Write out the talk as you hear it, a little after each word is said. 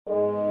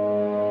Hello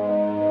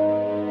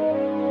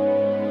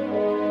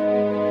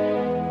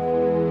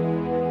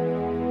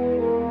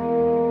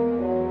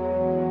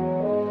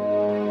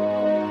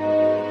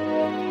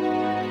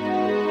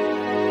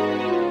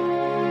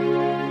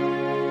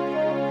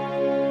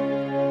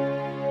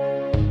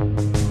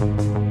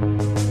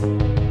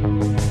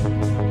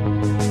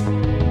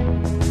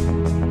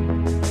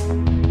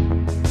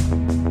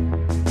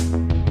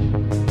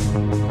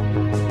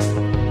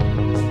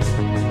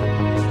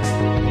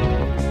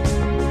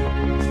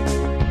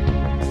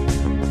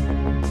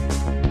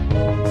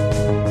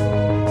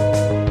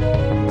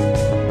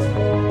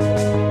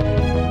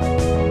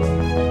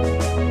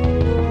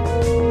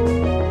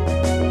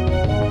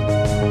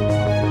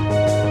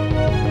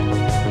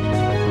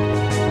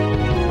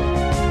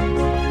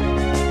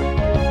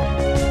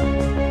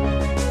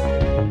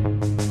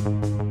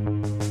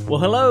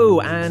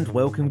and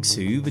welcome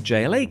to the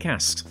JLA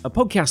Cast, a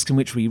podcast in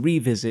which we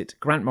revisit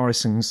Grant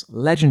Morrison's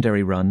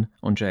legendary run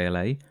on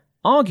JLA,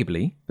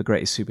 arguably the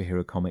greatest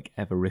superhero comic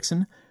ever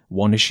written,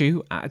 one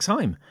issue at a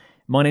time.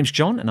 My name's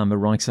John and I'm the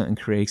writer and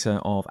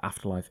creator of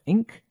Afterlife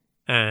Inc.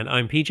 And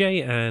I'm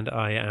PJ and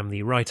I am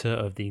the writer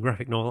of the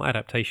graphic novel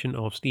adaptation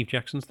of Steve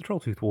Jackson's The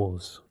Trolltooth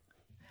Wars.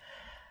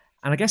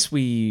 And I guess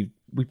we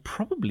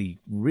probably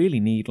really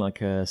need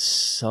like a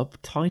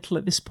subtitle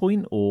at this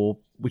point, or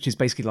which is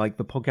basically like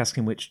the podcast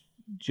in which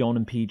John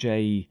and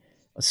PJ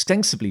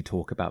ostensibly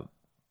talk about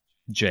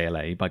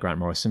JLA by Grant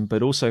Morrison,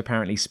 but also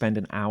apparently spend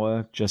an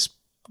hour just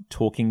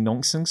talking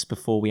nonsense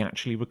before we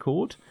actually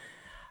record.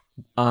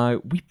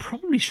 We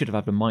probably should have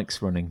had the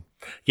mics running.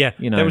 Yeah,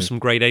 there was some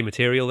grade A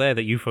material there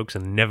that you folks are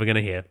never going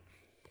to hear.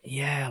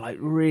 Yeah, like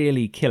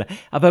really killer.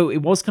 Although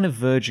it was kind of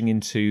verging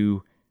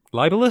into...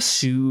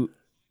 Libelous?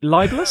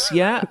 Libelous,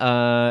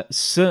 yeah.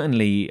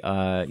 Certainly,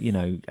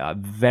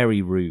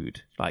 very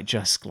rude. Like,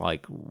 just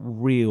like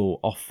real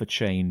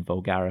off-the-chain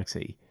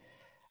vulgarity.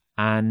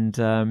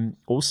 And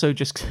also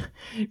just...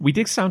 we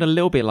did sound a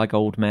little bit like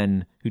old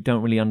men who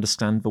don't really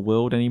understand the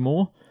world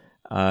anymore.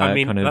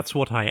 That's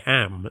what I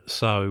am,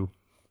 so...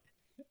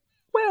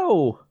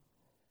 Well,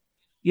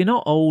 you're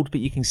not old, but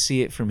you can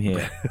see it from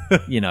here.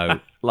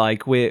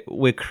 Like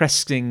we're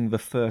cresting the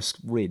first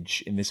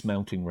ridge in this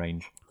mountain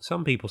range.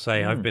 Some people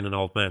say I've been an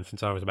old man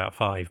since I was about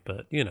 5,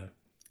 but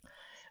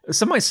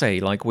Some might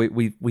say like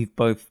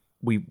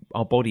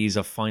our bodies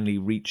are finally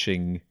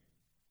reaching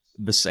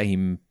the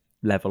same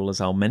level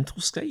as our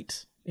mental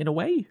state in a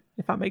way,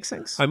 if that makes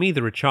sense. I'm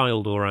either a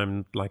child or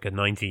I'm like a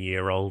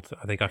 90-year-old.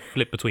 I think I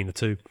flip between the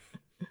two.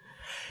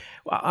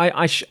 Well,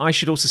 I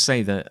should also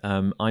say that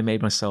I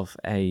made myself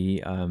a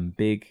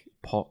big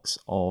pot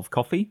of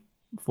coffee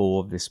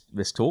for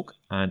this talk,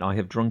 and I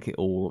have drunk it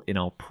all in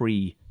our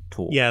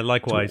pre-talk. Yeah,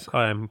 likewise. Talk.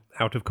 I am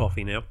out of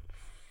coffee now.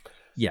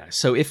 Yeah,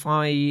 so if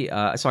I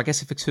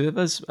guess if the two of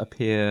us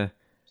appear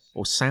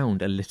or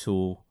sound a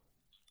little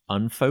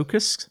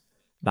unfocused,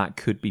 that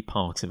could be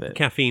part of it.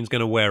 Caffeine's going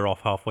to wear off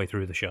halfway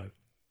through the show.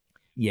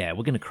 Yeah,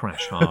 we're going to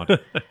crash hard.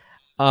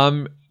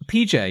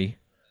 PJ,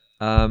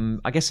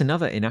 I guess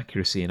another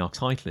inaccuracy in our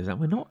title is that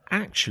we're not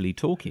actually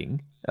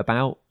talking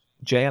about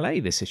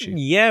JLA this issue.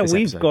 Yeah,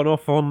 we've gone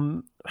off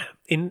on,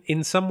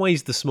 in some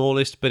ways, the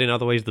smallest, but in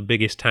other ways, the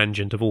biggest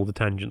tangent of all the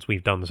tangents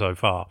we've done so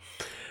far.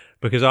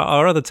 Because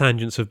our other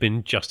tangents have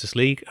been Justice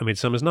League, A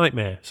Midsummer's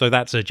Nightmare. So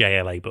that's a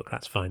JLA book.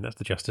 That's fine. That's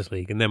the Justice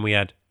League. And then we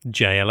had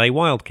JLA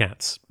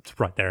Wildcats. It's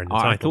right there in the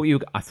title. I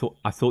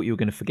thought you were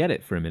going to forget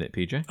it for a minute,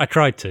 PJ. I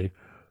tried to.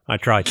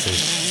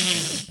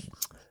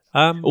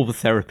 All the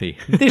therapy.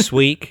 This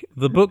week,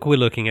 the book we're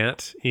looking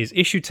at is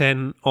issue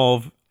 10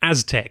 of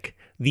Aztek,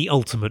 The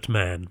Ultimate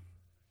Man.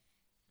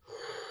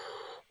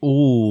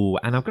 Ooh,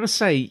 and I've got to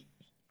say,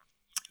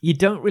 you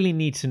don't really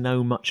need to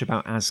know much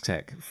about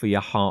Aztek for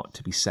your heart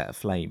to be set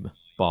aflame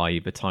by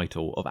the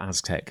title of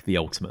Aztek, The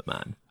Ultimate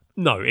Man.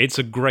 No, it's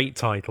a great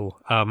title.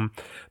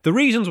 The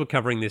reasons we're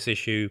covering this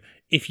issue,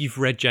 if you've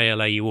read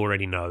JLA, you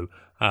already know.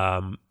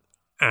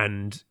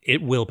 And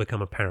it will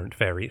become apparent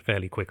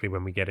fairly quickly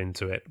when we get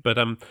into it. But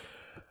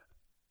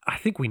I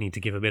think we need to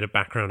give a bit of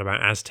background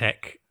about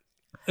Aztek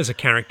as a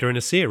character in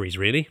a series,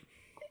 really.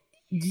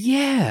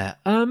 Yeah.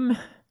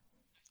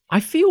 I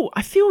feel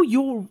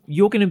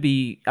you're going to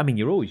be. I mean,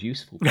 you're always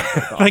useful.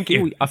 Thank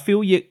you. I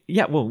feel you.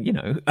 Yeah. Well,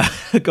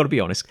 got to be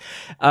honest.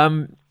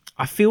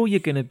 I feel you're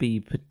going to be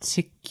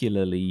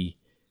particularly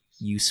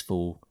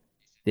useful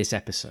this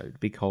episode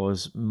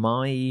because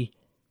my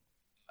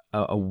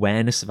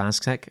awareness of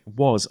Aztek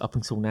was, up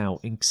until now,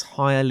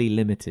 entirely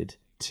limited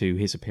to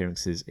his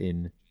appearances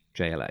in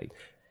JLA.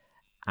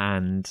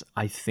 And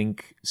I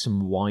think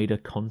some wider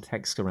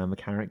context around the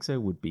character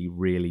would be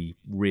really,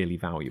 really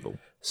valuable.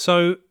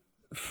 So,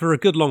 for a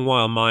good long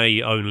while,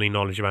 my only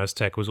knowledge of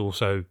Aztek was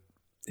also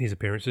his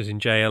appearances in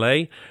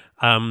JLA.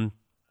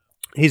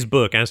 His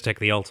book, Aztek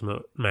the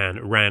Ultimate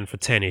Man, ran for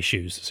 10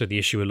 issues. So the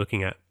issue we're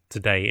looking at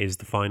today is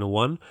the final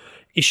one.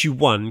 Issue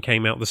 1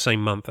 came out the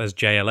same month as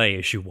JLA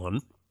issue 1.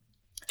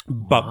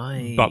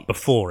 But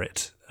before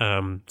it.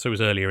 So it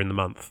was earlier in the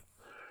month.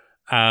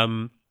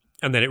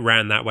 And then it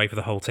ran that way for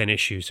the whole 10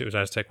 issues. So it was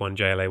Aztek 1,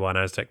 JLA 1,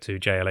 Aztek 2,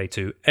 JLA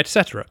 2,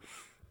 etc.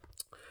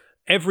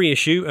 Every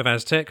issue of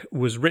Aztek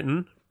was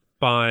written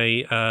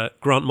by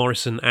Grant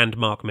Morrison and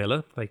Mark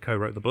Miller. They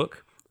co-wrote the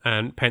book,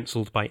 and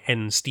penciled by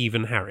N.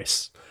 Stephen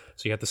Harris.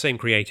 So you had the same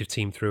creative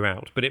team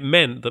throughout. But it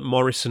meant that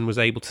Morrison was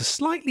able to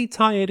slightly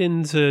tie it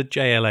into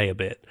JLA a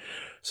bit.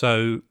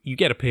 So you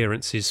get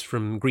appearances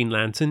from Green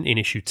Lantern in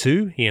issue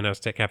 2. He and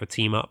Aztek have a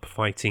team up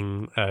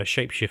fighting a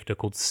shapeshifter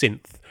called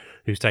Synth,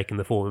 who's taken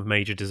the form of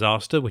Major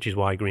Disaster, which is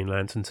why Green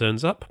Lantern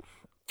turns up.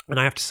 And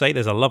I have to say,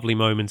 there's a lovely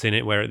moment in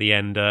it where at the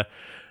end,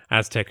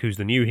 Aztek, who's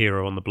the new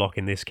hero on the block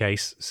in this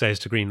case, says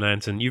to Green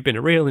Lantern, "You've been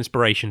a real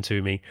inspiration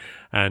to me."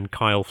 And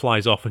Kyle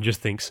flies off and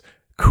just thinks,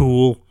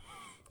 cool.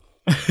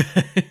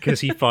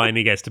 Because he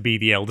finally gets to be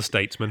the elder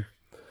statesman.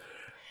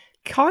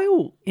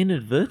 Kyle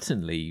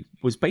inadvertently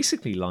was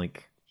basically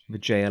like the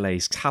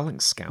JLA's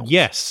talent scout.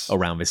 Yes.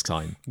 Around this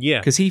time. Yeah.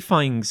 Because he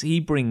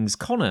brings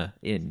Connor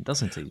in,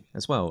 doesn't he,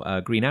 as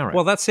well? Green Arrow.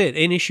 Well, that's it.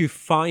 In issue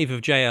 5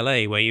 of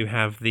JLA, where you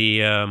have the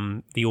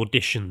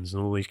auditions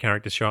and all these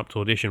characters show up to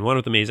audition, one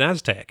of them is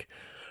Aztek.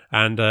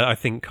 And I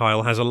think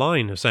Kyle has a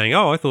line of saying,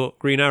 "Oh, I thought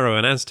Green Arrow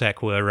and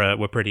Aztek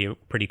were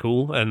pretty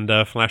cool." And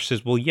Flash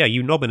says, "Well, yeah,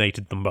 you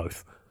nominated them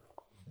both."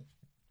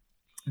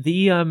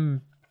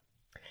 And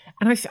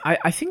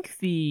I think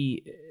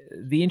the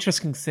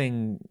interesting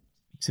thing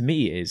to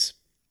me is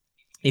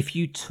if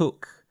you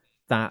took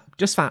that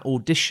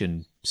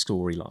audition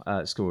story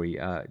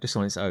just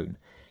on its own,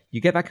 you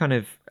get that kind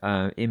of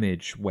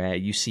image where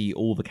you see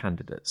all the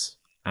candidates,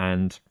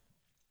 and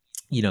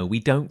we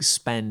don't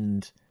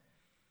spend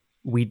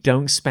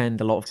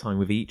a lot of time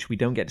with each. We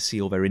don't get to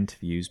see all their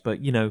interviews,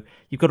 but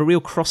you've got a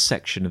real cross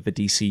section of the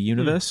DC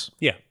universe.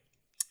 Yeah.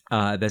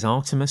 There's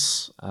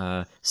Artemis,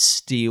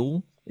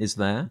 Steel is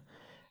there,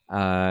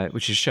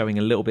 which is showing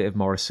a little bit of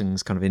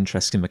Morrison's kind of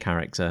interest in the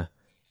character,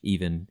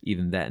 even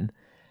then.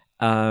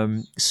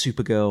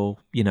 Supergirl,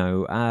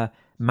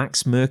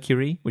 Max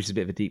Mercury, which is a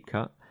bit of a deep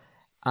cut,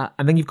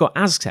 and then you've got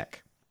Aztek,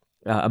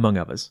 among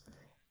others.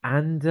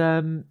 And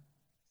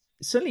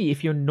certainly,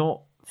 if you're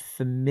not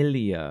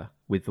familiar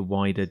with the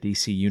wider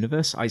DC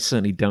universe, I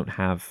certainly don't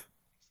have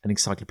an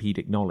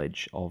encyclopedic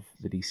knowledge of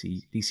the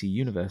DC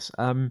universe.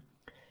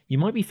 You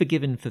might be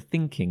forgiven for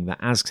thinking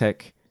that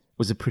Aztek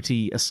was a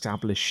pretty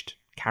established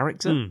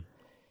character,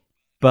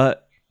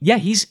 but yeah,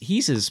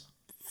 he's as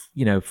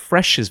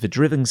fresh as the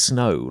driven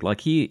snow.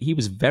 Like he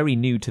was very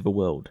new to the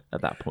world at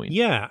that point.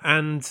 Yeah,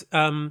 and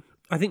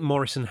I think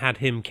Morrison had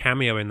him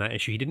cameo in that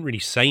issue. He didn't really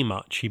say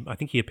much. I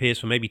think he appears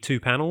for maybe 2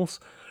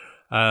 panels.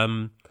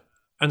 And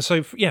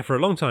so, for a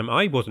long time,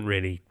 I wasn't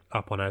really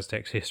up on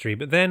Aztek's history.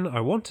 But then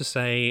I want to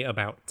say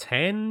about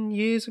 10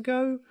 years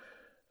ago,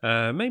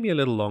 maybe a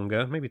little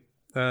longer, maybe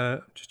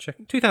just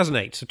checking,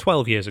 2008, so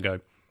 12 years ago,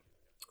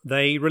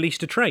 they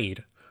released a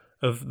trade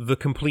of the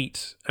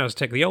complete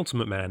Aztek the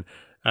Ultimate Man.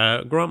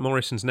 Grant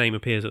Morrison's name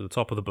appears at the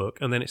top of the book,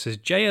 and then it says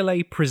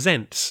JLA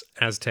presents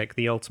Aztek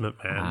the Ultimate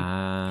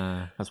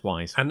Man. That's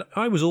wise. And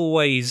I was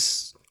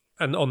always,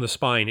 and on the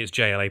spine it's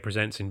JLA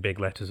presents in big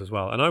letters as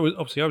well. And I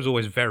was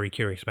always very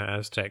curious about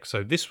Aztek,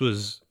 so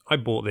I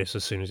bought this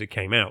as soon as it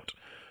came out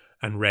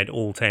and read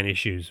all 10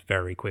 issues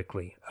very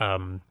quickly.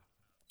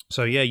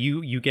 So yeah,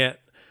 you get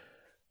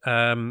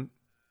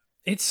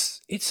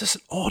it's just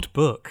an odd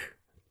book.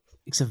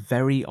 It's a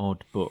very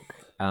odd book.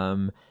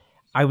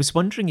 I was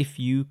wondering if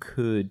you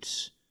could.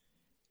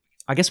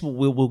 I guess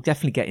we'll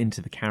definitely get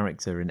into the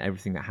character and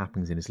everything that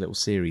happens in his little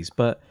series.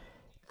 But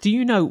do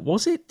you know,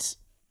 was it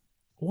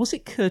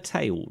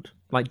curtailed?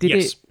 Like, did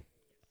Yes.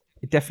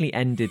 it definitely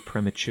ended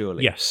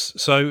prematurely? Yes.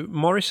 So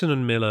Morrison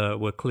and Miller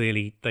were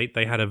clearly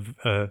they had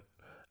a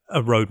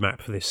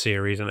roadmap for this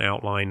series, an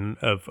outline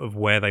of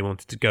where they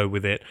wanted to go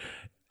with it.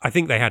 I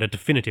think they had a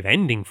definitive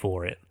ending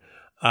for it.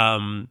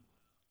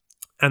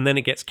 And then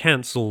it gets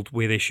cancelled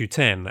with issue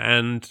 10.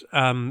 And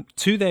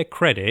to their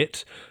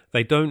credit,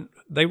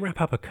 they wrap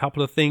up a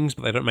couple of things,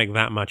 but they don't make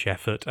that much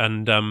effort.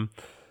 And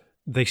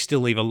they still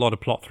leave a lot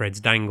of plot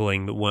threads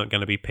dangling that weren't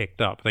going to be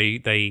picked up.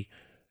 They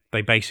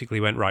basically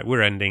went, right,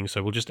 we're ending,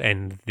 so we'll just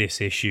end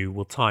this issue.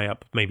 We'll tie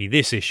up maybe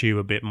this issue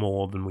a bit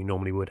more than we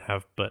normally would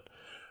have, but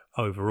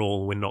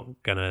overall, we're not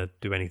going to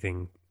do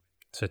anything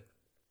to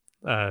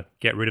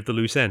get rid of the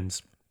loose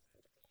ends.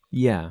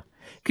 Yeah,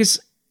 because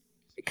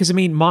I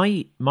mean,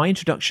 my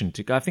introduction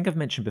to, I think I've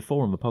mentioned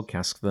before on the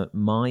podcast that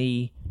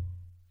my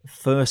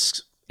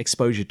first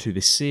exposure to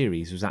this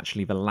series was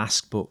actually the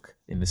last book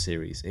in the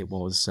series. It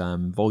was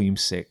Volume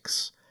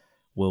 6,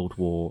 World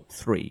War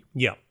III.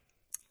 Yeah.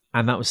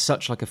 And that was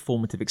such like a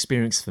formative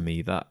experience for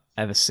me that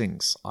ever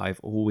since I've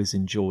always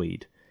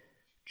enjoyed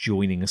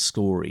joining a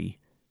story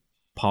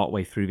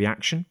partway through the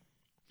action.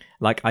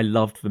 Like, I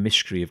loved the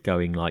mystery of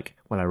going like,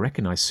 well, I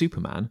recognize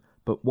Superman,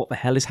 but what the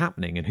hell is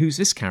happening? And who's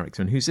this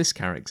character? And who's this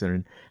character?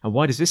 And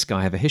why does this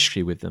guy have a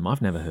history with them?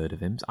 I've never heard of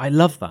him. I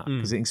love that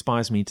because it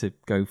inspires me to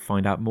go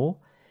find out more.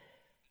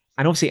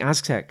 And obviously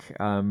Aztek,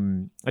 I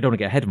don't want to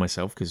get ahead of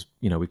myself because,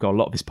 we've got a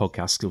lot of this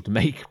podcast still to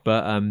make,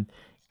 but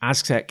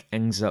Aztek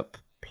ends up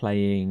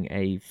playing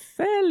a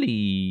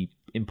fairly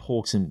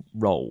important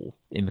role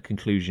in the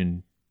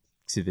conclusion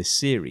to this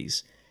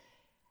series.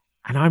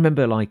 And I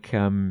remember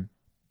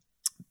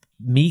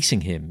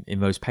meeting him in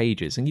those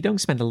pages, and you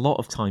don't spend a lot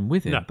of time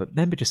with him, but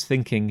remember just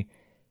thinking,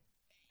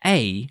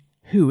 A,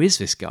 who is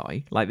this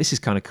guy? Like, this is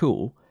kind of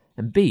cool.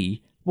 And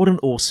B, what an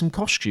awesome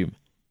costume.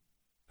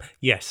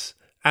 Yes,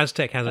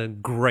 Aztek has a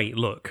great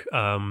look.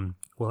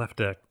 We'll have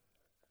to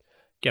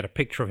get a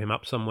picture of him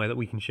up somewhere that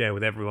we can share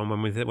with everyone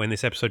when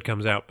this episode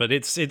comes out. But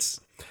it's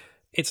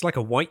like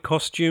a white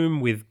costume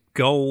with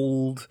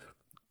gold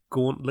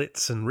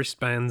gauntlets and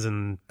wristbands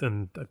and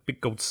a big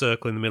gold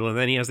circle in the middle, and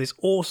then he has this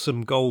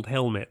awesome gold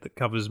helmet that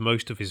covers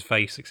most of his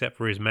face except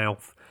for his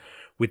mouth,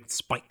 with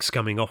spikes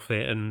coming off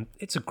it, and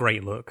it's a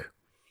great look.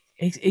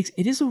 It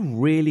is a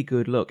really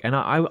good look, and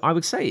I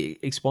would say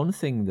it's one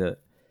thing that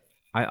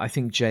I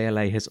think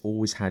JLA has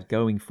always had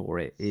going for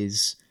it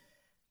is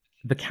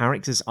the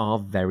characters are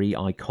very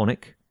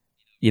iconic.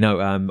 You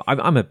know,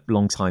 I'm a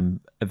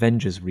long-time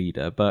Avengers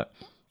reader, but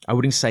I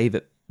wouldn't say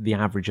that the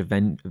average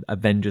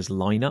Avengers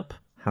lineup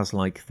has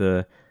like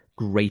the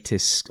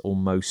greatest or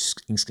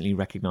most instantly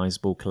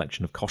recognizable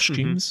collection of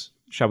costumes,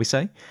 shall we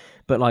say?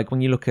 But like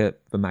when you look at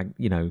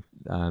the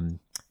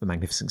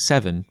Magnificent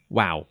Seven,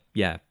 wow,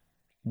 yeah,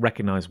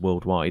 recognized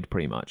worldwide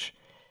pretty much.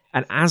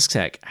 And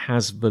Aztek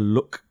has the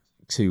look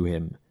to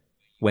him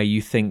where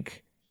you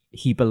think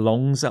he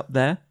belongs up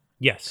there.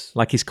 Yes,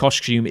 like his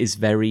costume is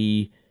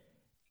very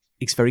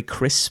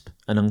crisp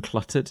and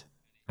uncluttered.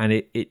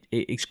 And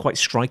it's quite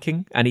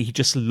striking, and he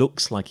just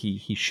looks like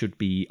he should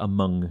be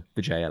among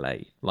the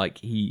JLA. Like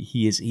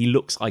he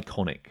looks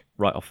iconic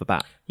right off the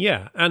bat.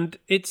 Yeah, and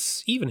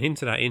it's even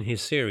hinted at in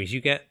his series.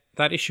 You get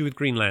that issue with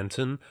Green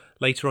Lantern.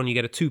 Later on, you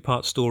get a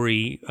 2-part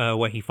story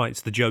where he fights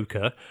the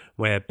Joker,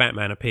 where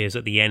Batman appears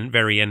at the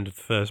very end of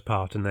the first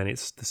part, and then the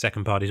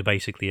second part is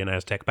basically an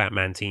Aztek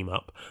Batman team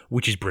up,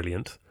 which is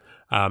brilliant,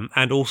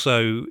 and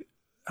also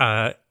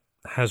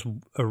has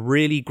a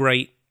really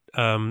great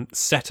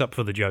setup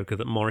for the Joker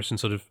that Morrison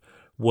sort of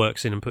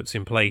works in and puts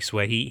in place,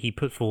 where he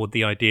put forward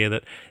the idea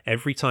that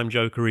every time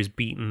Joker is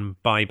beaten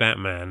by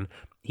Batman,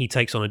 he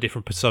takes on a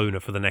different persona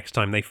for the next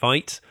time they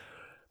fight,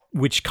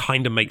 which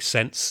kind of makes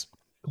sense.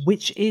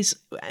 This is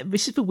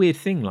the weird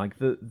thing, like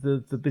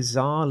the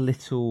bizarre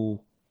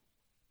little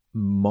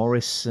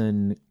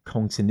Morrison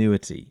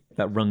continuity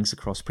that runs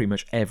across pretty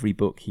much every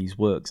book he's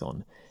worked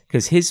on,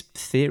 because his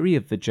theory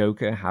of the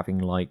Joker having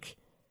like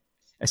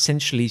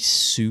essentially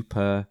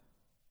super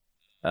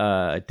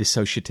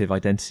dissociative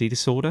identity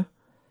disorder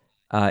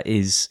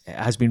has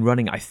been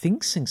running, I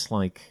think, since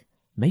like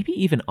maybe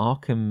even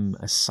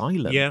Arkham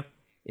Asylum. Yeah,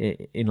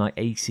 in like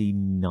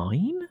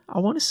 89, I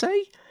want to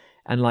say,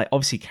 and like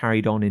obviously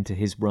carried on into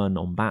his run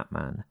on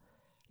Batman.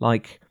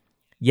 Like,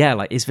 yeah,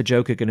 like is the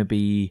Joker going to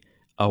be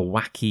a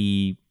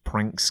wacky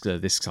prankster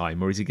this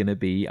time, or is he going to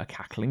be a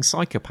cackling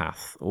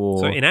psychopath? Or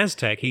so in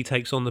Aztek, he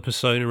takes on the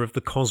persona of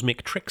the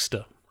cosmic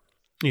trickster,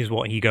 is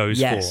what he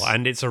goes for.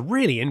 And it's a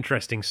really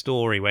interesting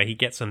story where he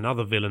gets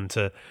another villain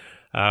to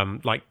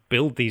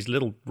build these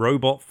little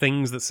robot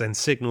things that send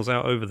signals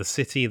out over the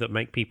city that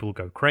make people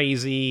go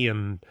crazy,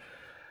 and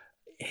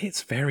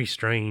it's very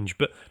strange.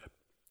 But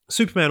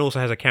Superman also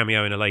has a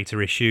cameo in a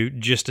later issue,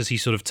 just as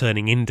he's sort of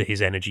turning into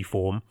his energy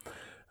form,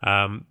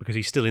 because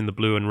he's still in the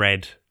blue and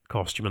red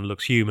costume and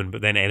looks human,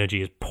 but then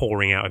energy is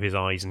pouring out of his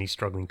eyes and he's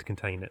struggling to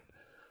contain it.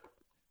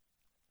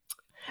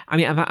 I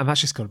mean, and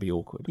that's just got to be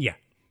awkward. Yeah.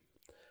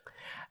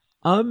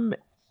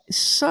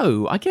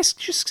 So I guess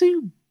just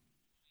to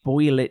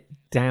boil it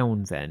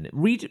down then,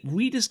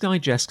 Reader's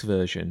Digest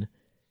version,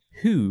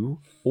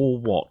 who or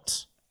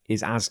what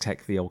is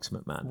Aztek the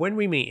Ultimate Man? When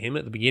we meet him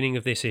at the beginning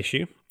of this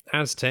issue,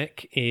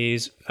 Aztek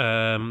is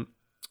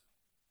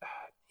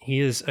he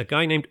is a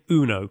guy named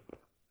Uno,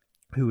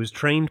 who was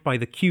trained by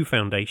the Q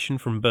Foundation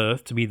from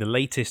birth to be the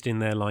latest in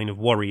their line of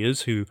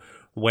warriors who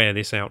wear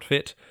this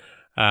outfit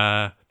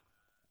to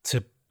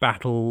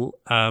battle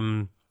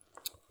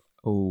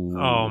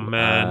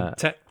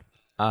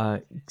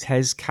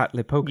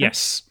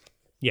Tezcatlipoca.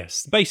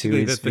 Yes.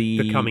 Basically,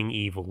 the coming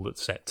evil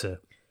that's set to.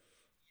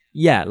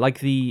 Yeah,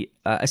 like the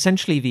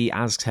essentially the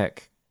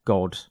Aztec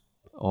god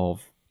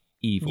of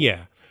evil.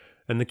 Yeah,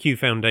 and the Q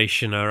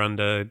Foundation are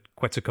under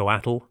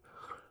Quetzalcoatl,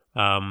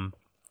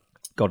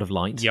 god of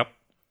light. Yep,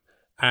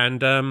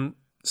 and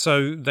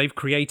so they've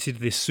created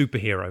this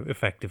superhero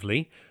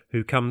effectively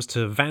who comes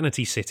to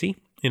Vanity City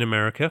in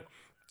America,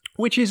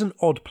 which is an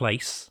odd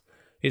place.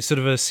 It's sort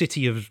of a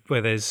city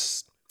where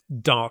there's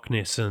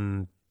darkness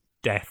and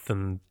death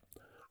and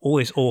all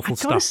this awful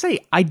stuff. I gotta say,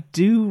 I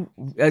do.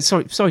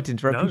 Sorry to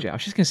interrupt you, Jay. I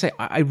was just gonna say,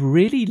 I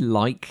really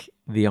like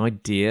the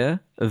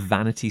idea of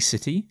Vanity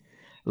City.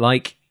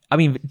 Like, I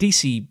mean, the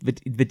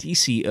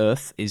DC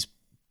Earth is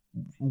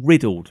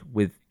riddled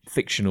with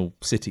fictional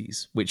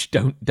cities which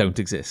don't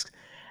exist,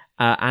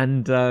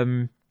 and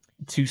to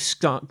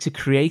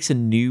create a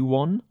new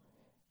one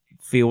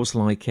feels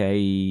like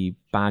a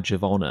badge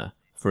of honor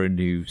for a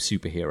new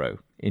superhero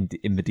in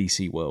the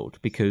DC world,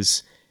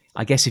 because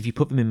I guess if you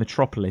put them in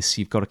Metropolis,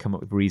 you've got to come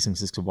up with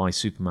reasons as to why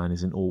Superman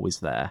isn't always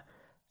there.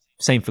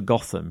 Same for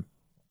Gotham.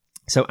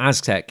 So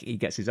Aztek, he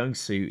gets his own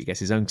suit, he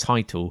gets his own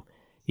title,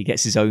 he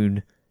gets his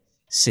own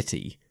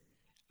city,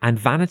 and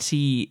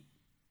Vanity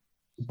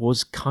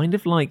was kind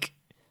of like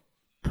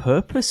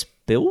purpose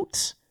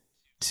built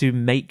to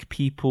make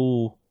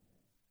people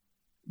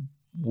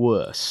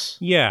worse.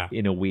 Yeah,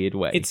 in a weird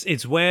way.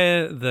 It's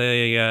where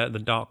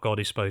the Dark God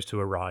is supposed to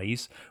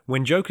arise.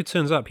 When Joker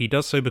turns up, he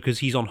does so because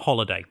he's on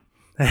holiday.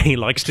 He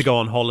likes to go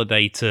on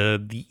holiday to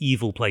the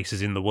evil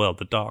places in the world,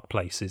 the dark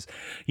places.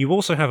 You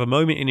also have a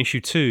moment in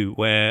issue 2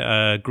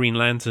 where Green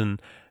Lantern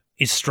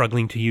is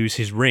struggling to use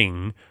his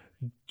ring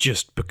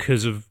just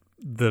because of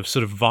the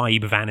sort of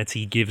vibe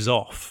Vanity gives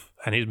off,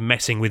 and it's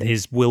messing with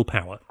his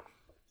willpower.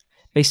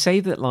 They say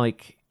that,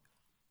 like,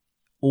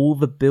 all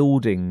the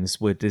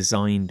buildings were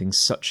designed in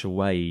such a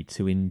way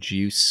to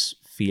induce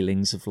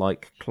feelings of,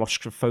 like,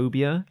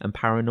 claustrophobia and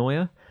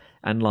paranoia.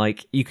 And,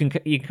 like, you can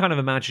kind of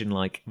imagine,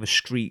 like, the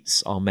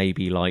streets are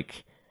maybe,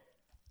 like,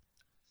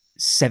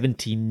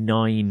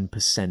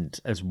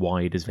 79% as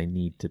wide as they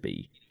need to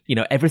be. You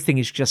know, everything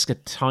is just a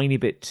tiny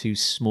bit too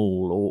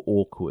small or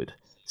awkward.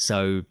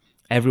 So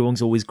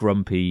everyone's always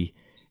grumpy.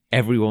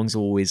 Everyone's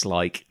always,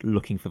 like,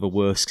 looking for the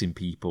worst in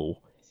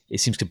people.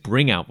 It seems to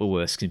bring out the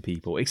worst in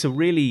people. It's a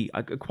really...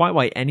 quite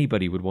why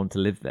anybody would want to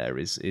live there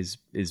is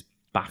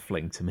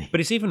baffling to me. But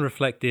it's even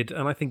reflected,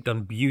 and I think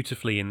done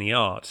beautifully in the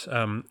art.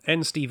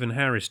 N. Stephen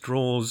Harris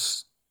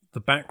draws the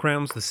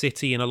backgrounds, the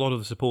city, and a lot of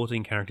the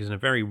supporting characters in a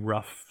very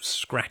rough,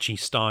 scratchy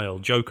style.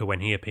 Joker,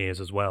 when he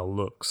appears as well,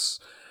 looks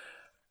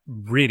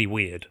really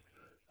weird.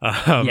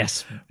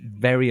 Yes,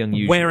 very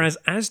unusual. Whereas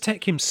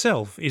Aztek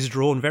himself is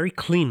drawn very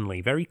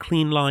cleanly, very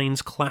clean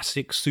lines,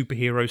 classic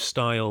superhero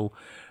style,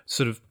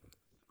 sort of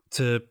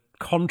to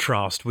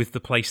contrast with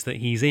the place that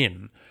he's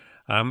in.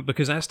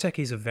 Because Aztek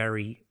is a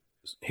very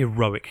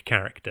heroic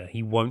character.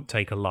 He won't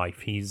take a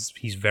life. He's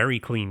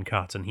very clean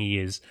cut, and he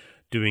is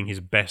doing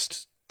his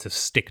best to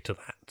stick to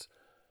that.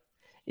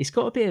 It's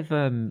got a bit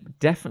of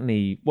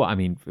definitely, well, I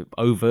mean,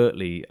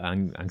 overtly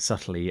and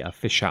subtly a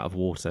fish out of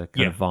water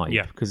kind of vibe.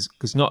 Yeah.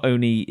 Because not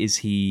only is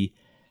he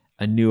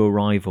a new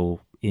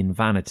arrival in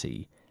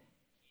Vanity,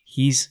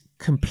 he's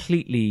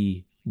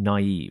completely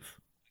naive.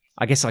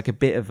 I guess like a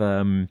bit of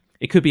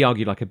it could be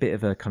argued like a bit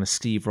of a kind of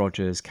Steve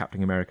Rogers,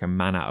 Captain America,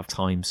 man out of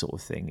time sort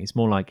of thing. It's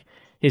more like,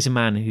 here's a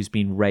man who's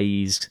been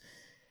raised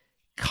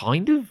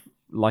kind of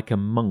like a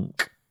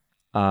monk,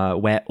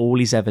 where all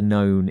he's ever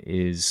known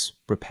is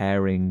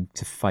preparing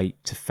to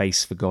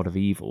face the god of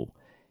evil.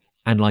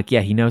 And like, yeah,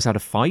 he knows how to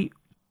fight,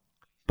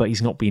 but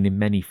he's not been in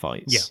many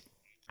fights. Yeah.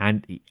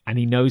 And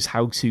he knows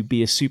how to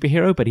be a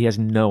superhero, but he has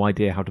no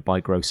idea how to buy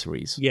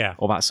groceries. Yeah.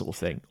 Or that sort of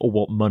thing. Or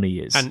what money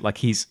is. And like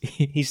he's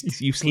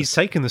useless. He's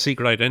taken the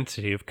secret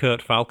identity of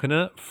Kurt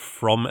Falconer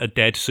from a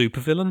dead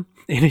supervillain.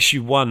 In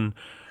issue 1,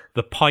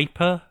 the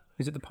Piper...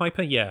 Is it the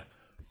Piper? Yeah.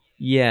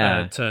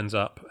 Yeah. Turns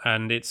up,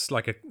 and it's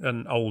like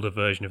an older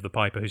version of the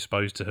Piper who's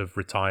supposed to have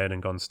retired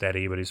and gone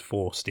steady, but is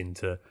forced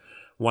into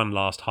one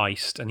last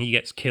heist, and he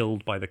gets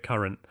killed by the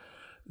current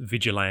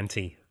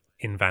vigilante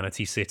in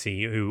Vanity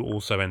City, who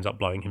also ends up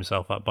blowing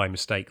himself up by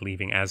mistake,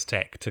 leaving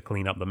Aztek to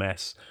clean up the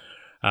mess.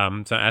 So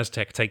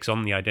Aztek takes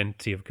on the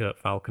identity of Kurt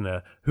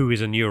Falconer, who is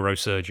a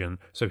neurosurgeon,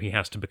 so he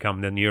has to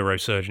become the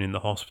neurosurgeon in the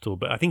hospital.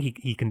 But I think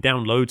he can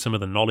download some of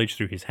the knowledge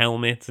through his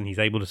helmet, and he's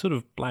able to sort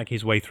of blag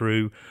his way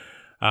through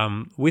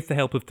with the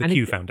help of the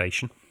Q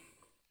Foundation.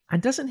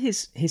 And doesn't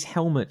his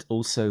helmet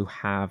also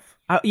have...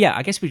 yeah,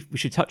 I guess we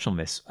should touch on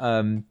this.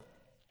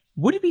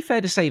 Would it be fair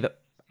to say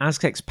that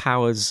Aztek's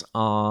powers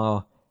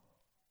are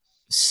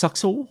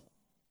subtle,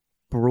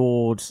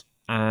 broad,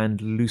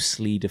 and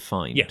loosely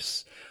defined?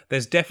 Yes.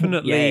 There's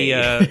definitely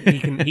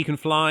he can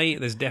fly.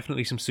 There's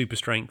definitely some super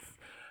strength.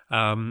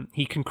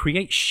 He can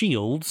create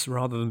shields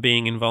rather than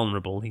being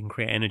invulnerable. He can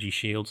create energy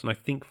shields, and I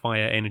think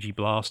fire energy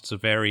blasts of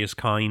various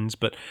kinds.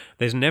 But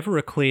there's never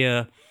a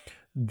clear,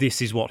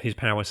 this is what his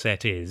power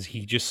set is.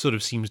 He just sort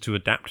of seems to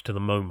adapt to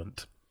the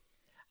moment.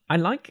 I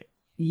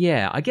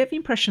get the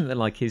impression that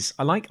like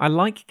I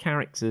like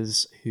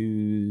characters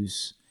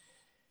whose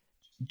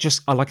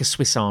just are like a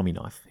Swiss Army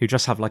knife, who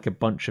just have like a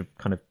bunch of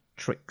kind of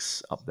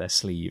tricks up their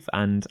sleeve,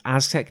 and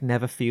Aztek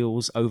never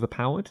feels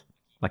overpowered.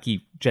 Like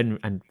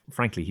and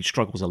frankly, he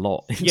struggles a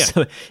lot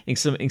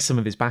in some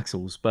of his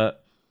battles,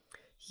 but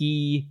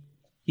he's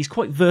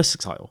quite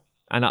versatile,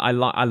 and I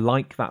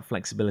like that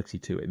flexibility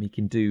to him. He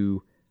can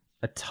do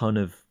a ton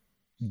of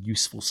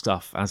useful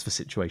stuff as the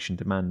situation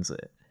demands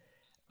it.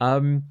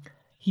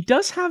 He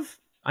does have.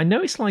 I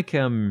know it's like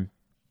I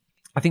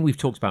think we've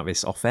talked about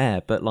this off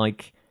air, but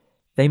like,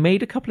 they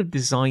made a couple of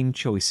design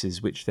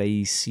choices which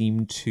they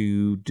seem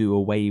to do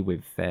away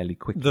with fairly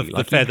quickly.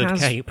 The feathered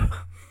cape.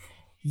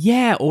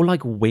 Yeah, or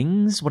like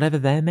wings, whatever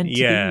they're meant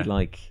to be.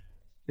 Like,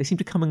 they seem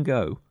to come and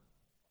go.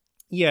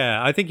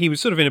 Yeah, I think he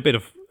was sort of in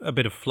a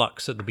bit of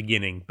flux at the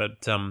beginning,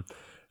 but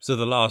so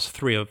the last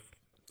 2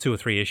 or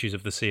 3 issues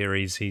of the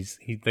series,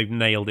 they've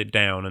nailed it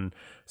down, and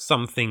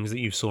some things that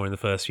you saw in the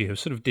first few have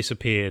sort of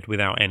disappeared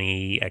without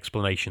any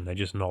explanation. They're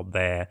just not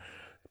there.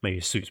 Maybe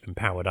his suit's been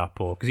powered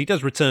up, or because he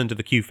does return to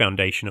the Q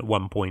Foundation at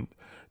one point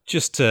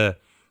just to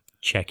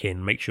check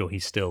in, make sure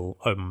he's still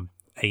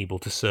able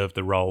to serve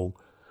the role.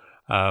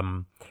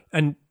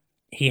 And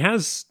he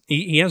has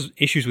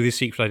issues with his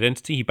secret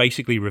identity. He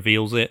basically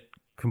reveals it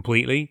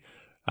completely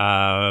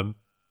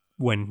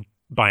when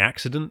by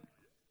accident.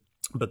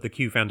 But the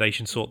Q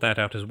Foundation sort that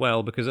out as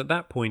well, because at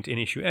that point in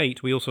issue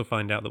 8, we also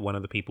find out that one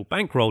of the people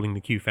bankrolling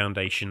the Q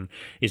Foundation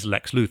is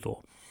Lex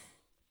Luthor.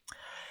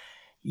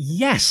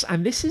 Yes,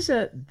 and this is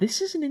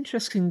an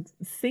interesting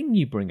thing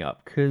you bring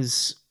up,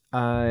 because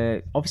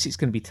obviously it's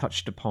going to be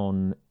touched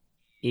upon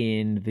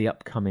in the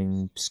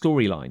upcoming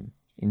storyline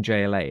in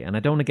JLA, and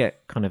I don't want to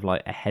get kind of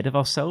like ahead of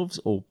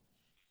ourselves or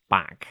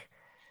back.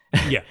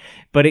 Yeah.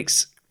 But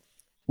it's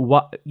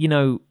what,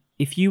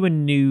 if you were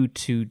new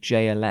to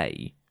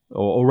JLA,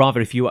 or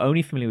rather if you were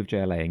only familiar with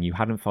JLA and you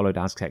hadn't followed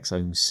Aztek's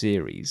own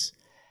series,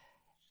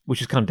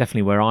 which is kind of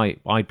definitely where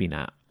I'd been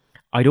at,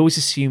 I'd always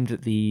assumed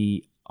that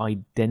the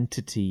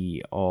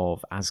identity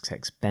of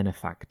Aztek's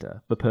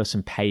benefactor, the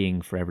person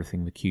paying for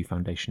everything the Q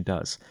Foundation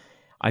does,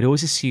 I'd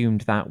always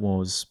assumed that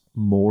was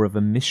more of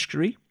a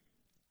mystery.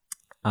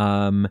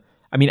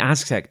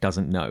 Aztek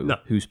doesn't know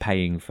who's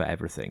paying for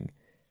everything,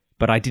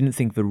 but I didn't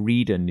think the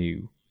reader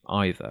knew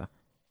either,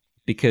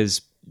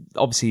 because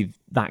obviously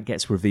that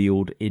gets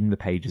revealed in the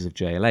pages of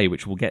JLA,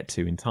 which we'll get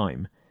to in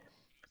time.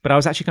 But I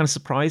was actually kind of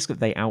surprised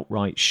that they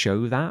outright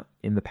show that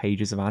in the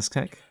pages of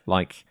Aztek.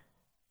 Like,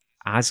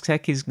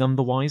 Aztek is none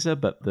the wiser,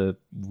 but the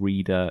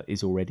reader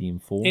is already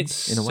informed.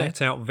 It's in a way.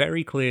 Set out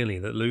very clearly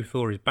that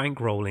Luthor is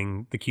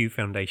bankrolling the Q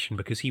Foundation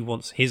because he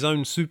wants his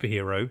own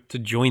superhero to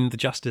join the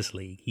Justice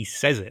League. He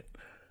says it.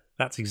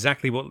 That's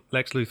exactly what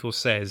Lex Luthor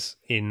says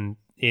in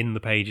the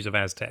pages of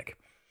Aztek.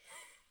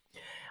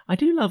 I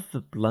do love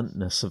the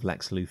bluntness of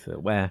Lex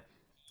Luthor, where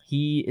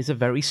he is a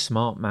very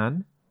smart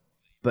man,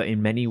 but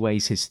in many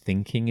ways his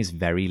thinking is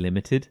very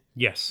limited.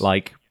 Yes.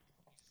 Like,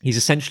 he's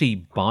essentially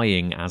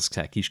buying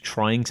Aztek. He's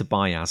trying to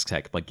buy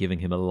Aztek by giving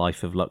him a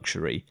life of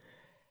luxury.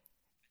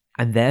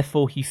 And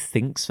therefore he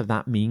thinks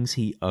that means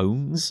he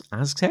owns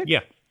Aztek?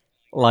 Yeah.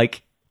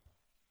 Like,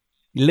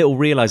 little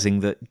realizing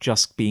that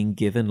just being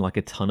given like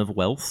a ton of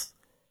wealth,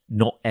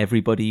 not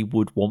everybody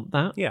would want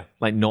that. Yeah.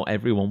 Like, not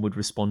everyone would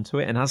respond to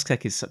it. And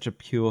Aztek is such a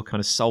pure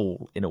kind of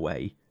soul, in a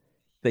way,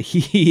 that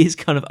he is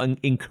kind of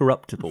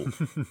incorruptible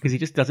because he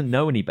just doesn't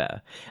know any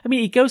better. I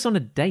mean, he goes on a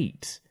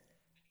date,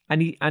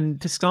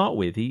 and to start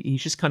with,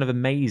 he's just kind of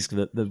amazed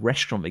that the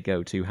restaurant they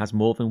go to has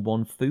more than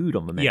one food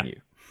on the menu.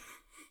 Yeah.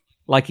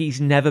 Like, he's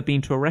never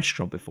been to a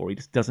restaurant before. He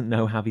just doesn't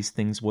know how these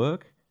things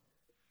work.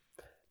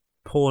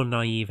 Poor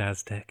naive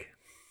Aztek.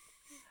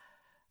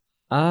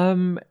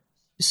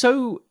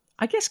 So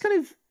I guess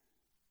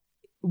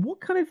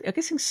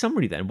in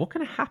summary then, what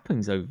kind of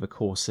happens over the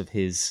course of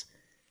his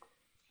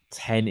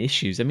 10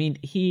 issues? I mean,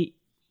 he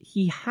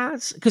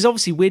has, because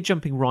obviously we're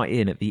jumping right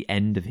in at the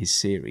end of his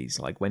series,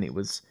 like when it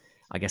was,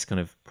 I guess,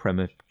 kind of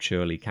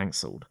prematurely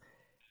cancelled.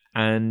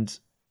 And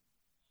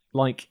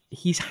like,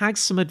 he's had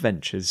some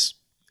adventures.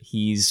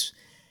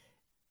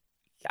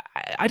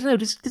 I don't know,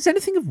 does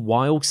anything of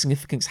wild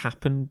significance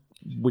happen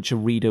which a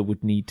reader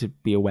would need to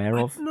be aware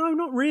of? No,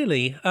 not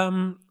really.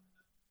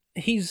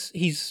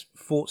 He's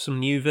fought some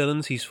new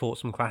villains. He's fought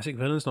some classic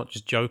villains, not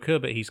just Joker,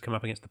 but he's come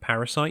up against the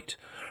Parasite.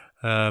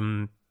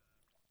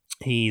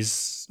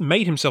 He's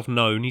made himself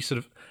known.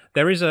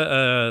 There is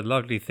a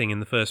lovely thing in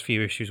the first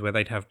few issues where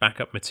they'd have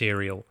backup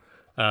material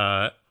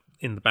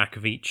in the back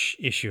of each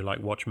issue,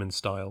 like Watchmen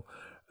style.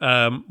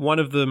 One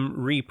of them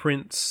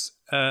reprints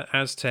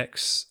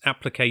Aztek's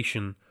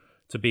application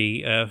to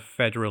be a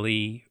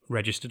federally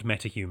registered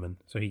metahuman.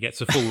 So he gets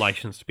a full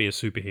license to be a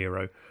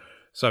superhero.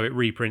 So it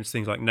reprints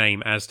things like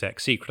name, Aztek,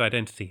 secret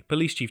identity.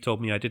 Police chief told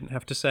me I didn't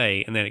have to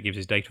say. And then it gives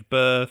his date of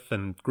birth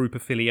and group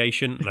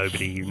affiliation.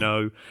 Nobody you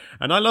know.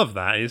 And I love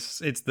that. It's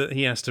that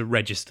he has to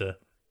register.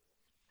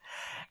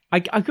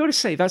 I've got to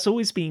say, that's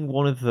always been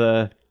one of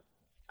the...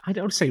 I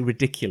don't want to say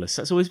ridiculous.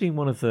 That's always been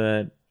one of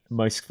the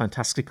most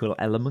fantastical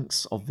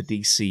elements of the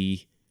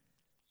DC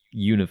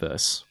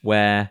universe,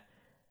 where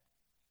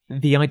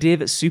the idea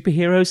that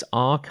superheroes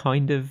are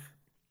kind of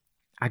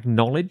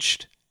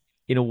acknowledged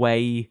in a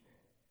way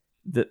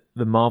that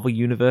the Marvel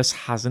universe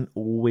hasn't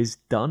always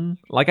done.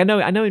 Like, I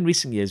know in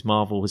recent years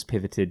Marvel has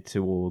pivoted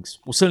towards,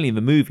 well, certainly in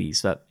the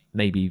movies, that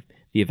maybe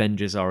the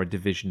Avengers are a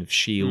division of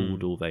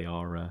S.H.I.E.L.D. or they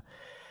are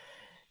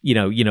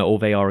or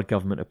they are a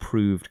government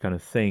approved kind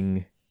of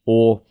thing.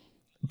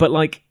 But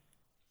like,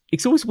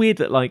 it's always weird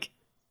that, like,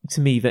 to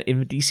me, that in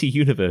the DC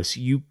universe,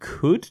 you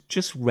could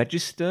just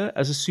register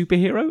as a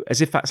superhero,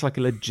 as if that's like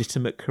a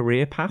legitimate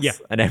career path. Yeah.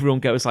 And everyone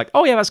goes like,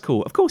 oh yeah, that's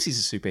cool. Of course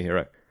he's a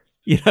superhero.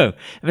 And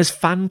there's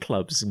fan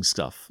clubs and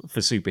stuff for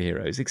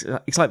superheroes.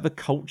 It's like the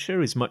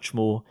culture is much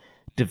more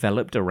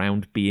developed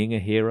around being a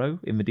hero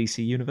in the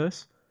DC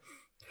universe.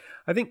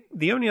 I think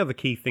the only other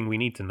key thing we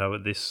need to know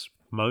at this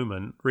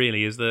moment,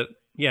 really, is that,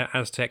 yeah,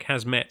 Aztek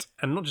has met,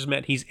 and not just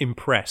met, he's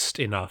impressed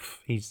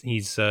enough.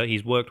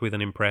 He's worked with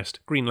and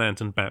impressed Green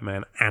Lantern,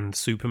 Batman, and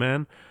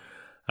Superman.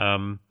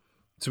 So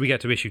we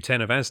get to issue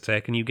 10 of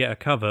Aztek, and you get a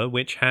cover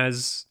which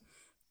has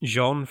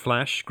Jean,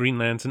 Flash, Green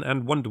Lantern,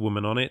 and Wonder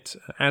Woman on it.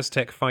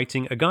 Aztek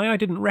fighting a guy I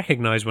didn't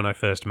recognize when I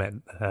first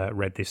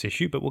read this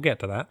issue, but we'll get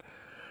to that.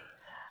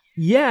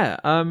 Yeah,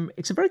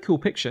 it's a very cool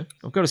picture.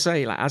 I've got to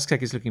say, like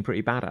Aztek is looking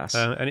pretty badass.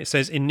 And it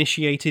says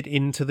initiated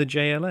into the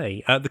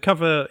JLA. The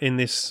cover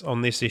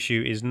on this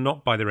issue is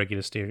not by the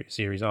regular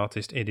series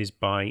artist. It is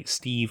by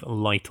Steve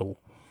Lytle.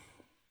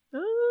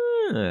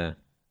 Well,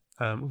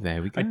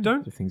 there we go. I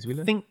don't the things we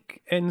learn.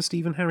 think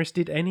Stephen Harris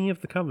did any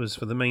of the covers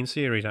for the main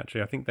series,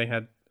 actually. I think they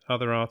had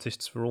other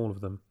artists for all of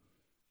them.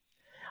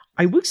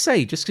 I would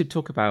say, just to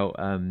talk about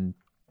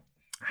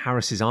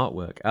Harris's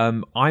artwork,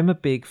 I'm a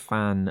big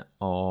fan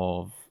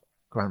of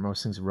Grant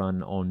Morrison's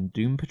run on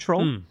Doom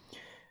Patrol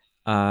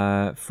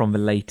from the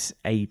late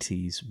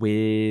 80s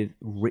with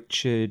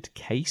Richard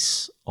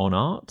Case on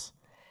art.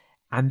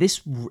 And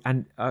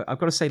I've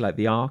got to say, like,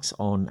 the art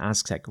on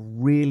Aztek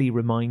really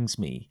reminds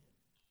me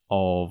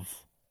of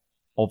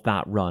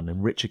that run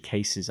and Richard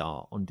Case's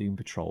art on Doom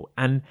Patrol.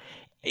 And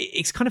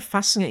it's kind of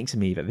fascinating to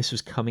me that this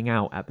was coming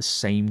out at the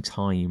same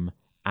time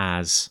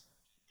as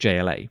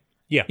JLA.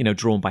 Yeah.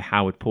 Drawn by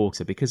Howard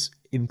Porter, because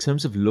in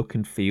terms of look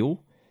and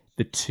feel,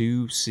 the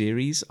two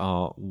series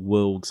are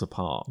worlds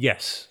apart.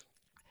 Yes.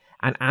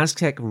 And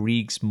Aztek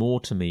reeks more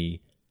to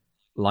me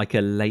like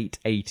a late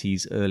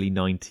 80s, early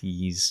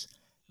 90s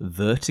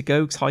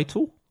Vertigo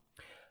title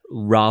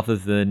rather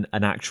than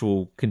an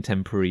actual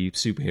contemporary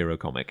superhero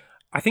comic.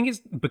 I think it's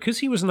because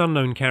he was an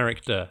unknown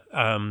character.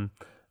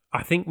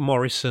 I think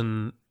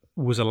Morrison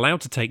was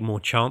allowed to take more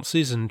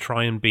chances and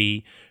try and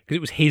be, because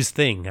it was his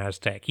thing,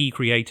 Aztek. He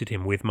created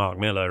him with Mark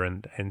Miller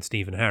and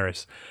Stephen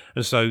Harris.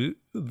 And so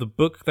the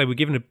book, they were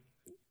given a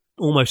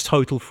almost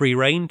total free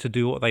reign to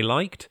do what they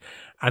liked,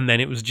 and then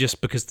it was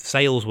just because the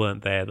sales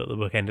weren't there that the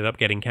book ended up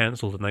getting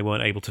cancelled and they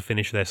weren't able to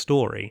finish their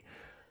story.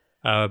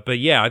 But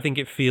yeah, I think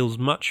it feels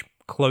much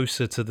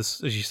closer to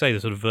this, as you say, the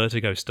sort of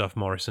Vertigo stuff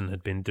Morrison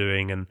had been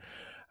doing,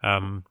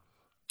 and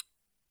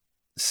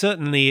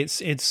certainly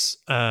it's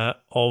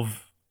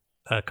of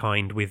a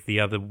kind with the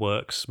other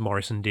works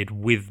Morrison did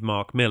with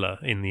Mark Miller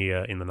in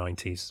the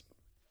 90s.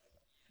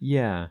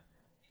 Yeah,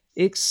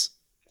 it's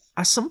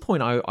at some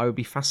point I would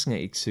be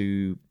fascinated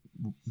to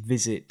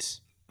visit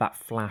that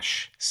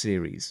Flash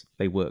series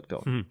they worked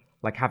on.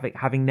 Like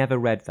having never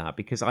read that,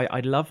 because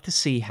I'd love to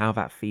see how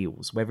that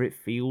feels, whether it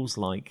feels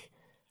like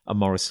a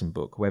Morrison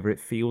book, whether it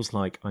feels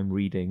like I'm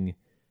reading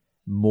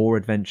more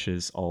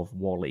adventures of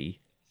Wally,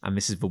 and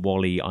this is the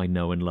Wally I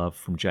know and love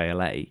from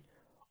JLA,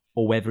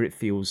 or whether it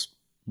feels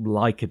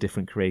like a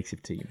different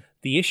creative team.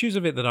 The issues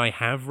of it that I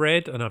have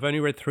read, and I've only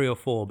read 3 or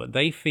 4, but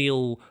they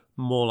feel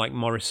more like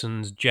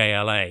Morrison's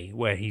JLA,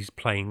 where he's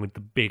playing with the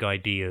big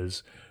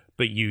ideas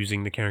but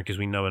using the characters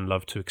we know and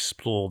love to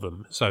explore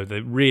them. So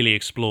that really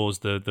explores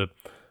the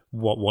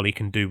what Wally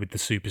can do with the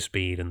super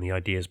speed and the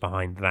ideas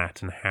behind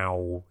that, and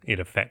how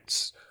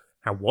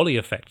Wally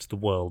affects the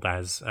world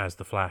as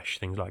the Flash,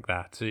 things like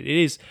that.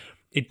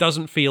 It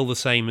doesn't feel the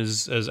same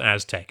as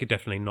Aztek. It's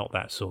definitely not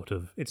that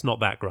it's not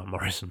that Grant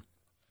Morrison.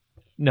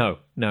 No.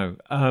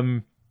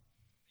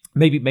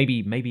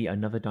 Maybe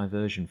another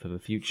diversion for the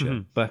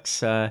future. But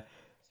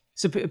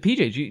so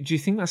PJ, do you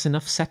think that's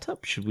enough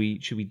setup? Should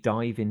we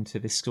dive into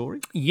this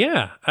story?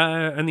 Yeah,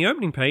 and the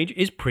opening page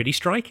is pretty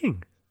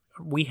striking.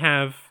 We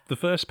have the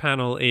first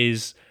panel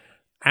is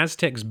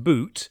Aztek's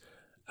boot,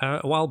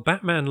 while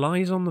Batman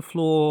lies on the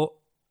floor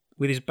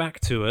with his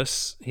back to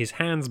us, his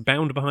hands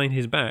bound behind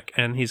his back,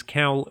 and his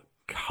cowl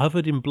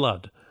covered in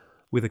blood,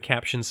 with a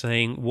caption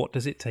saying, "What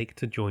does it take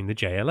to join the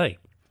JLA?"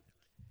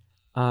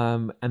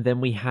 And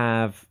then we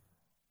have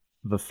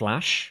the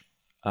Flash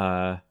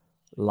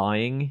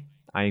lying,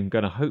 I'm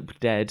going to hope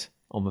dead,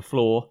 on the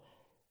floor,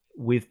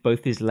 with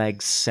both his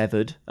legs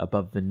severed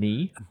above the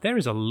knee. There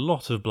is a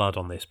lot of blood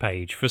on this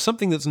page for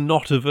something that's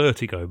not a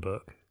Vertigo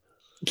book.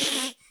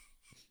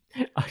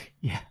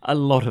 Yeah, a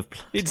lot of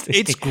blood.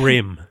 It's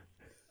grim.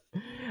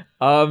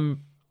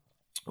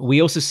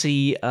 We also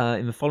see,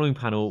 in the following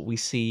panel, we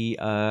see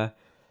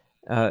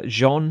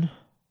Jean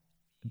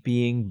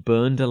being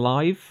burned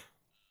alive,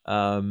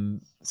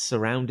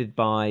 surrounded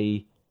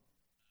by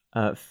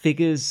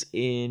figures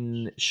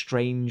in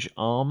strange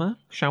armor,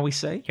 shall we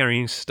say?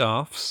 Carrying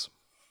staffs.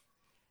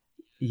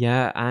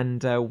 Yeah,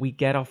 and we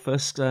get our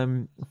first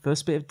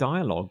bit of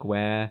dialogue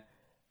where,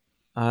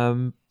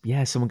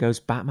 someone goes,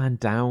 Batman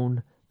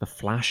down, the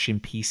Flash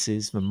in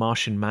pieces, the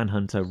Martian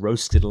Manhunter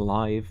roasted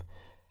alive.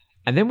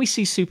 And then we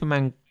see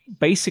Superman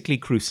basically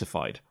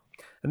crucified.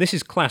 And this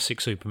is classic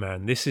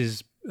Superman. This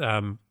is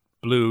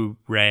blue,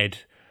 red,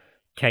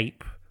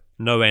 cape,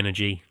 no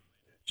energy,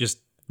 just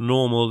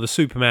normal, the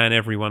Superman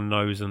everyone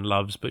knows and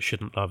loves but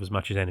shouldn't love as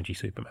much as Energy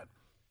Superman.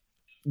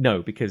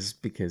 No, because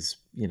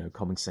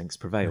common sense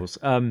prevails.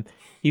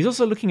 He's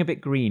also looking a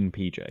bit green,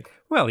 PJ.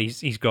 Well,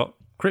 he's got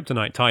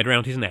kryptonite tied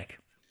around his neck.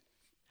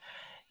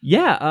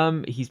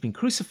 Yeah, he's been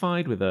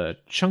crucified with a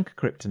chunk of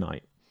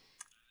kryptonite.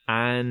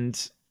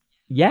 And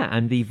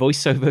the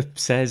voiceover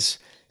says,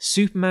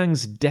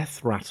 Superman's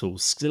death rattle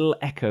still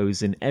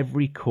echoes in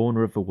every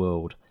corner of the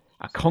world,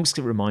 a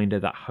constant reminder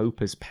that hope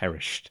has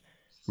perished.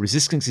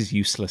 Resistance is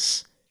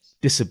useless.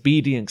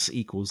 disobedience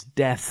equals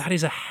death. That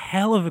is a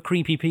hell of a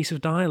creepy piece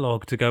of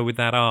dialogue to go with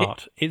that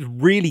art. It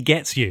really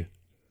gets you.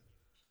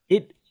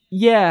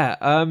 Yeah.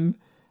 And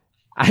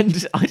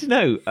I don't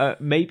know.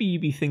 Maybe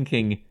you'd be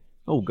thinking,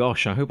 "Oh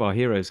gosh, I hope our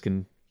heroes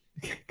can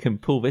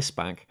pull this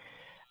back,"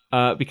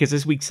 because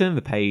as we turn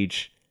the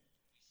page,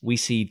 we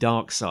see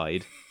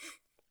Darkseid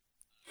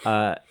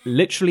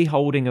literally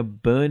holding a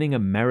burning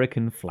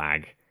American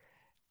flag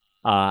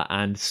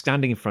and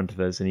standing in front of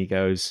us, and he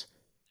goes,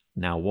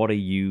 "Now, what are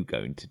you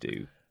going to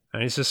do?"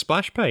 And it's a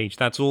splash page.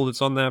 That's all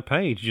that's on that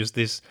page. Just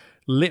this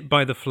lit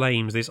by the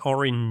flames, this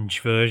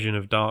orange version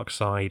of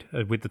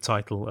Darkseid with the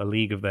title A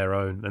League of Their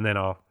Own. And then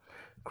our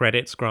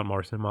credits, Grant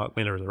Morrison and Mark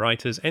Miller as the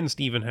writers, N.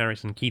 Stephen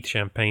Harris and Keith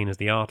Champagne as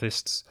the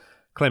artists,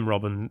 Clem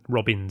Robbins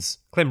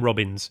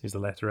is the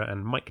letterer,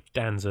 and Mike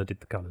Danzer did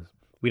the colours.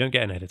 We don't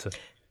get an editor.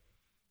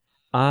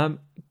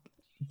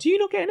 Do you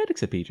not get an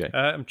editor, PJ?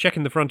 I'm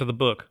checking the front of the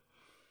book.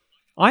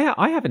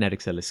 I have an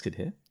editor listed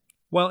here.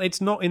 Well,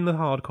 it's not in the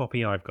hard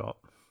copy I've got.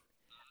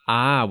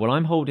 Well,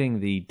 I'm holding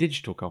the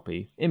digital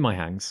copy in my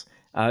hands.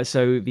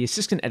 So the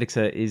assistant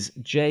editor is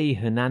J.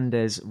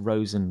 Hernandez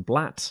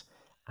Rosenblatt,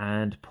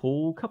 and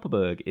Paul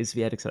Kupperberg is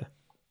the editor.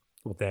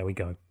 Well, there we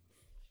go.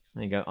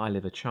 There you go. I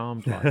live a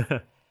charmed life.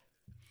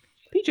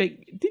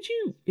 PJ,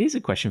 here's a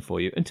question for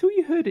you. Until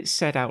you heard it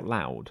said out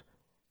loud,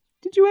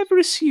 did you ever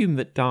assume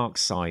that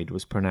Darkseid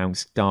was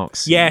pronounced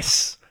Darkseid?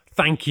 Yes.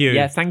 Thank you.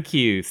 Yeah, thank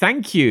you.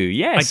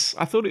 Yes,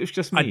 I thought it was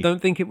just me. I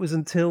don't think it was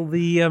until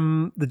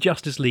the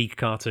Justice League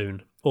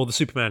cartoon, or the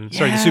Superman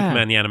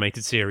the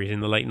animated series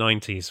in the late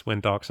 90s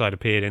when Darkseid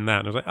appeared in that.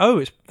 And I was like,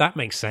 oh, that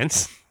makes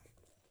sense.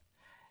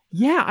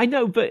 Yeah, I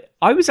know, but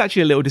I was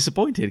actually a little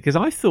disappointed because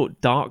I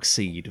thought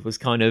Darkseid was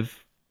kind of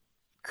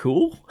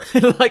cool,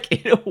 like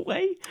in a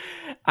way.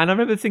 And I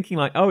remember thinking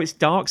like, oh, it's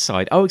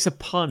Darkseid. Oh, it's a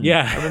pun.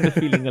 Yeah. I remember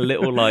feeling a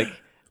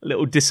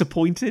little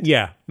disappointed.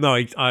 Yeah, no,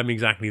 I'm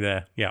exactly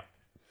there. Yeah.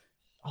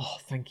 Oh,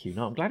 thank you.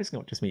 No, I'm glad it's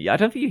not just me. I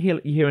don't think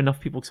you hear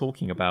enough people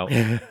talking about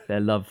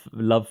their love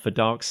for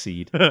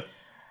Darkseid.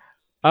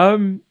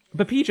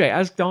 But PJ,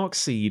 as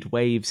Darkseid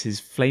waves his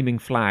flaming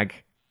flag,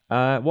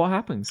 what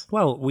happens?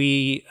 Well,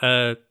 we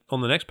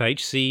on the next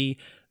page see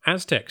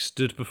Aztek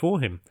stood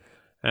before him,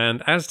 and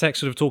Aztek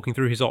sort of talking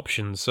through his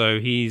options. So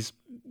he's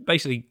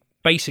basically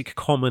basic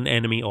common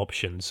enemy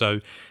options. So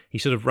he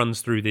sort of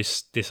runs through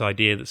this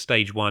idea that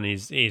stage one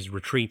is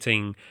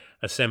retreating,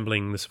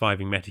 assembling the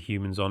surviving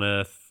metahumans on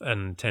Earth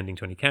and tending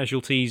to any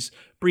casualties,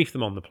 brief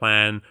them on the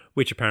plan,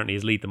 which apparently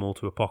is lead them all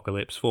to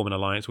Apocalypse, form an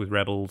alliance with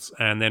rebels,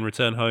 and then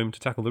return home to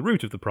tackle the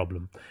root of the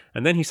problem.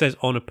 And then he says,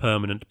 on a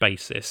permanent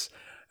basis.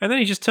 And then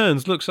he just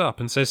turns, looks up,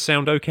 and says,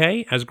 sound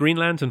okay? As Green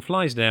Lantern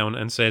flies down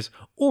and says,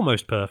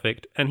 almost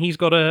perfect, and he's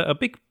got a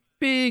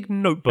big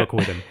notebook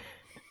with him.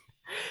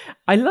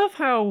 I love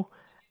how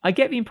I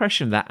get the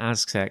impression that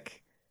Aztek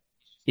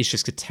is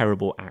just a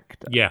terrible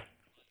actor. Yeah.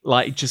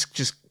 Like, just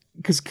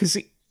because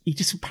he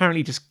just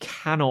apparently just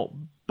cannot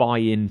buy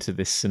into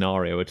this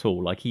scenario at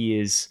all. Like, he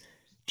is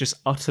just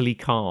utterly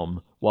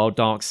calm while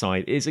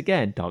Darkseid is,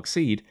 again,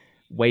 Darkseid,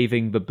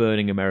 waving the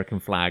burning American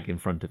flag in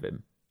front of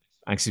him.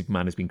 And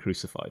Superman has been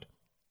crucified.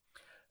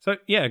 So,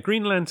 yeah,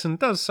 Green Lantern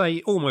does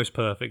say almost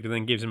perfect and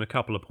then gives him a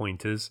couple of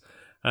pointers.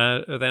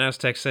 Then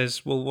Aztek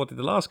says, well, what did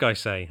the last guy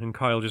say? And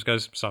Kyle just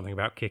goes, something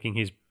about kicking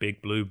his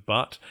big blue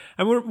butt.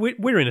 And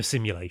we're in a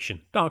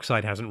simulation.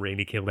 Darkseid hasn't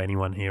really killed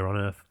anyone here on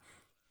Earth.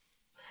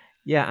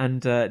 Yeah,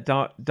 and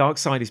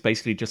Darkseid is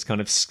basically just kind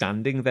of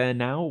standing there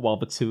now while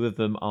the two of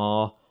them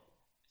are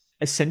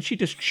essentially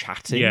just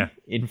chatting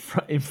in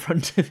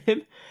front of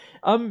him.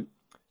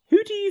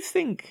 Who do you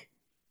think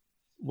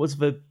was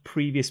the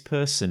previous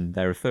person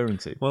they're referring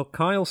to? Well,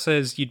 Kyle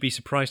says you'd be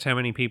surprised how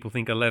many people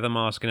think a leather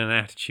mask and an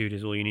attitude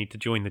is all you need to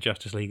join the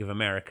Justice League of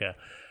America.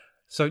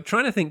 So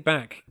trying to think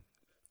back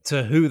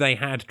to who they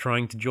had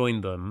trying to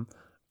join them,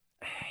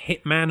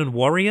 Hitman and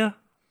Warrior?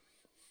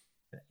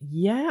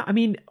 Yeah, I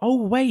mean,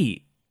 oh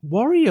wait,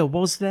 Warrior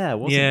was there,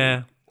 wasn't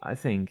he? I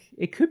think.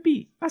 It could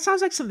be, that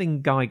sounds like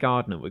something Guy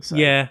Gardner would say.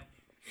 Yeah.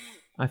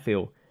 I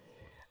feel.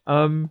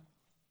 But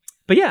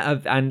yeah,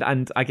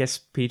 and I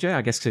guess,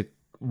 PJ, to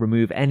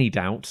remove any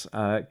doubt,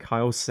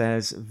 Kyle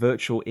says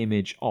virtual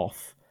image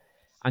off,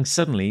 and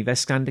suddenly they're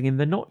standing in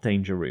the not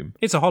danger room.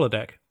 It's a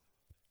holodeck.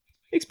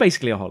 It's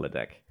basically a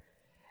holodeck.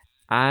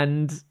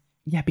 And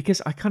yeah,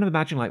 because I kind of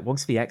imagine like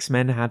once the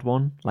X-Men had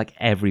one, like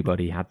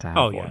everybody had to have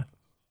one. Yeah.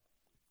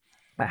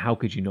 Like, how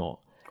could you not?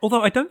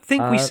 Although I don't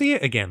think we see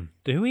it again,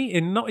 do we?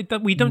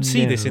 We don't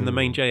see this in the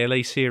main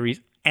JLA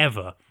series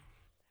ever.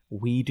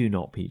 We do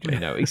not, PJ.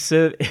 No, it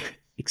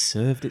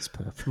served its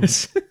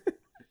purpose.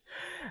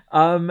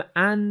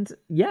 And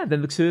yeah,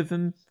 then the two of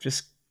them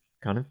just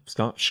kind of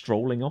start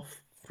strolling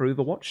off through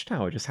the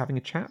watchtower, just having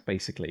a chat,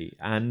 basically.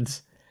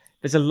 And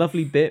there's a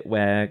lovely bit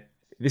where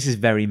this is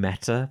very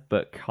meta,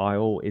 but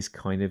Kyle is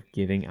kind of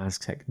giving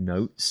Aztek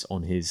notes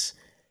on his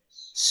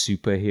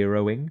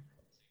superheroing.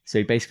 So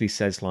he basically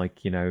says,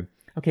 like, you know,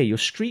 okay, your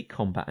street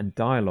combat and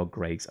dialogue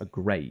grades are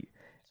great,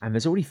 and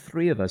there's already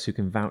 3 of us who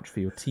can vouch for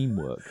your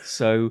teamwork.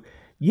 So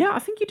Yeah, I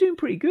think you're doing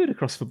pretty good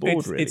across the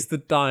board, really. It's the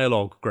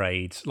dialogue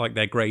grades, like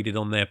they're graded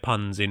on their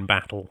puns in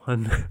battle.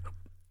 And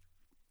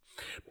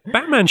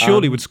Batman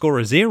surely would score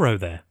a 0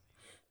 there.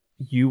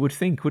 You would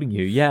think, wouldn't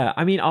you? Yeah.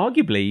 I mean,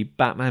 arguably,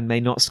 Batman may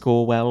not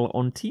score well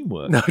on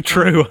teamwork. No,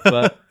 true.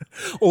 But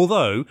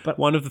Although,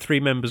 one of the 3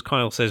 members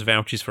Kyle says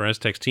vouches for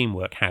Aztek's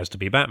teamwork has to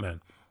be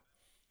Batman.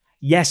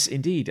 yes,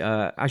 indeed.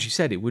 As you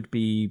said, it would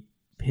be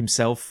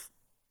himself,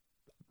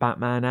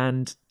 Batman,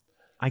 and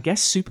I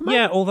guess Superman?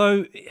 Yeah,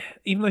 although,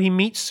 even though he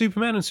meets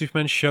Superman and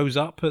Superman shows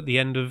up at the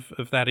end of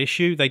that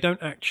issue, they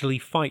don't actually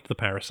fight the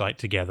Parasite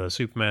together.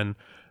 Superman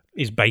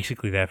is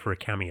basically there for a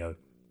cameo.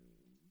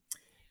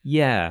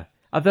 Yeah.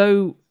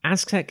 Although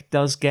Aztek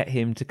does get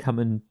him to come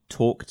and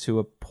talk to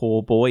a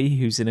poor boy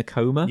who's in a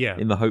coma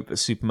in the hope that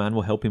Superman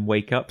will help him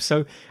wake up.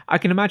 So I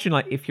can imagine,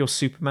 like, if you're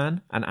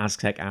Superman and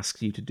Aztek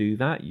asks you to do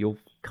that, you're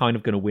kind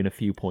of going to win a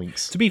few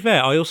points. To be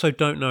fair, I also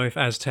don't know if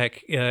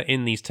Aztek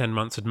in these 10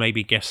 months had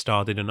maybe guest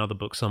starred in another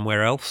book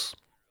somewhere else.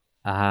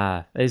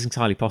 That is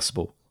entirely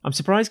possible. I'm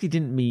surprised he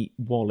didn't meet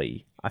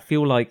Wally. I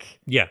feel like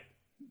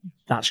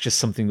that's just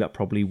something that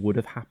probably would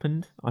have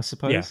happened, I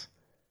suppose.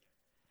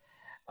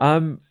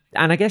 Yeah.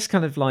 And I guess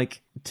kind of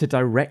like to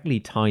directly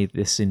tie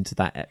this into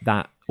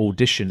that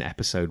audition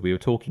episode we were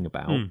talking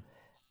about,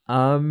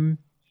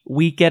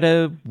 we get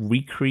a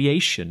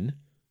recreation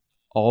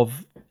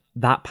of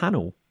that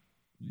panel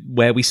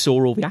where we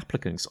saw all the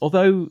applicants.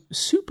 Although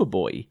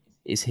Superboy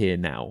is here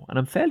now, and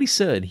I'm fairly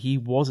certain he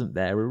wasn't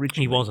there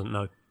originally. He wasn't,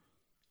 no.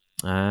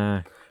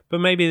 But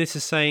maybe this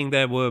is saying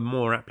there were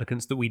more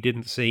applicants that we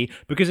didn't see,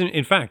 because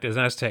in fact, as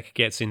Aztek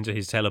gets into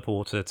his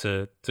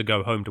teleporter to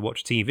go home to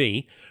watch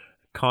TV,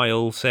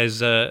 Kyle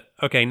says,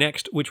 okay,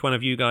 next, which one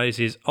of you guys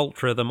is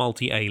Ultra the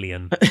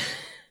Multi-Alien?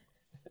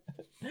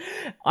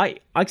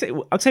 I'll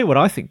tell you what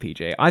I think,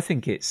 PJ. I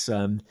think it's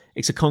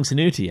a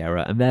continuity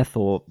error, and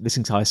therefore this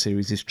entire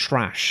series is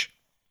trash.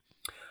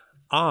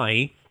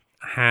 I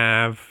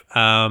have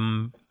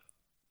an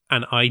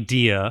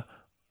idea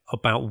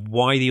about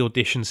why the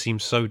audition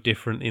seems so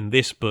different in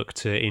this book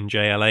to in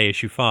JLA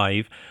issue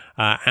 5,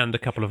 and a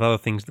couple of other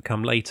things that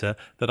come later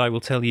that I will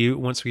tell you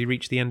once we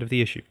reach the end of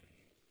the issue.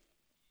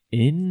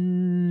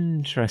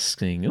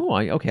 Interesting. Oh,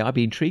 okay. I'd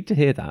be intrigued to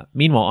hear that.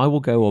 Meanwhile, I will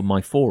go on my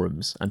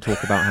forums and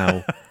talk about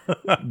how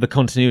the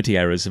continuity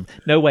errors of...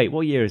 No, wait.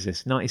 What year is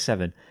this?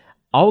 97.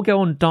 I'll go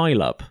on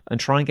dial-up and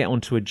try and get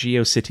onto a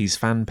GeoCities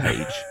fan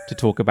page to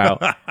talk about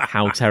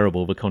how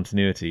terrible the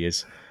continuity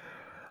is.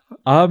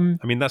 I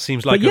mean, that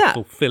seems like a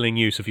fulfilling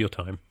use of your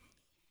time.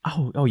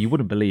 Oh, you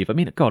wouldn't believe. I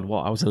mean, God,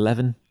 what? I was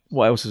 11.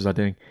 What else was I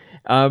doing?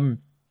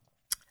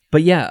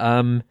 But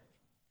yeah,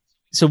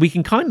 so we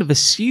can kind of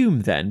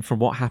assume then from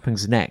what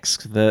happens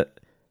next that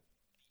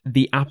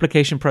the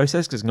application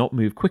process does not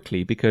move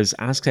quickly because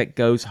Aztek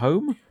goes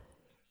home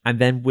and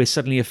then we're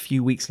suddenly a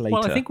few weeks later.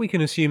 Well, I think we can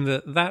assume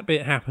that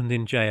bit happened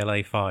in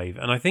JLA 5,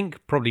 and I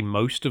think probably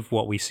most of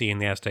what we see in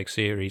the Aztek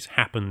series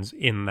happens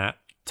in that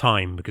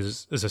time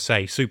because, as I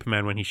say,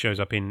 Superman, when he shows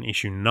up in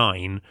issue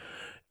 9,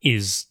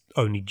 is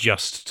only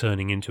just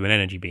turning into an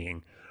energy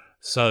being.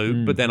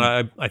 So, but then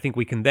I think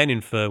we can then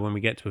infer when we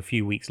get to a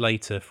few weeks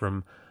later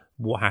from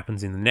what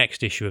happens in the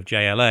next issue of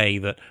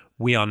JLA that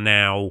we are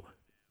now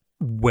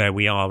where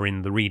we are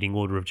in the reading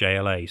order of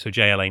JLA. So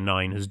JLA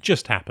 9 has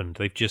just happened.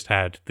 They've just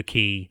had the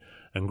Key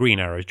and Green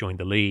Arrows join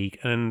the League,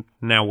 and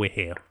now we're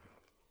here.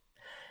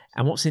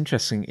 And what's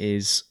interesting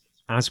is,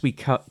 as we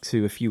cut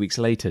to a few weeks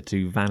later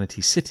to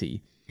Vanity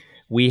City,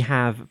 we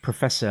have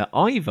Professor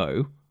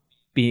Ivo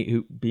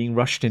being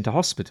rushed into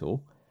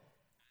hospital,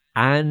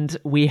 and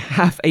we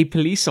have a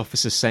police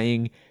officer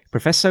saying,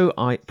 Professor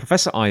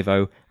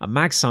Ivo, a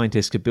mad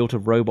scientist who built a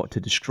robot to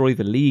destroy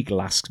the League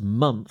last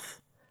month.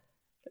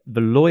 The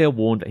lawyer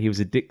warned that he was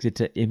addicted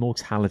to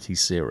immortality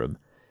serum.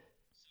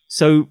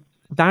 So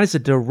that is a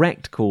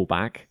direct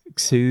callback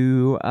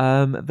to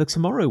the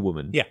Tomorrow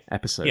Woman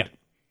episode. Yeah.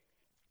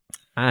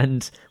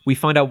 And we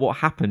find out what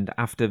happened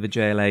after the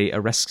JLA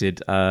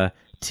arrested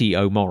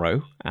T.O.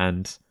 Morrow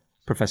and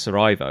Professor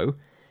Ivo.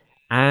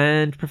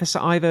 And Professor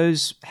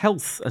Ivo's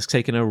health has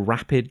taken a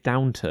rapid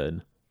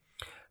downturn.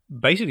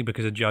 Basically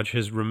because a judge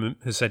has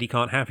said he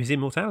can't have his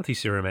immortality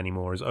serum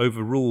anymore, has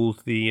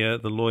overruled the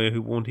lawyer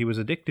who warned he was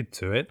addicted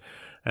to it,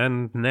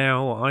 and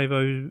now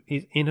Ivo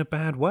is in a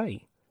bad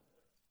way.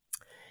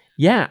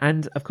 Yeah,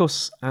 and of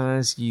course,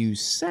 as you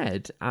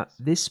said, at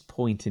this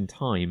point in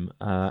time,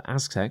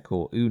 Aztek,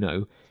 or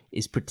Uno,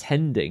 is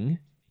pretending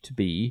to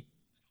be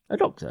a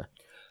doctor.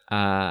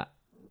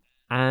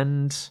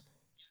 And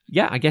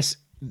yeah, I guess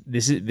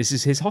this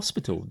is his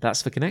hospital.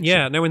 That's the connection.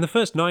 Yeah, now in the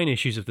first 9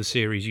 issues of the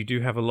series, you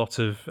do have a lot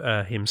of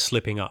him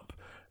slipping up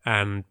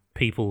and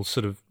people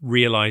sort of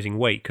realising,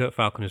 wait, Kurt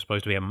Falcon is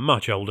supposed to be a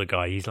much older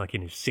guy. He's like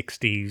in his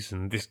 60s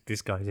and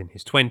this guy's in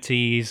his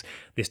 20s.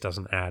 This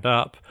doesn't add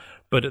up.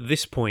 But at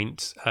this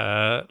point,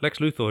 Lex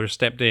Luthor has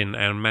stepped in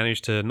and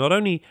managed to not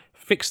only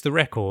fix the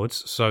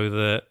records so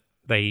that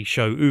they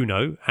show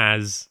Uno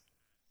as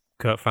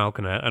Kurt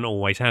Falconer and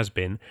always has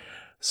been,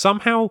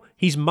 Somehow,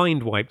 he's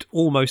mind-wiped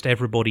almost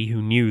everybody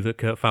who knew that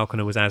Kurt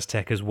Falconer was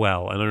Aztek as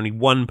well, and only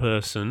one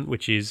person,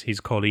 which is his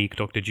colleague,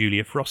 Dr.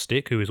 Julia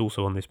Frostick, who is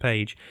also on this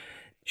page,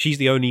 she's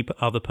the only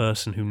other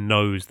person who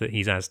knows that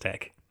he's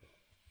Aztek.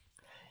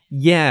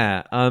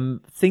 Yeah,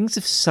 things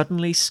have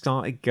suddenly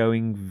started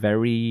going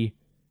very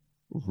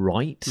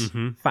right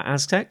for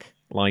Aztek.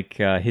 Like,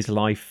 his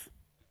life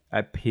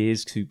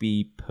appears to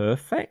be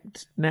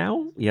perfect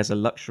now. He has a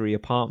luxury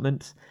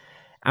apartment.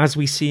 As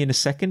we see in a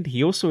second,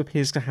 he also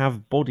appears to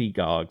have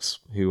bodyguards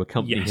who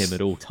accompany him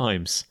at all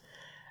times.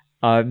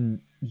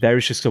 There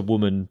is just a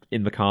woman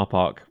in the car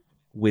park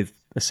with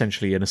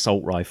essentially an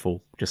assault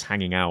rifle just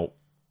hanging out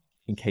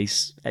in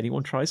case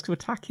anyone tries to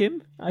attack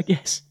him, I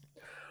guess.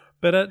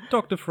 But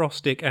Dr.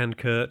 Frostick and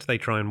Kurt, they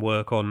try and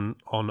work on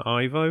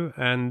Ivo,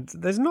 and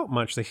there's not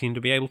much they seem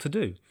to be able to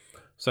do.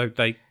 So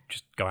they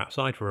just go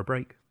outside for a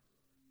break.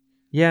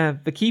 Yeah,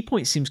 the key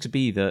point seems to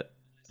be that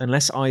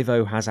unless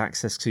Ivo has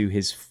access to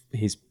his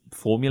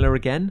formula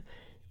again,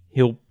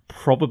 he'll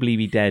probably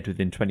be dead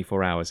within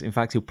 24 hours. In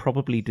fact, he'll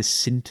probably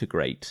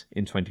disintegrate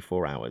in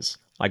 24 hours.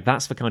 Like,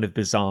 that's the kind of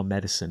bizarre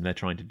medicine they're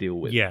trying to deal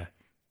with.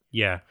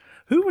 Yeah.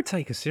 Who would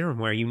take a serum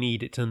where you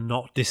need it to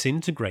not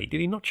disintegrate? Did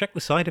he not check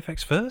the side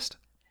effects first?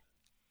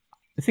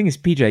 The thing is,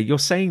 PJ, you're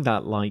saying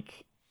that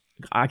like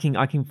I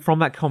can from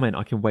that comment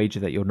I can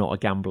wager that you're not a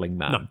gambling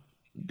man. No.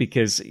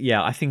 Because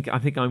I think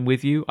I'm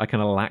with you. I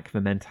kind of lack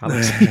the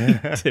mentality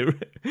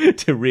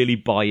to really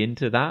buy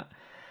into that.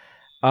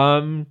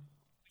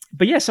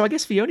 But yeah, so I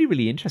guess the only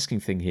really interesting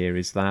thing here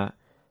is that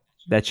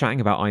they're chatting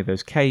about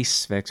Ivo's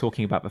case. They're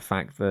talking about the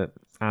fact that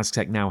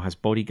Aztek now has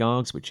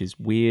bodyguards, which is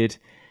weird.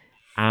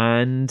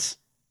 And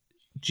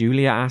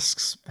Julia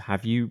asks,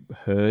 have you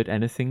heard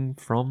anything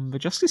from the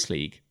Justice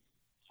League?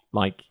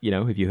 Like,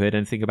 have you heard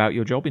anything about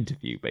your job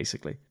interview,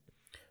 basically?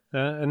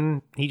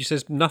 And he just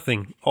says,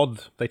 nothing.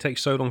 Odd. They take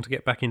so long to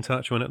get back in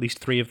touch when at least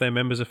 3 of their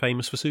members are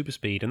famous for super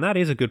speed. And that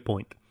is a good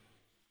point.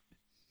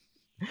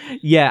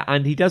 Yeah,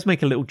 and he does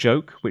make a little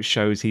joke, which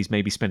shows he's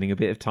maybe spending a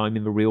bit of time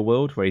in the real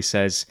world, where he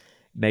says,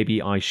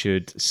 maybe I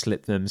should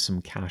slip them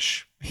some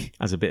cash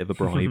as a bit of a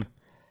bribe.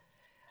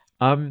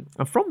 And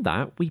from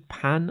that, we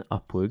pan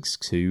upwards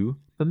to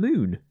the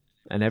moon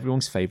and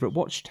everyone's favourite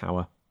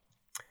watchtower.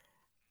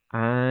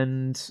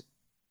 And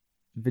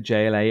the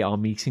JLA are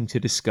meeting to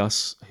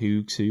discuss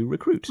who to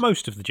recruit.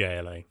 Most of the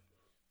JLA.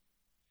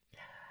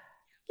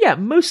 Yeah,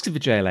 most of the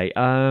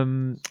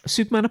JLA.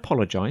 Superman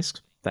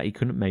apologised that he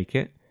couldn't make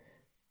it.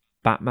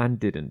 Batman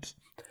didn't.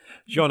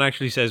 John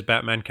actually says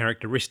Batman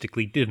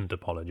characteristically didn't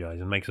apologise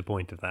and makes a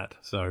point of that.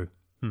 So,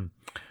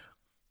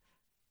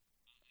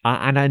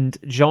 And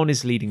John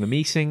is leading the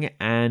meeting,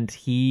 and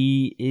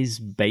he is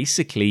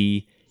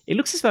basically... It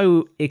looks as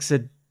though it's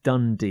a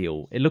done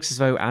deal. It looks as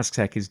though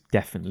Aztek is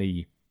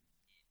definitely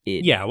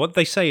in. Yeah, well,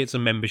 they say it's a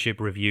membership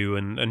review,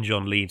 and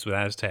John leads with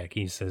Aztek.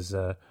 He says,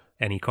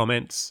 any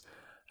comments?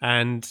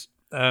 And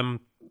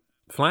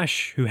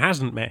Flash, who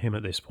hasn't met him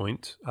at this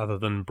point, other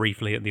than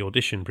briefly at the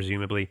audition,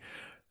 presumably,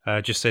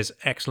 just says,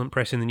 excellent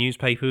press in the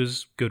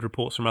newspapers, good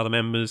reports from other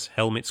members,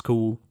 helmet's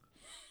cool.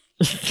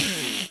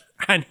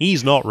 And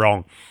he's not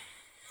wrong.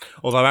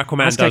 Although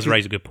Aquaman does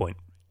raise a good point.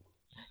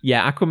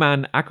 Yeah,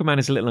 Aquaman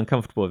is a little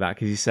uncomfortable with that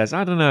because he says,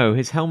 I don't know,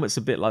 his helmet's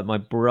a bit like my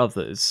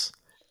brother's.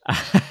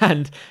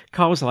 And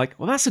Carl's like,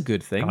 well, that's a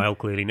good thing. Kyle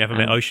clearly never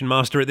met Ocean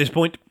Master at this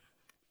point.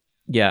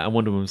 Yeah, and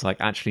Wonder Woman's like,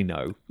 actually,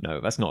 no,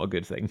 that's not a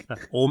good thing.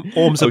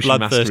 Orm's a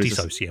bloodthirsty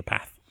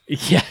sociopath.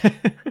 Yeah.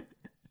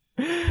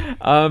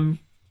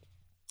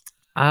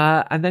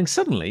 And then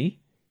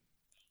suddenly,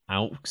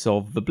 out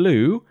of the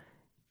blue,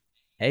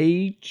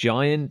 a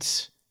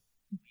giant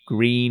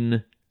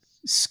green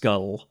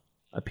skull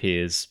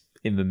appears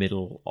in the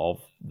middle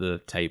of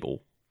the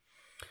table,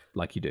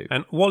 like you do.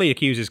 And Wally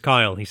accuses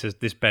Kyle. He says,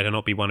 this better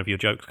not be one of your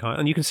jokes, Kyle.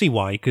 And you can see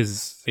why,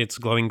 because it's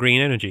glowing green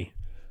energy.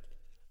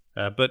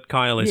 But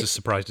Kyle is as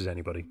surprised as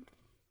anybody.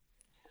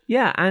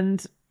 Yeah,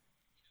 and,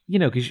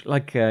 because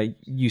like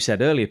you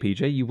said earlier,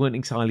 PJ, you weren't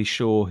entirely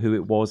sure who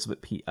it was that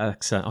I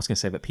was going to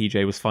say that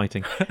PJ was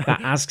fighting.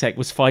 That Aztek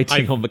was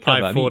fighting on the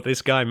cover. I've fought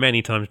this guy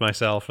many times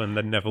myself and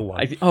then never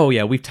won.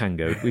 We've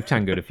tangoed. We've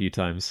tangoed a few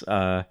times.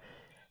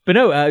 But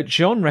no,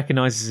 John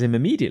recognises him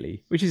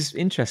immediately, which is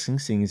interesting,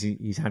 seeing as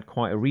he's had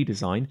quite a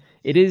redesign.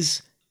 It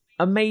is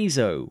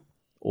Amazo,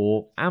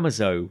 or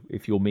Amazo,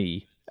 if you're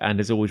me, and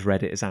has always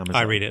read it as Amazo.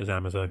 I read it as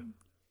Amazo.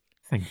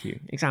 Thank you.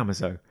 It's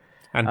Amazo.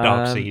 And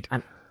Darkseid.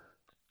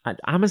 And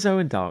Amazo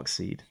and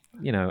Darkseid,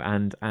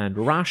 and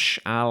Ra's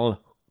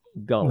al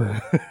Ghul.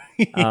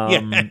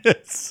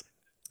 Yes.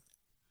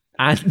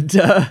 And...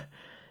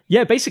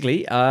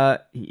 basically,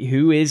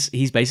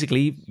 he's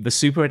basically the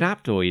super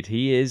adaptoid.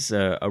 He is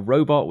a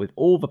robot with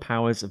all the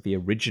powers of the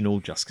original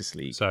Justice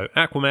League. So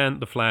Aquaman,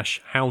 The Flash,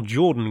 Hal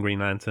Jordan, Green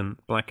Lantern,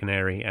 Black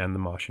Canary, and the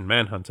Martian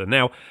Manhunter.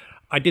 Now,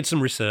 I did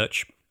some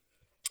research.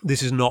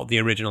 This is not the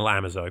original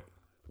Amazo.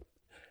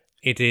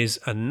 It is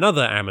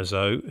another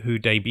Amazo who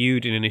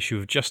debuted in an issue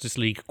of Justice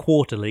League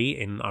Quarterly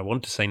in, I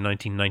want to say,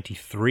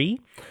 1993.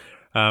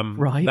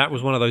 Right. That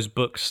was one of those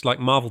books like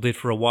Marvel did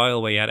for a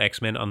while, where you had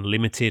X-Men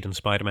Unlimited and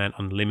Spider-Man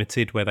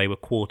Unlimited, where they were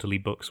quarterly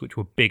books which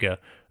were bigger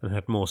and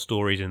had more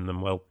stories in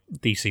them. Well,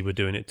 DC were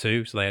doing it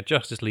too, so they had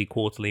Justice League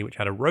Quarterly, which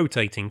had a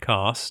rotating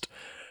cast,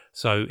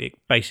 so it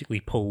basically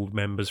pulled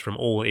members from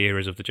all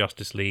eras of the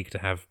Justice League to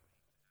have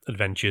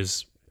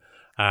adventures.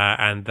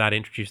 And that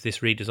introduced this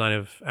redesign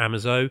of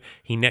Amazo.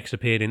 He next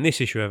appeared in this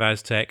issue of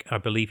Aztek. I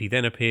believe he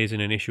then appears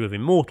in an issue of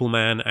Immortal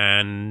Man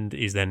and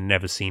is then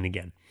never seen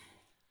again.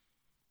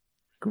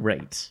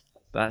 Great.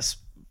 That's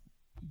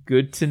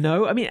good to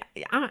know. I mean,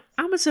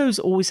 Amazo's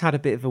always had a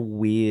bit of a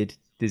weird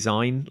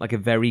design, like a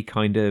very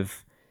kind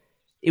of...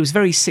 It was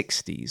very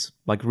 60s,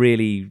 like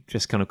really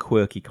just kind of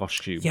quirky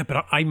costume. Yeah,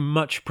 but I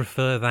much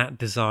prefer that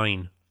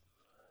design.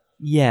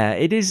 Yeah,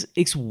 it is.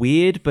 It's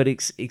weird, but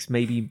it's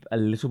maybe a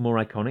little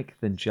more iconic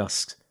than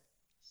just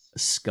a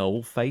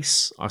skull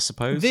face, I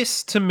suppose.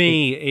 This, to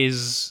me,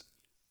 is...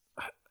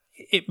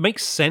 It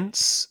makes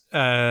sense,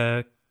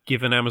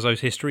 given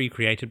Amazo's history,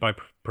 created by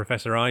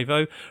Professor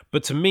Ivo,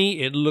 but to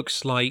me, it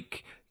looks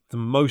like the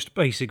most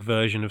basic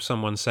version of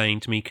someone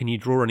saying to me, can you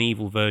draw an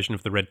evil version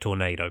of the Red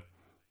Tornado?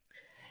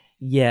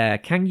 Yeah,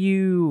 can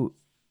you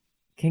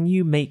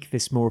make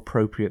this more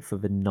appropriate for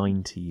the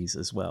 90s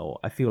as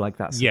well? I feel like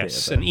that's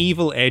yes, a bit of an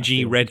evil,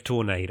 edgy Red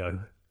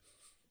Tornado.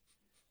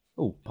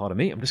 Oh, pardon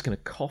me. I'm just going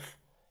to cough.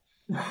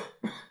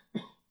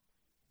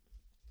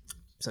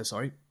 So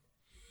sorry.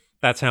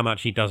 That's how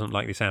much he doesn't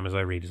like this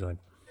Amazo redesign.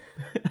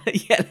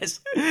 Yeah,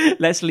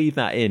 let's leave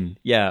that in.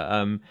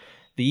 Yeah,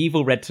 the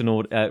evil red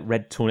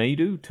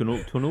tornado.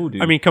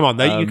 I mean, come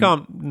on, you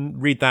can't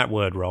read that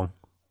word wrong.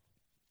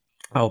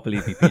 Oh,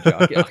 believe me, Peter,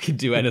 I can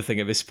do anything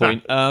at this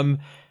point.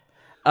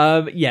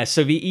 Yeah,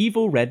 so the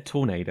evil red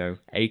tornado,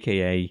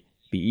 aka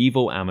the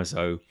evil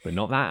Amazo, but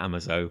not that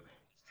Amazo,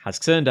 has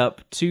turned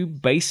up to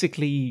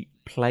basically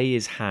play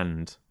his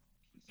hand.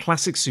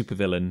 Classic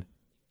supervillain.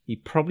 He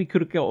probably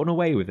could have gotten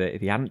away with it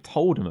if he hadn't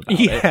told him about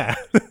it.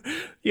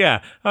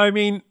 Yeah. I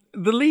mean,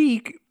 the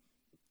League,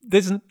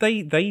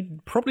 they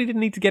probably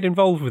didn't need to get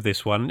involved with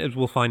this one, as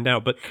we'll find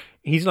out. But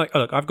he's like, oh,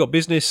 look, I've got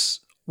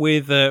business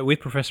with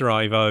Professor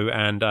Ivo,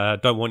 and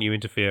don't want you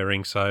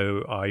interfering,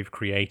 so I've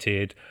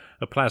created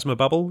a plasma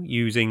bubble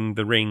using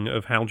the ring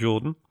of Hal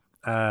Jordan,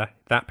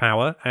 that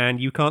power, and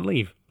you can't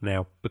leave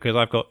now because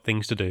I've got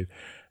things to do.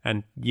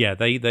 And yeah,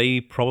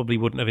 they probably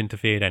wouldn't have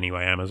interfered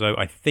anyway, Amazo.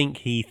 I think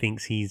he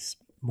thinks he's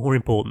more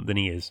important than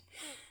he is.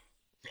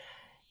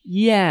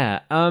 Yeah,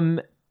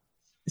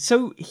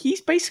 so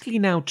he's basically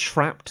now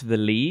trapped the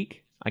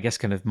League, I guess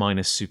kind of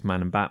minus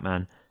Superman and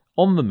Batman,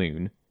 on the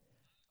moon.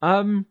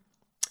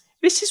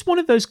 This is one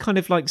of those kind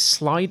of like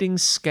sliding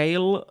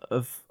scale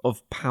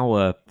of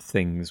power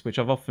things, which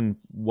I've often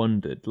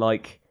wondered.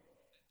 Like,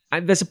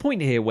 and there's a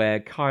point here where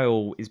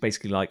Kyle is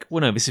basically like,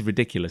 well, no, this is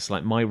ridiculous.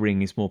 Like, my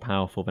ring is more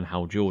powerful than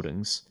Hal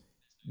Jordan's.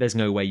 There's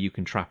no way you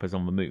can trap us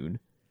on the moon.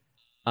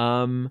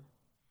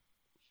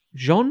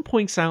 Jean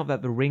points out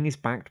that the ring is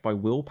backed by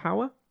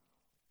willpower,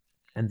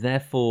 and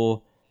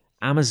therefore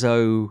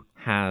Amazo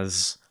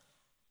has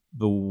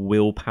the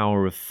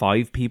willpower of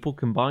 5 people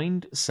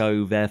combined,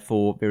 so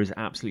therefore there is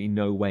absolutely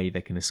no way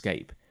they can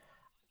escape.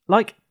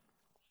 Like,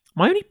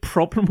 my only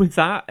problem with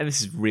that, and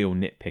this is real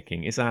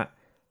nitpicking, is that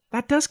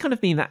does kind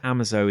of mean that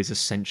Amazo is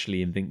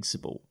essentially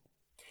invincible.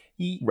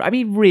 I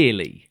mean,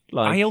 really.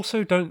 Like, I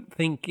also don't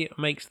think it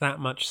makes that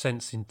much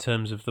sense in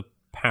terms of the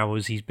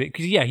powers he's been...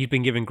 Because, yeah, he's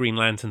been given Green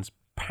Lantern's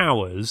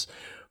powers,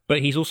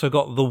 but he's also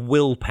got the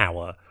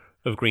willpower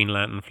of Green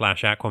Lantern,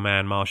 Flash,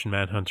 Aquaman, Martian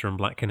Manhunter, and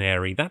Black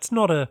Canary. That's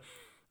not a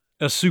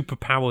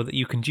superpower that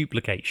you can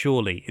duplicate,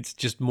 surely. It's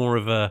just more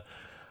of a...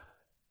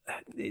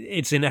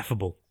 It's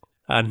ineffable.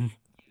 And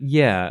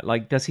yeah,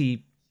 like, does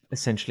he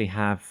essentially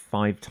have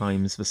 5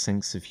 times the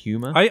sense of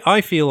humour?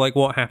 I feel like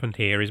what happened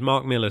here is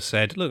Mark Miller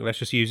said, look, let's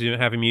just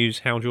have him use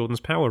Hal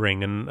Jordan's power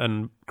ring,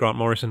 and Grant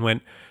Morrison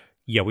went,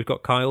 yeah, we've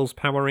got Kyle's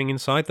power ring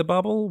inside the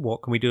bubble,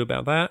 what can we do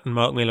about that? And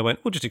Mark Miller went,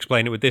 we'll just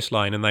explain it with this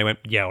line, and they went,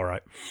 yeah, all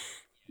right.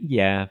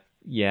 Yeah,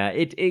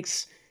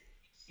 it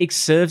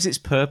serves its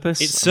purpose.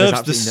 It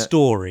serves the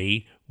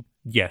story,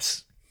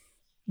 yes.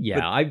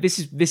 Yeah, this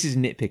is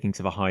nitpicking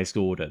to the highest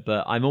order,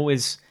 but it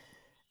always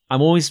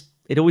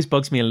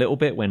bugs me a little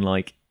bit when,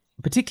 like,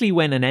 particularly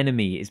when an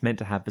enemy is meant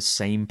to have the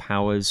same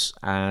powers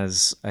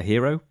as a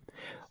hero.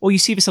 Or you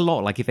see this a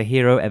lot, like if a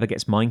hero ever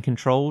gets mind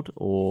controlled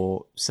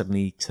or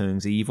suddenly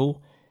turns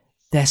evil,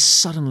 they're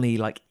suddenly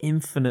like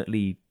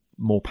infinitely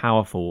more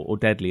powerful or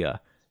deadlier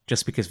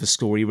just because the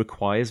story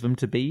requires them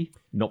to be,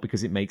 not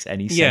because it makes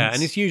any sense. Yeah,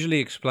 and it's usually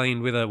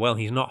explained with well,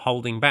 he's not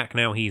holding back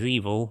now, he's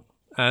evil.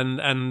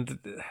 And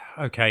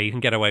okay, you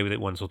can get away with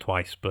it once or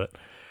twice, but...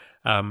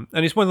 and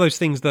it's one of those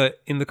things that,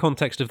 in the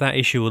context of that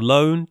issue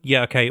alone,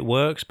 yeah, okay, it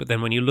works, but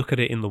then when you look at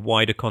it in the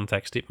wider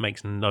context, it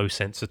makes no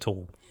sense at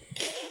all.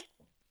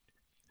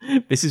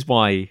 This is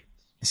why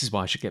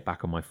I should get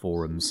back on my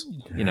forums.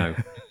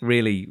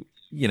 Really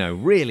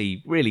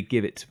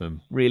give it to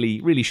them.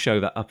 Really show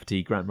that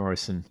uppity Grant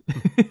Morrison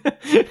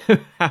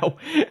how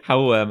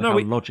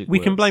logic we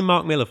works. can blame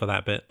Mark Miller for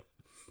that bit.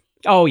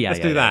 Oh yeah, Let's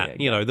yeah, do yeah, that.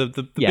 yeah, yeah.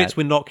 The Yeah. bits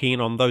we're not keen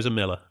on, those are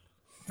Miller.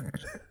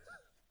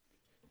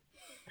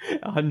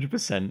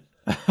 100%.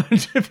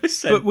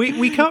 100%. But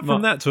we cut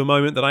from that to a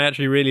moment that I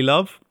actually really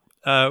love,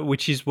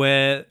 which is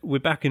where we're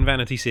back in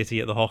Vanity City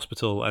at the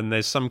hospital, and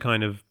there's some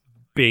kind of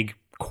big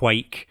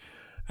quake,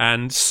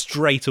 and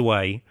straight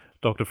away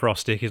Dr.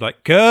 Frostic is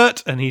like,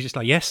 Kurt! And he's just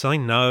like, yes, I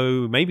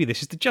know. Maybe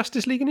this is the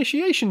Justice League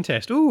initiation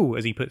test. Ooh,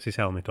 as he puts his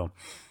helmet on.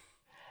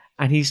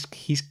 And he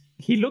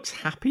looks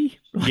happy.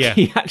 Like, Yeah.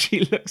 he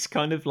actually looks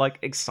kind of like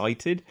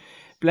excited.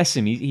 Bless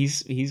him.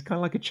 He's kind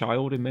of like a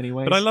child in many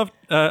ways. But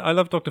I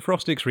love Dr.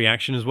 Frostic's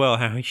reaction as well.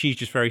 How she's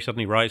just very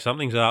suddenly right.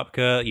 Something's up,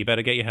 Kurt. You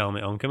better get your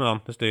helmet on. Come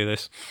on, let's do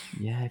this.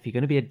 Yeah, if you're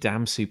going to be a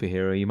damn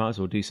superhero, you might as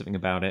well do something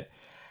about it.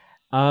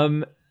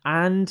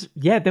 And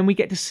yeah, then we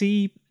get to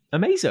see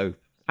Amazo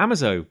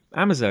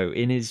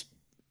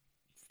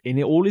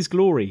in all his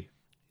glory.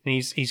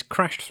 He's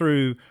crashed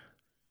through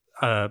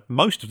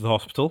most of the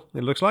hospital.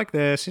 It looks like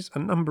there's a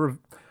number of,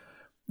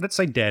 let's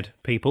say, dead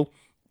people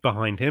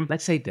behind him.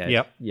 Let's say dead.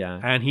 Yep. Yeah.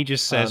 And he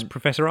just says,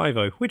 Professor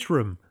Ivo, which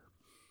room?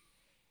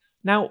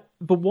 Now,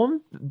 the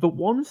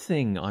one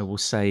thing I will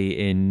say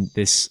in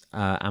this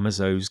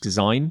Amazo's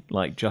design,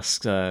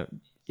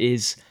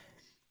 is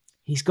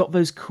he's got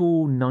those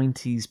cool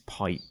 90s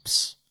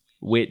pipes,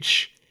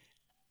 which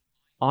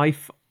I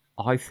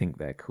think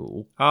they're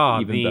cool.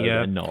 Even though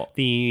they're not.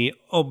 The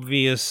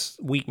obvious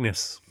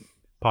weakness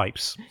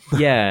pipes.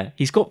 Yeah,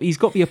 he's got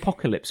the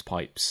apocalypse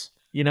pipes,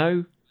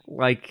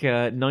 like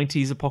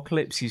 90s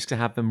Apocalypse used to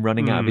have them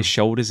running out of his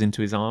shoulders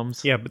into his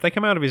arms. Yeah, but they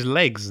come out of his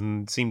legs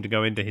and seem to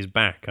go into his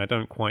back. I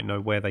don't quite know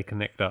where they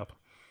connect up.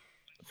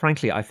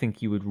 Frankly, I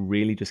think you would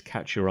really just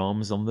catch your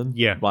arms on them.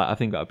 Yeah. I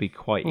think that would be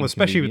quite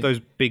especially with those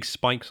big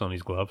spikes on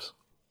his gloves.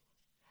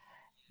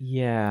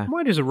 Yeah.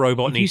 Why does a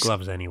robot need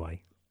gloves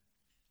anyway?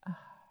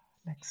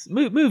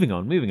 Moving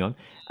on.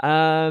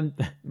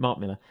 Mark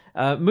Miller.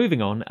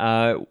 Moving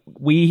on.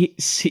 We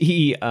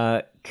see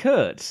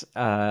Kurt.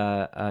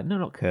 No,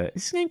 not Kurt.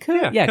 Is his name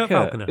Kurt? Yeah, Kurt.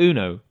 Falconer.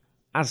 Uno.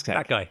 Aztek.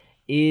 That guy.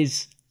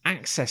 Is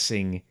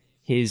accessing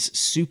his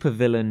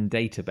supervillain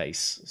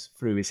database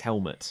through his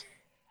helmet.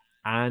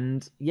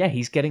 And yeah,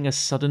 he's getting a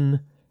sudden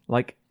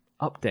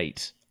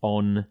update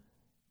on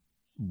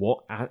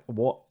what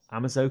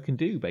Amazo can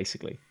do,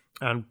 basically.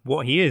 And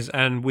what he is,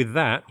 and with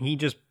that, he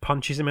just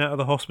punches him out of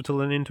the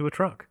hospital and into a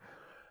truck.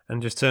 And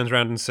just turns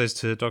around and says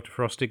to Dr.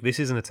 Frostic, this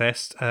isn't a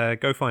test,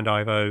 go find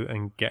Ivo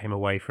and get him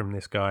away from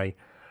this guy.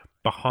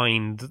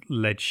 Behind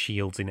lead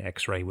shields in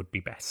X-ray would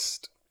be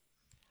best.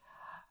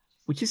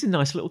 Which is a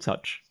nice little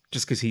touch,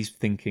 just because he's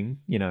thinking,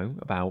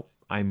 about,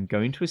 I'm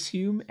going to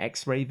assume,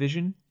 X-ray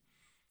vision.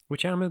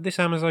 Which this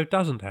Amazo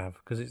doesn't have,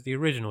 because it's the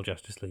original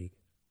Justice League.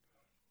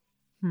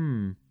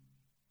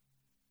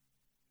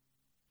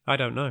 I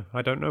don't know.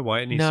 I don't know why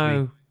it needs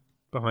to be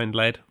behind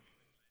lead.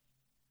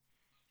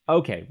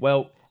 Okay,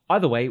 well,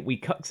 either way, we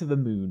cut to the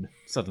moon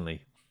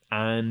suddenly.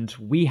 And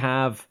we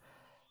have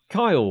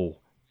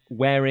Kyle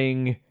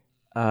wearing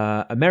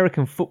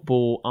American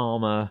football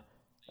armor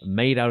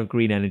made out of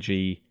green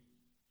energy,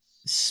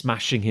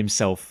 smashing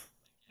himself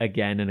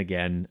again and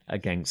again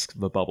against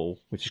the bubble,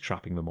 which is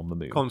trapping them on the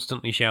moon.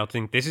 Constantly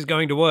shouting, this is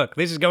going to work,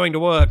 this is going to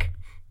work.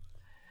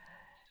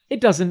 It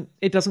doesn't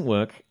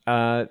work.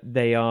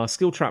 They are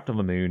still trapped on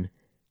the moon.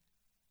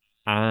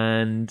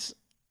 And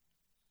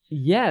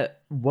yeah,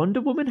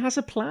 Wonder Woman has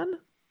a plan.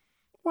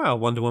 Well,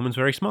 Wonder Woman's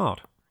very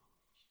smart.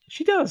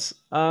 She does.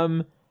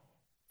 I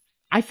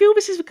feel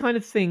this is the kind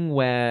of thing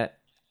where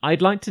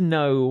I'd like to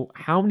know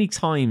how many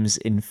times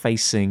in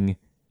facing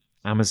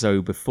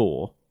Amazo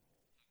before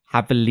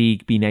have the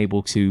League been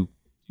able to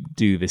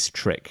do this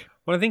trick.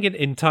 Well, I think it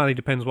entirely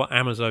depends what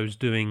Amazo's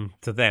doing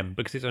to them,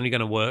 because it's only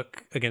going to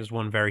work against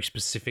one very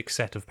specific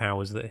set of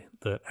powers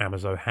that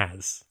Amazo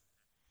has.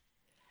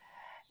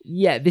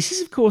 Yeah, this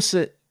is, of course,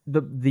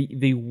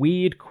 the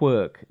weird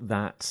quirk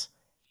that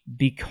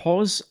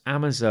because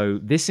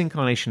this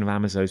incarnation of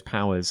Amazo's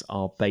powers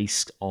are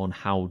based on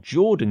Hal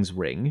Jordan's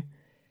ring,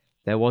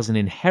 there was an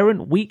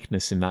inherent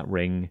weakness in that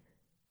ring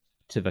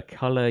to the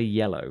color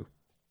yellow.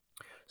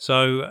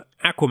 So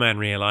Aquaman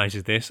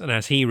realizes this, and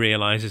as he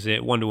realizes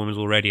it, Wonder Woman's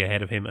already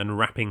ahead of him and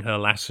wrapping her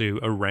lasso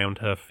around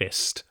her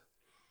fist.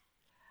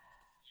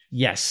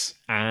 Yes,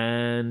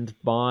 and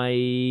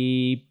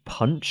by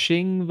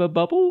punching the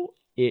bubble,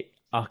 it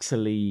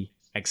utterly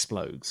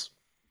explodes.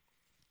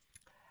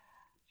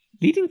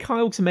 Leading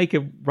Kyle to make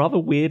a rather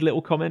weird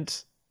little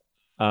comment,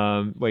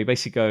 where he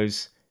basically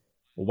goes,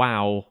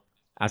 wow,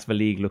 as the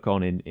League look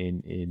on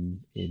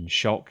in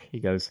shock.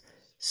 He goes,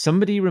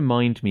 somebody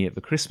remind me at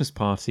the Christmas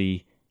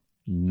party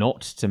not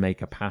to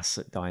make a pass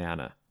at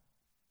Diana.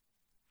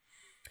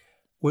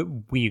 Were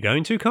you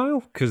going to,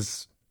 Kyle?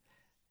 Because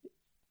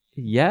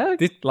yeah,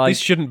 this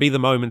shouldn't be the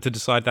moment to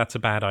decide that's a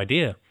bad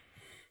idea.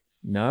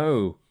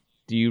 No.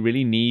 Do you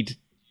need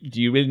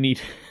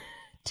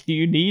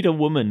a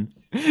woman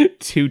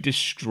to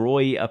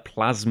destroy a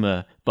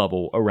plasma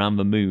bubble around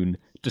the moon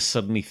to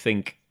suddenly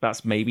think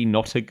that's maybe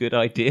not a good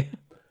idea?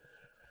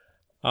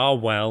 Oh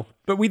well,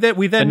 but we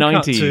then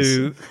cut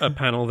to a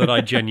panel that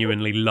I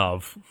genuinely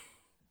love.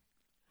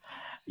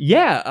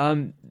 Yeah,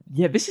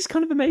 this is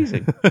kind of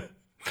amazing.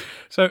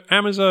 So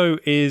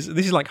this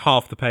is like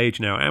half the page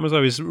now.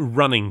 Amazo is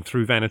running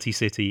through Vanity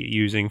City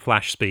using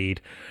flash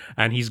speed,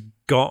 and he's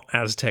got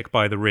Aztek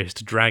by the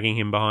wrist, dragging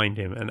him behind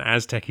him, and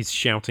Aztek is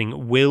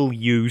shouting, "Will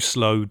you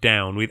slow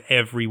down?" with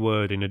every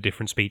word in a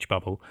different speech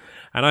bubble.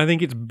 And I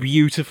think it's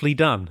beautifully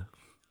done.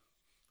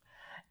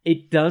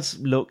 It does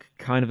look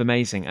kind of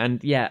amazing.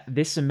 And yeah,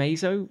 this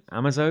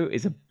Amazo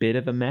is a bit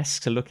of a mess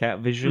to look at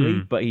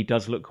visually, but he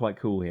does look quite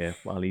cool here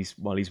while he's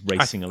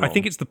racing along. I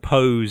think it's the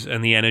pose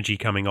and the energy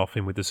coming off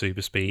him with the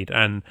super speed,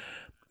 and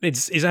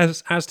it's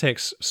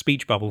Aztek's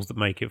speech bubbles that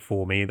make it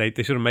for me. They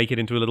sort of make it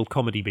into a little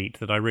comedy beat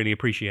that I really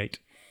appreciate.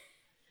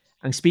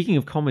 And speaking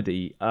of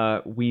comedy,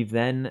 we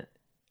then,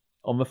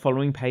 on the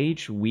following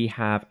page, we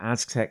have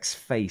Aztek's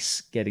face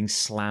getting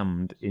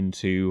slammed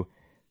into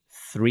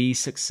 3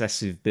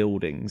 successive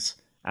buildings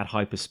at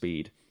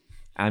hyperspeed.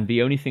 And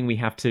the only thing we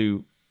have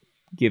to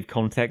give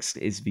context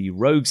is the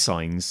road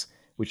signs,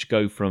 which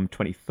go from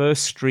 21st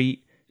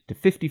Street to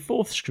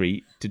 54th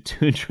Street to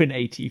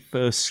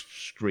 281st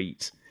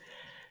Street.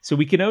 So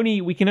we can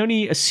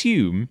only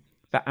assume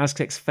that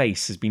Aztek's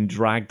face has been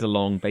dragged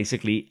along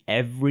basically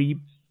every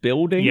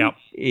building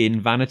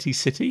in Vanity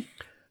City.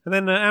 And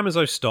then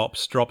Amazo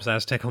stops, drops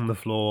Aztek on the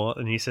floor,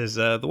 and he says,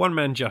 the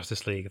One-Man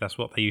Justice League, that's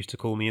what they used to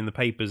call me in the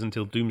papers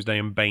until Doomsday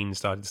and Bane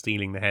started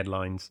stealing the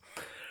headlines.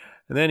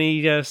 And then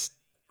he just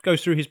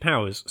goes through his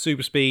powers: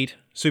 super speed,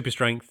 super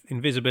strength,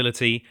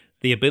 invisibility,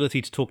 the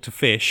ability to talk to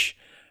fish.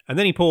 And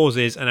then he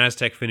pauses, and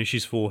Aztek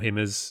finishes for him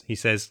as he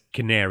says,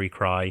 "Canary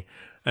cry."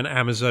 And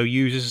Amazo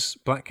uses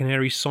Black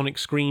Canary's sonic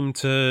scream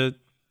to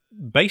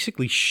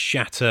basically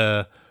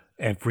shatter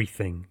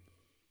everything.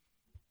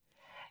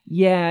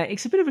 Yeah,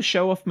 it's a bit of a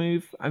show-off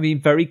move. I mean,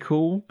 very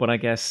cool, but I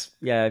guess,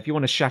 yeah, if you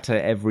want to shatter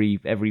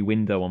every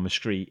window on the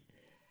street.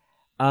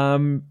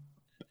 And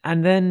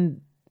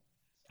then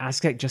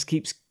Aztek just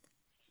keeps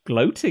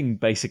gloating,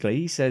 basically.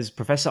 He says,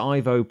 "Professor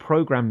Ivo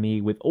programmed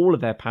me with all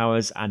of their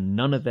powers and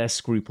none of their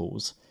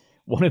scruples.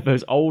 One of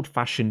those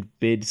old-fashioned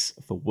bids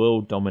for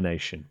world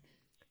domination.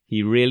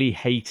 He really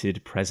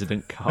hated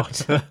President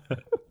Carter."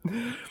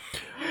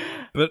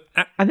 But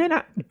and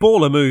then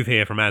baller move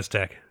here from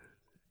Aztek.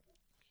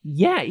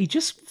 Yeah, he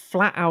just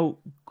flat out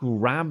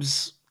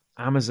grabs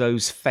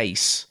Amazo's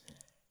face,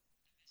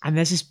 and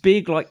there's this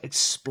big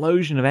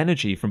explosion of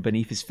energy from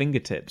beneath his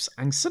fingertips,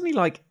 and suddenly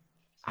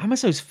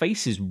Amazo's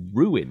face is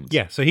ruined.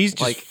 Yeah, so he's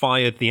just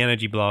fired the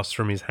energy blast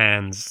from his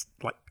hands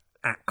at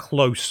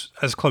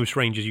as close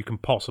range as you can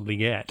possibly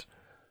get.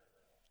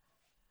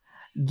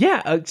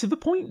 Yeah, to the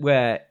point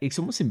where it's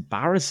almost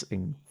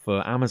embarrassing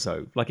for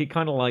Amazo. It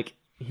kind of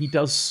he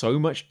does so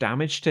much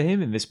damage to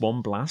him in this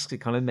one blast. It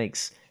kind of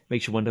makes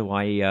you wonder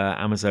why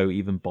Amazo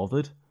even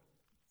bothered.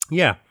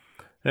 Yeah.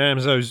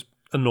 Amazo's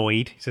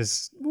annoyed. He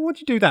says, "What'd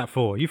you do that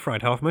for? You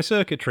fried half my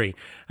circuitry."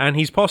 And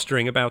he's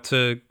posturing about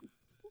to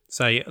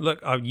say,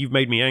 "Look, you've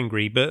made me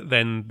angry," but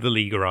then the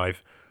League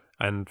arrive.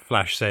 And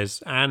Flash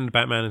says, "And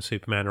Batman and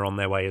Superman are on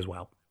their way as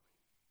well."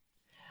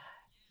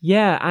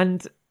 Yeah,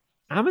 and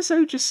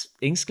Amazo just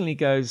instantly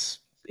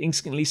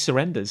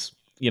surrenders.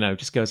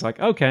 Just goes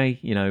 "Okay,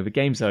 the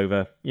game's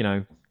over.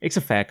 It's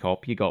a fair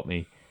cop. You got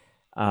me.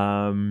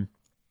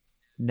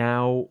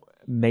 Now,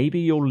 maybe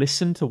you'll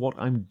listen to what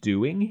I'm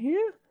doing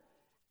here?"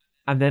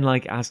 And then,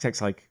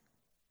 Aztek's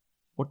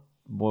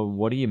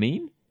what do you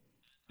mean?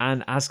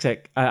 And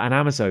Aztek, and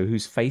Amazo,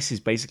 whose face is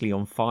basically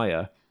on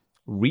fire,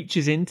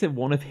 reaches into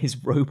one of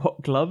his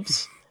robot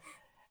gloves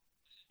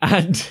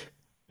and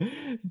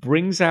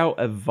brings out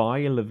a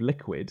vial of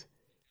liquid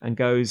and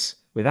goes,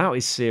 "Without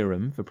his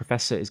serum, the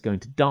professor is going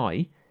to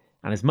die,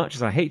 and as much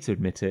as I hate to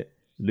admit it,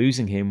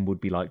 losing him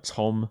would be like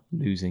Tom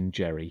losing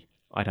Jerry.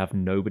 I'd have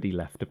nobody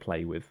left to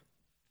play with.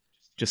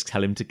 Just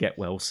tell him to get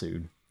well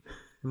soon."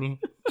 He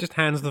just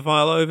hands the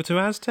vial over to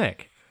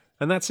Aztek.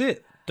 And that's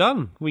it.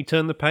 Done. We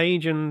turn the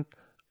page and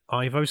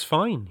Ivo's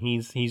fine.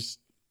 He's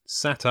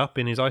sat up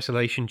in his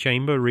isolation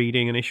chamber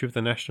reading an issue of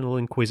the National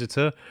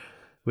Inquisitor,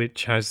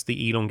 which has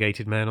the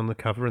elongated man on the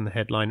cover and the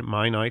headline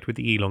 "My Night with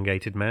the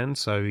Elongated Man,"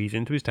 so he's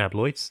into his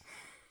tabloids.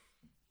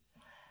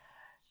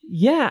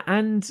 Yeah,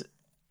 and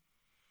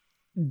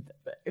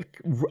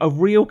a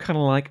real kind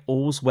of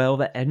all's well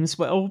that ends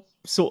well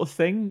sort of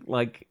thing.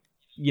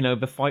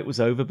 The fight was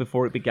over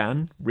before it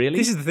began, really.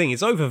 This is the thing,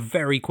 it's over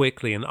very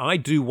quickly, and I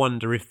do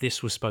wonder if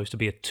this was supposed to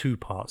be a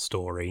 2-part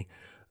story,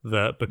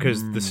 that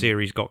because the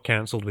series got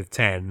cancelled with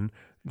 10,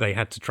 they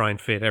had to try and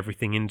fit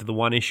everything into the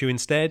one issue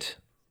instead.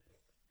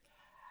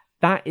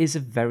 That is a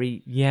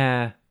very...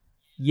 Yeah,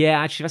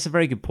 actually, that's a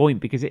very good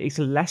point, because it's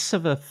less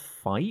of a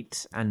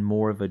fight and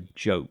more of a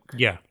joke.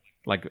 Yeah.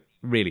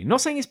 Really. Not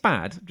saying it's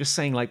bad, just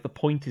saying, the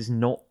point is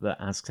not that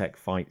Aztek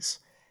fights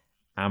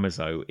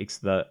Amazo, it's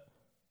that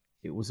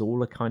it was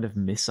all a kind of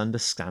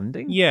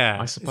misunderstanding. Yeah,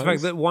 I suppose. In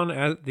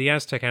fact, the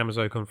Aztek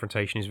Amazo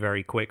confrontation is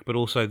very quick, but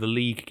also the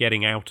League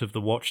getting out of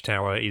the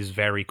Watchtower is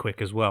very quick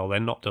as well. They're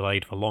not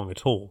delayed for long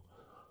at all.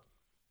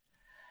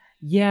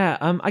 Yeah,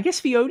 I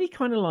guess the only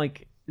kind of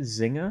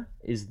zinger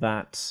is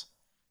that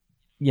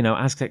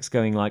Aztek's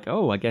going like,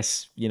 oh, I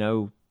guess,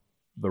 the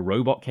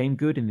robot came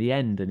good in the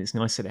end, and it's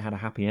nice that it had a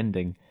happy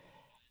ending.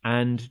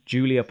 And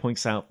Julia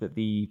points out that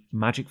the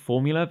magic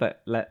formula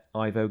that let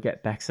Ivo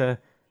get better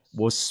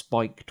was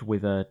spiked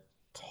with a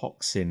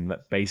toxin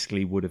that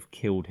basically would have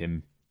killed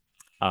him.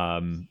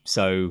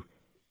 So,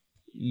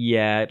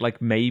 yeah,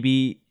 like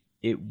maybe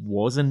it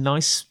was a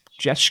nice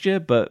gesture,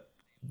 but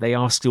they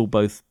are still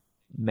both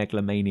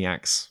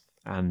megalomaniacs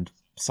and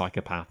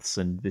psychopaths,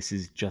 and this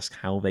is just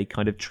how they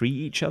kind of treat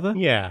each other.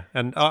 Yeah,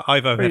 and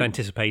Ivo had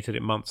anticipated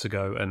it months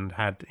ago and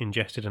had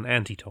ingested an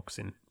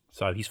antitoxin,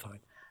 so he's fine.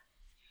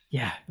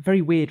 Yeah, a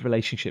very weird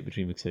relationship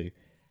between the two.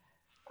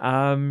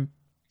 And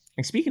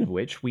speaking of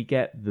which, we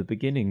get the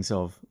beginnings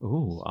of,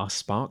 are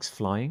sparks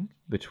flying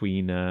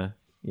between,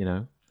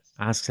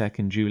 Aztek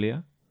and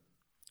Julia?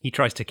 He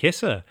tries to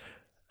kiss her,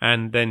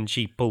 and then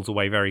she pulls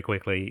away very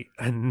quickly,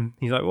 and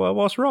he's like, well,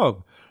 what's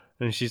wrong?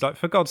 And she's like,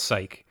 for God's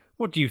sake,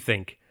 what do you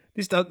think?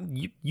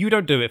 You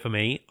don't do it for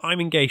me. I'm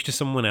engaged to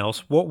someone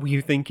else. What were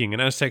you thinking?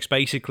 And Aztek's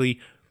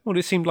basically, well,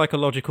 it seemed like a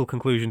logical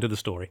conclusion to the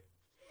story.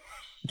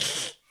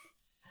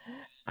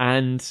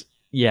 And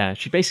yeah,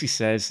 she basically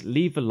says,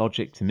 leave the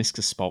logic to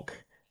Mr. Spock.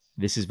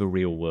 This is the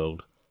real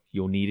world.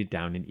 You're needed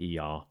down in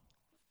ER.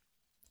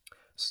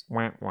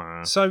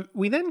 So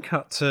we then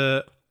cut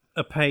to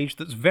a page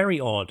that's very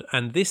odd,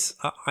 and this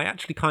I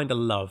actually kind of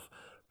love,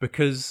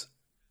 because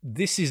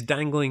this is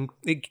dangling.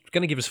 It's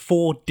going to give us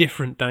 4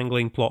 different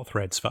dangling plot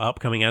threads for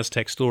upcoming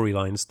Aztek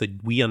storylines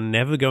that we are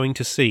never going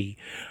to see.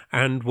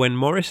 And when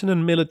Morrison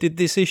and Miller did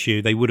this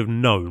issue, they would have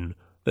known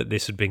that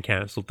this had been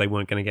cancelled. They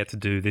weren't going to get to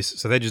do this,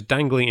 so they're just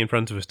dangling it in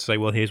front of us to say,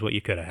 well, here's what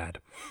you could have had.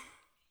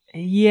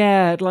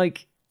 Yeah,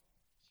 like,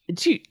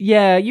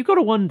 you got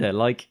to wonder,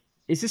 like,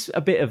 is this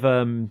a bit of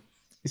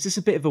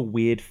a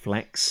weird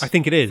flex? I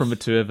think it is. From the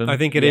two of them. I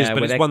think it is,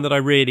 but it's one that I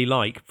really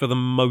like for the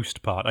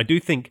most part. I do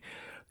think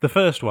the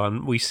first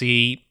one, we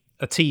see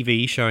a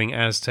TV showing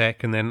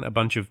Aztek and then a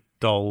bunch of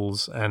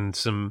dolls and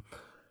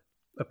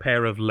a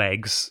pair of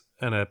legs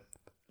and a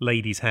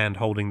lady's hand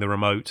holding the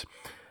remote.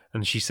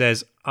 And she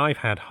says, I've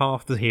had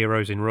half the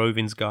heroes in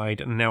Rovin's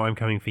Guide, and now I'm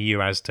coming for you,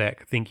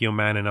 Aztek. Think you're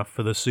man enough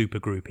for the super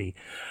groupie.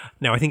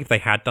 Now, I think if they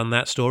had done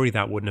that story,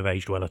 that wouldn't have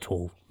aged well at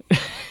all.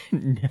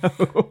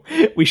 No,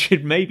 we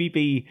should maybe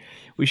be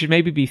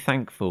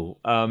thankful.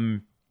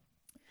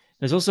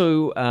 There's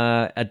also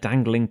a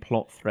dangling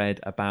plot thread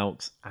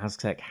about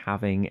Aztek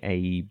having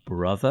a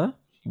brother,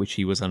 which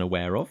he was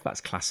unaware of. That's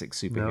classic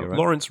superhero. No,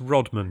 Lawrence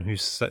Rodman,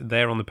 who's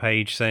there on the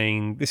page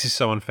saying, this is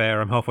so unfair,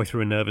 I'm halfway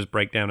through a nervous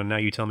breakdown and now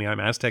you tell me I'm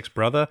Aztek's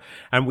brother.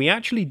 And we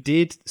actually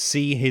did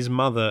see his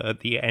mother at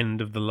the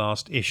end of the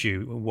last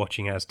issue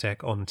watching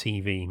Aztek on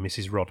TV,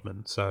 Mrs.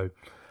 Rodman. So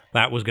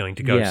that was going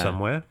to go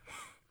somewhere.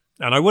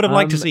 And I would have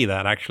liked to see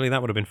that, actually.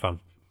 That would have been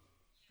fun.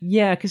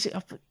 Yeah, because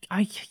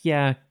I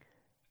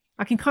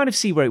can kind of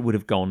see where it would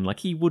have gone. Like,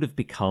 he would have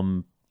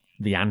become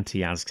the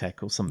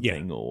anti-Aztek or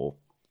something, or...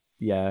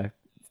 Yeah.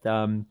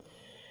 The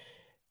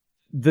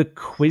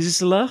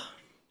Quizler,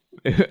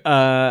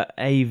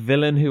 a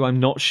villain who I'm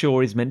not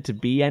sure is meant to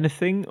be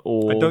anything,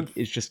 or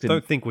is just...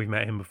 don't think we've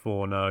met him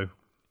before, no.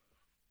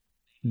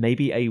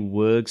 Maybe a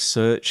word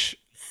search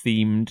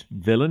themed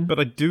villain. But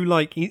I do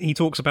like... He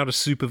talks about a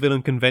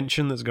supervillain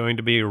convention that's going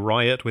to be a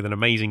riot with an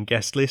amazing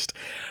guest list.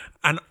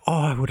 And,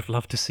 I would have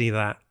loved to see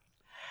that.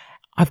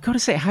 I've got to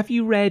say, have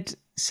you read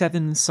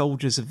 7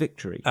 Soldiers of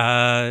Victory?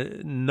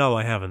 No,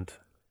 I haven't.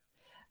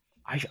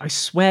 I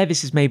swear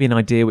this is maybe an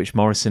idea which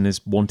Morrison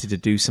has wanted to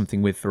do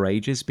something with for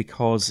ages,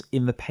 because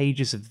in the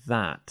pages of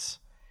that,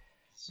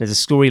 there's a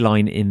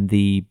storyline in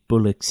the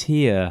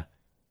Bulleteer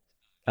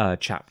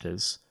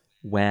chapters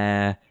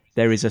where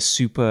there is a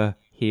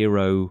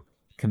superhero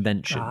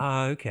convention.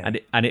 Okay.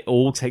 And it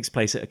all takes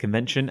place at a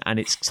convention, and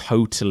it's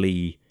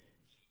totally...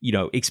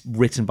 it's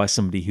written by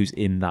somebody who's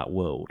in that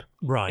world.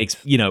 Right.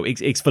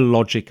 It's the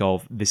logic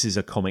of this is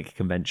a comic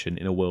convention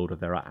in a world where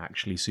there are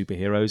actually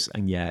superheroes,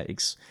 and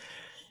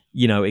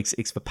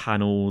it's for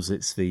panels,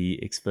 it's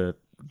for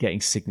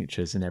getting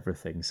signatures and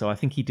everything. So I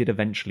think he did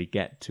eventually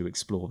get to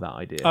explore that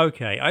idea.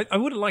 Okay, I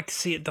would have liked to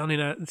see it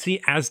done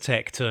see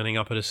Aztek turning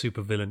up at a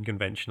supervillain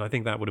convention. I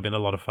think that would have been a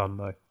lot of fun,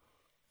 though.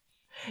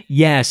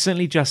 Yeah,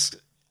 certainly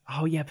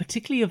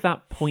particularly of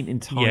that point in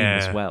time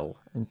as well.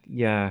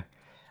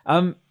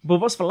 And, well,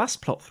 what's the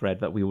last plot thread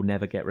that we will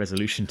never get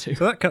resolution to?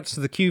 So that cuts to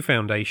the Q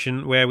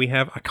Foundation, where we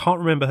have, I can't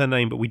remember her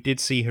name, but we did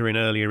see her in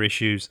earlier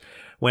issues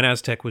when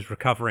Aztek was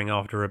recovering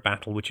after a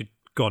battle which had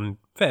gone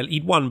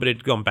he'd won, but it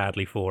had gone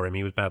badly for him.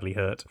 He was badly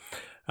hurt.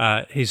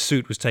 His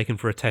suit was taken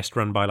for a test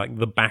run by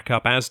the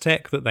backup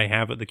Aztek that they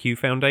have at the Q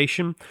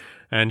Foundation,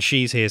 and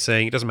she's here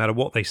saying, it doesn't matter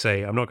what they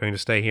say, I'm not going to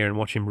stay here and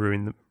watch him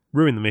ruin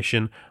the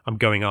mission. I'm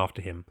going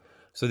after him.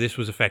 So this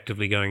was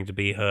effectively going to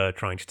be her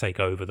trying to take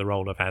over the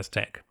role of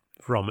Aztek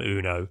from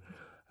Uno,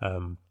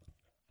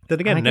 that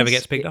again never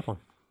gets picked up on.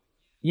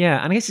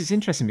 Yeah, and I guess it's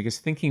interesting because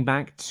thinking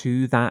back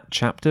to that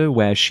chapter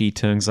where she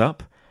turns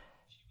up,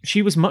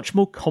 she was much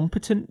more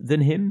competent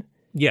than him.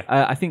 Yeah,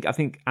 I think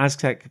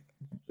Aztek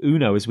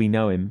Uno, as we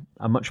know him,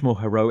 a much more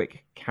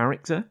heroic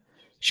character.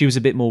 She was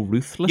a bit more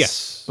ruthless,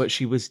 Yes. but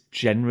she was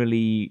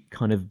generally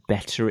kind of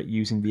better at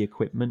using the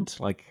equipment,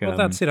 like Well,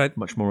 that's it.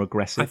 much more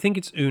aggressive. I think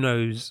it's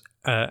Uno's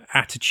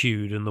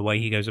attitude and the way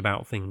he goes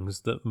about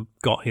things that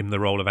got him the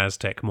role of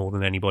Aztek more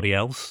than anybody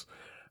else,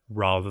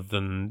 rather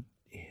than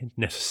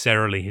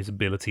necessarily his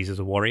abilities as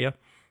a warrior.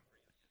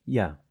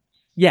 Yeah.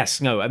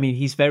 Yes, no, I mean,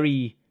 he's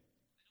very...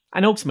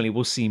 And ultimately,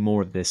 we'll see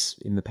more of this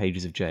in the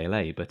pages of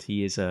JLA, but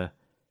he's a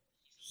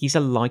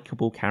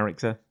likable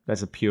character.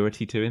 There's a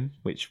purity to him,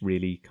 which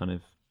really kind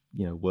of,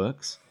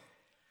 works.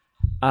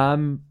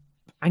 And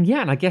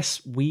I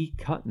guess we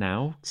cut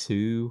now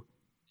to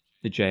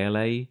the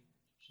JLA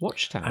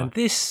Watchtower. And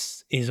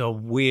this is a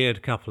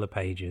weird couple of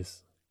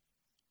pages.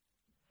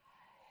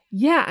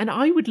 Yeah, and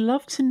I would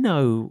love to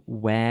know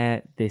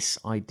where this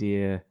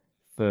idea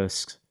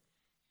first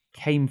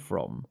came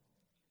from.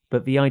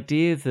 But the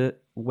idea that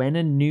when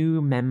a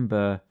new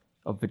member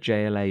of the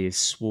JLA is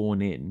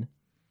sworn in,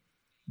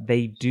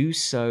 they do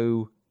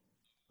so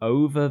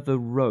over the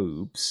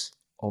robes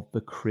of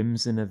the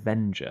Crimson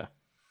Avenger,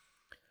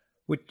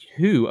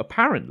 who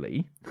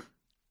apparently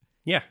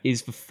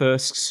is the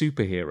first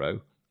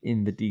superhero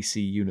in the DC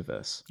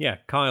universe. Yeah,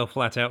 Kyle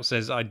flat out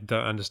says, I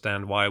don't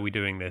understand, why are we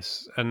doing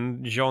this?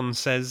 And Jean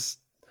says,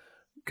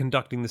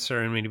 conducting the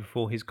ceremony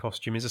before his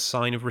costume is a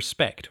sign of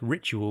respect.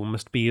 Ritual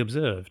must be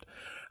observed.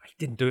 He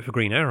didn't do it for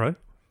Green Arrow.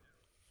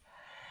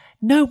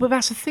 No, but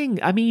that's the thing.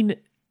 I mean,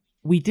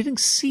 we didn't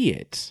see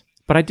it,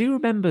 but I do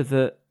remember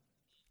that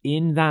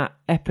in that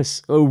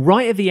episode,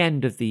 right at the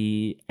end of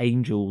the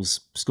Angels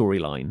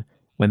storyline,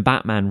 when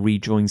Batman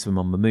rejoins them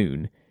on the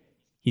moon,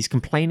 he's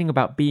complaining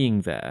about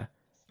being there,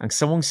 and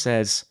someone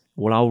says,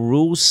 well, our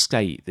rules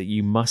state that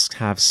you must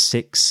have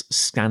 6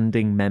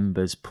 standing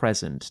members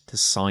present to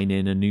sign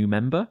in a new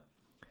member.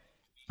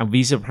 And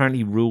these are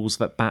apparently rules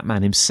that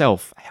Batman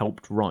himself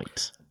helped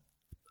write.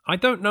 I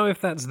don't know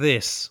if that's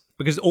this,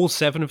 because all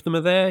 7 of them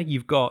are there.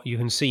 You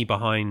can see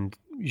behind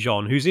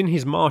Jean, who's in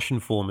his Martian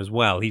form as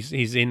well.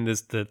 He's in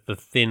the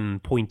thin,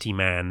 pointy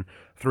man,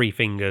 3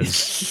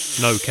 fingers,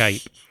 no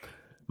cape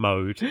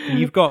mode. And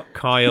you've got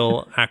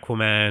Kyle,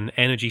 Aquaman,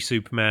 Energy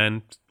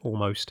Superman,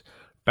 almost,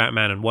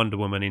 Batman and Wonder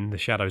Woman in the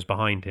shadows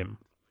behind him.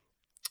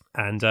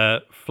 And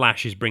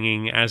Flash is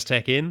bringing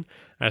Aztek in.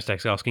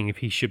 Aztek's asking if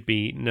he should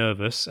be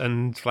nervous,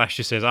 and Flash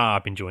just says,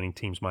 I've been joining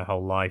teams my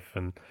whole life,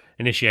 and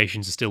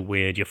initiations are still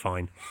weird, you're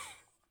fine.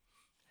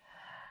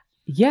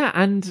 Yeah,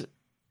 and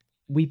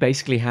we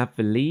basically have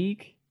the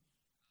League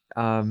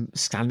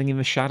standing in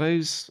the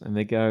shadows, and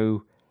they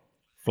go,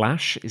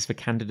 Flash, is the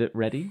candidate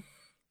ready?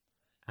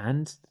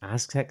 And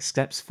Aztek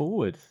steps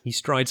forward. He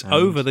strides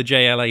over the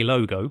JLA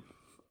logo.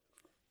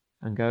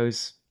 And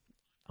goes,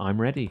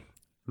 I'm ready.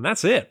 And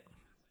that's it.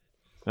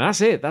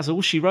 That's it. That's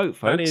all she wrote,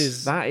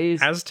 folks. That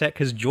is Aztek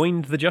has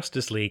joined the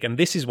Justice League, and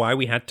this is why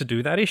we had to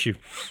do that issue.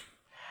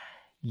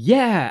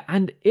 Yeah,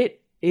 and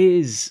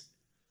it's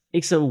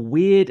a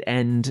weird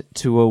end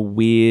to a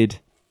weird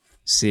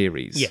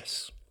series.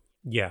 Yes.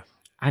 Yeah.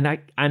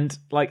 And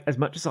like, as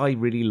much as I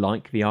really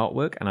like the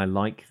artwork and I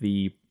like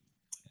the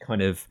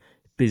kind of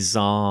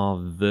bizarre,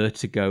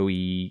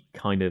 vertigo-y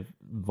kind of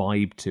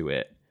vibe to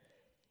it,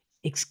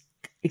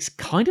 it's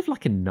kind of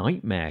like a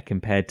nightmare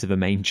compared to the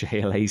main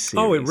JLA series.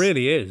 Oh, it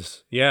really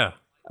is. Yeah.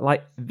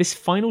 Like, this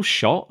final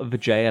shot of the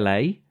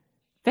JLA,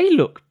 they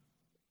look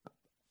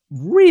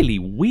really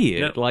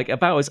weird. Like,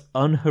 about as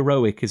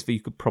unheroic as you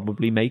could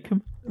probably make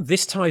them.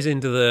 This ties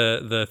into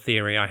the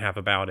theory I have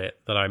about it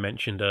that I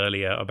mentioned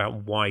earlier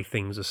about why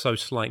things are so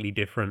slightly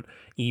different,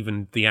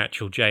 even the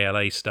actual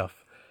JLA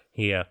stuff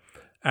here.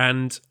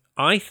 And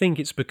I think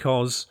it's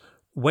because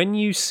when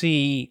you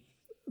see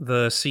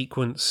the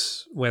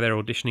sequence where they're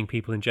auditioning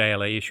people in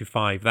JLA issue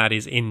 5, that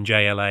is in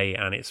JLA,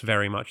 and it's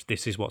very much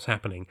this is what's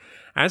happening.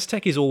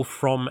 Aztek is all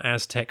from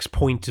Aztek's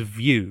point of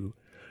view.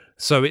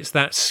 So it's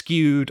that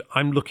skewed,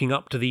 I'm looking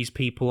up to these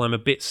people, I'm a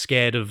bit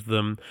scared of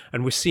them,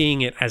 and we're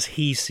seeing it as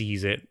he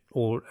sees it,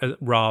 or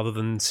rather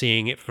than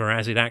seeing it for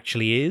as it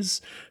actually is.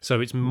 So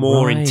it's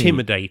more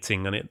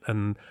intimidating,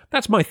 and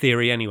that's my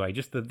theory anyway.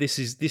 Just that this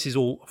is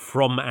all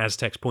from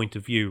Aztek's point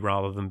of view,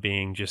 rather than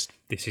being just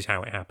this is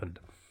how it happened.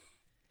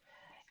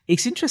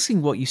 It's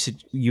interesting what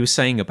you were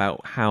saying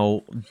about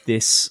how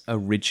this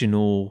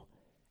original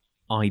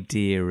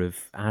idea of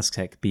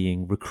Aztek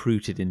being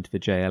recruited into the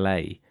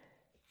JLA,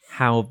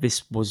 how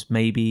this was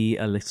maybe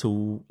a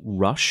little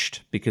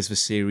rushed because the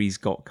series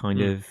got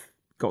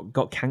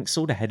got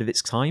cancelled ahead of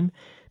its time.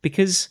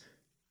 Because,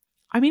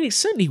 I mean, it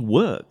certainly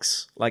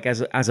works like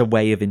as a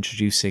way of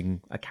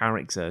introducing a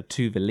character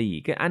to the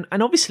League. And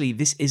obviously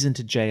this isn't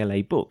a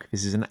JLA book.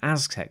 This is an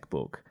Aztek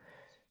book.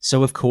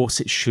 So, of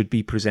course, it should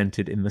be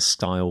presented in the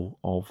style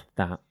of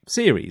that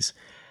series.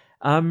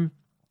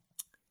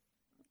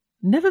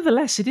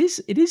 Nevertheless, it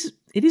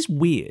is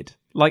weird.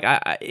 Like,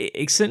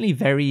 it's certainly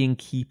very in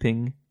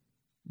keeping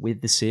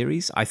with the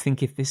series. I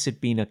think if this had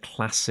been a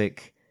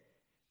classic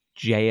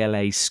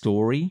JLA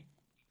story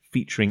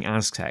featuring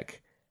Aztek,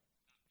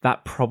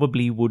 that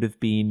probably would have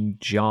been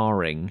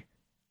jarring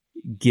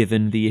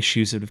given the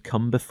issues that have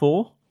come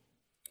before.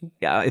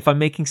 if I'm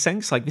making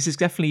sense, like this is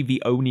definitely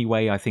the only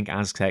way I think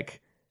Aztek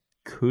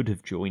could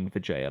have joined the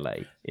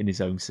JLA in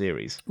his own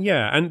series.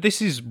 Yeah, and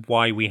this is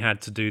why we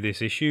had to do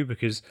this issue,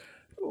 because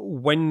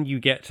when you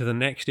get to the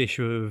next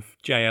issue of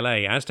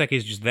JLA, Aztek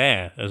is just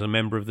there as a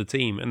member of the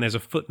team, and there's a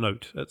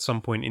footnote at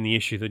some point in the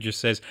issue that just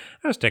says,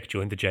 Aztek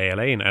joined the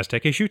JLA in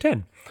Aztek issue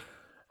 10.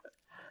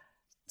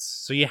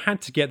 So you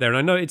had to get there, and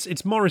I know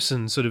it's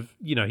Morrison sort of,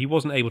 he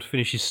wasn't able to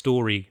finish his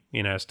story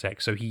in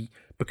Aztek, so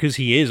because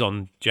he is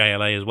on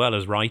JLA as well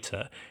as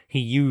writer, he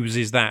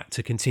uses that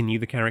to continue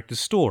the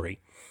character's story,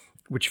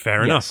 which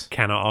fair enough,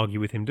 cannot argue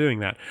with him doing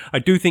that. I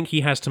do think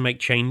he has to make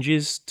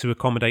changes to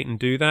accommodate and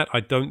do that. I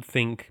don't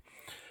think,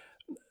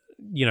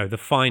 the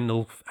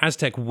final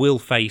Aztek will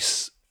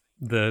face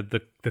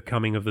the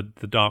coming of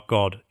the Dark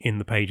God in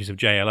the pages of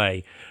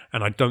JLA,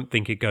 and I don't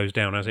think it goes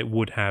down as it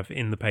would have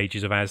in the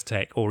pages of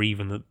Aztek, or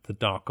even the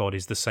Dark God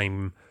is the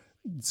same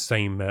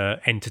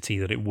entity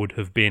that it would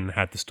have been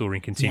had the story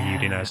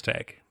continued in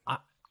Aztek.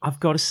 I've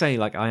got to say,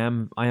 like, I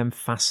am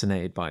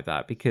fascinated by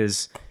that,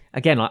 because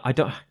again, I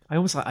don't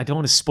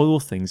want to spoil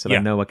things that I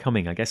know are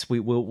coming. I guess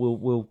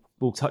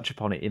we'll touch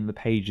upon it in the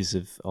pages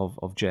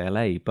of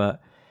JLA,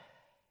 but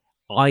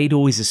I'd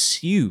always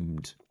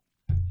assumed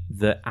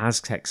that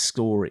Aztek's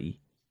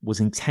story was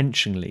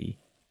intentionally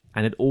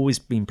and had always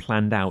been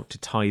planned out to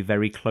tie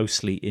very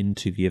closely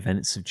into the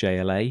events of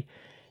JLA.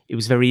 It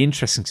was very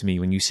interesting to me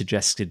when you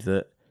suggested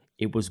that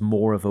it was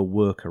more of a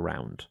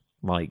workaround.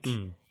 Like,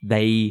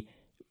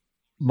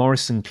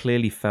 Morrison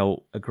clearly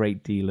felt a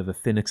great deal of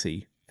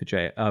affinity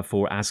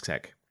for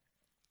Aztek.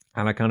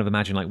 And I kind of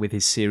imagine, like, with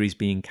his series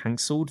being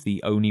cancelled,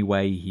 the only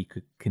way he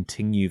could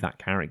continue that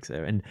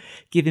character and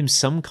give him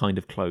some kind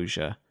of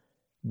closure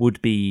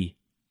would be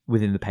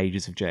within the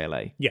pages of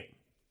JLA. Yeah.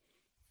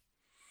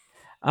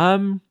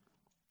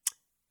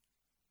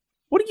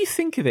 What do you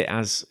think of it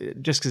as,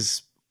 just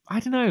because,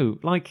 I don't know,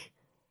 like,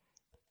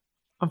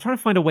 I'm trying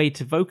to find a way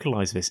to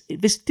vocalize this.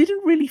 This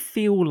didn't really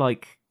feel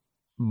like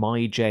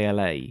my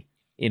JLA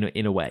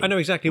in a way. I know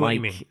exactly what you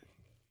mean.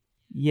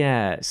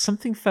 Yeah,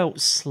 something felt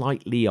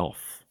slightly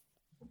off.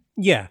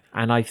 Yeah.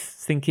 And I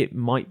think it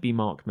might be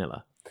Mark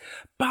Miller.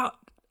 But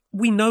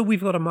we know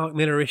we've got a Mark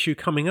Miller issue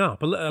coming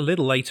up a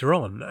little later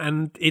on,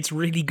 and it's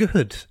really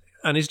good.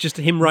 And it's just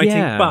him writing.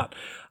 Yeah. But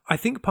I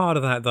think part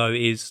of that, though,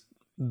 is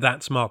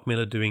that's Mark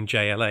Miller doing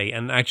JLA.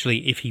 And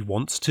actually, if he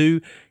wants to,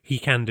 he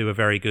can do a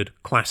very good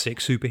classic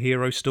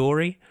superhero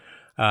story.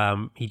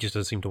 He just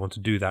doesn't seem to want to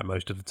do that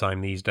most of the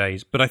time these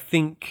days. But I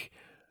think,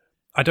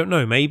 I don't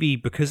know, maybe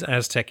because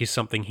Aztek is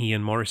something he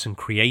and Morrison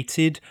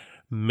created,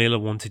 Miller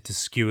wanted to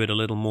skew it a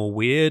little more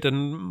weird,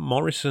 and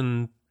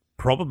Morrison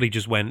probably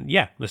just went,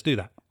 yeah, let's do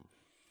that.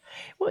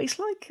 Well, it's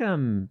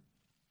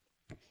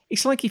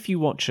like if you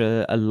watch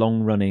a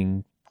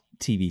long-running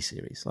TV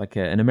series, like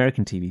an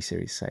American TV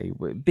series, say,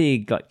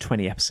 big, like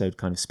 20-episode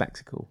kind of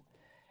spectacle,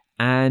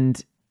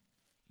 and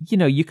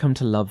you come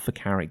to love the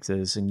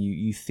characters, and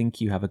you think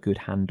you have a good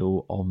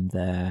handle on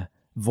their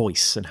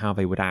voice and how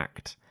they would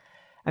act,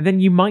 and then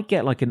you might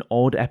get like an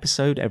odd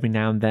episode every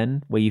now and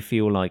then where you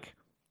feel like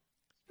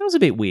that was a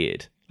bit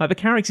weird. Like the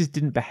characters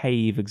didn't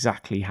behave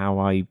exactly how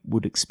I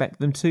would expect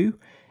them to.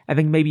 And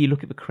then maybe you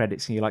look at the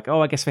credits and you're like,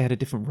 oh, I guess they had a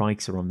different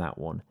writer on that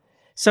one.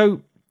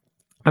 So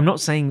I'm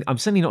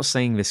certainly not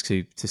saying this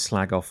to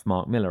slag off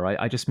Mark Miller.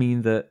 I just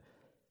mean that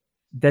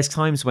there's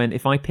times when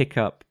if I pick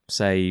up,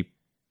 say,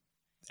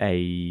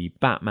 a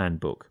Batman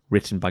book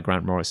written by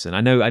Grant Morrison,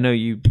 I know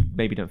you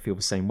maybe don't feel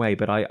the same way,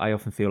 but I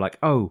often feel like,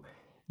 oh,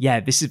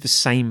 yeah, this is the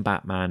same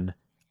Batman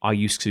I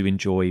used to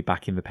enjoy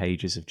back in the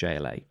pages of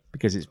JLA,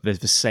 because there's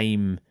the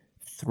same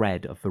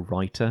thread of the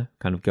writer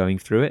kind of going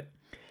through it.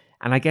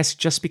 And I guess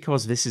just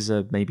because this is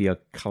maybe a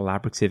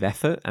collaborative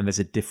effort and there's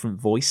a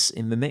different voice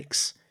in the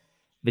mix,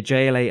 the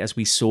JLA as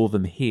we saw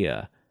them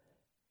here,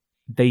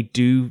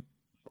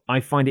 I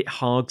find it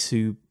hard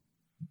to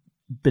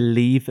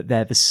believe that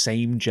they're the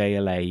same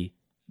JLA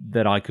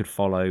that I could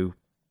follow,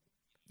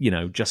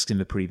 just in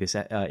the previous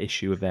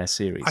issue of their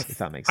series, if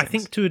that makes sense. I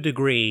think to a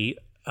degree,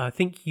 I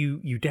think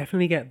you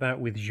definitely get that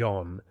with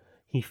Jean.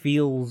 He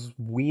feels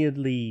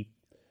weirdly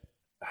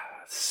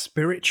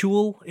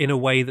spiritual in a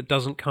way that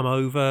doesn't come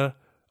over,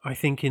 I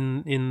think,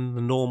 in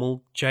the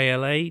normal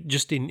JLA,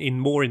 just in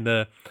more in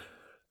the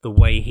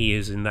way he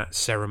is in that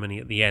ceremony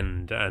at the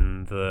end,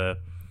 but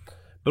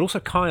also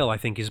Kyle, I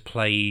think, is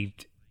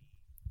played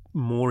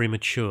more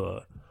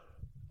immature.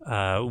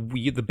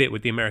 The bit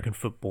with the American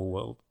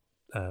football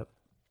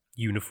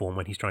uniform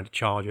when he's trying to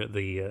charge at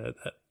the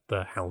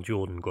Hal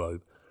Jordan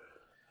Globe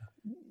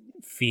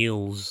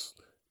feels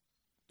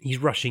he's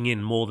rushing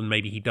in more than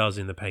maybe he does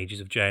in the pages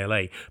of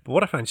JLA. But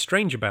what I find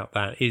strange about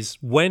that is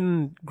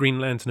when Green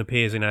Lantern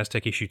appears in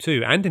Aztek issue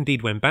 2, and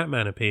indeed when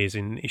Batman appears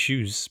in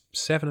issues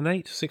 7 and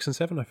 8, 6 and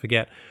 7, I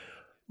forget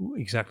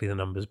exactly the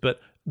numbers, but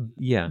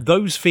yeah,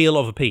 those feel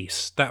of a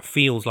piece. That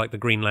feels like the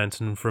Green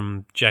Lantern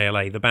from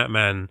JLA. The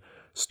Batman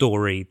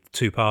story,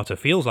 two-parter,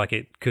 feels like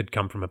it could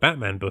come from a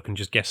Batman book and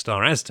just guest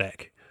star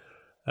Aztek.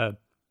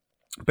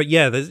 But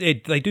yeah,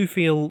 they do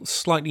feel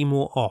slightly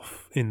more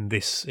off in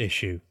this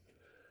issue.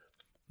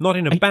 Not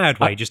in a bad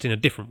way, I- just in a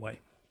different way.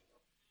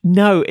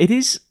 No, it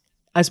is,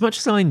 as much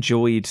as I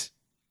enjoyed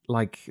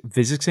like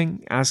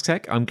visiting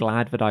Aztec, I'm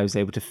glad that I was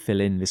able to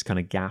fill in this kind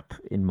of gap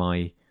in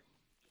my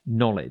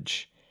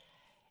knowledge.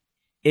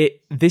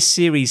 This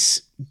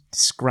series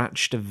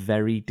scratched a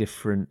very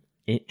different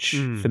itch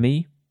for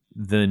me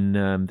than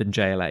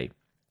JLA.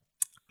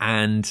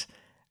 And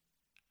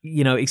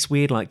it's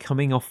weird, like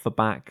coming off the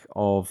back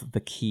of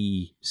the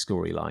Key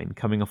storyline,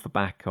 coming off the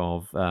back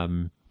of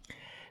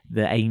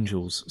the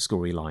Angels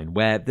storyline,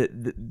 where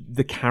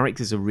the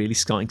characters are really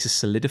starting to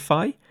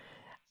solidify.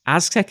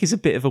 Aztec is a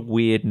bit of a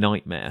weird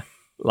nightmare,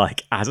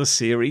 like as a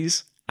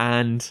series,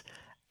 and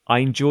I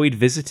enjoyed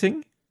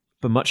visiting,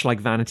 but much like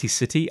Vanity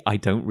City, I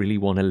don't really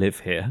want to live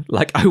here.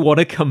 Like, I want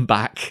to come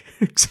back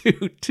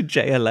to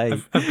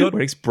JLA,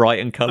 where it's bright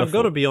and colourful. I've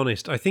got to be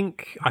honest. I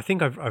think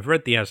I've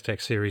read the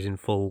Aztec series in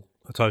full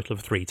a total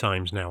of 3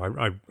 times now.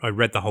 I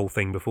read the whole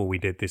thing before we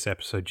did this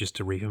episode just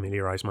to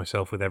refamiliarise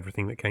myself with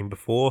everything that came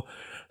before,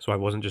 so I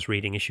wasn't just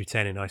reading issue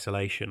 10 in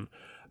isolation.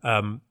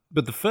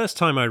 But the first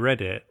time I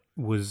read it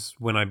was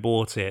when I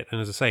bought it,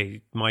 and as I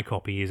say, my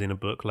copy is in a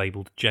book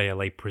labelled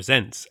JLA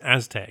Presents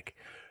Aztek.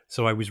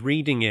 So I was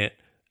reading it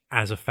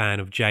as a fan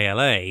of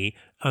JLA,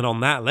 and on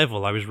that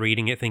level I was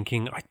reading it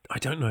thinking, I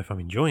don't know if I'm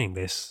enjoying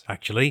this,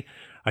 actually.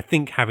 I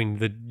think having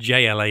the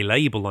JLA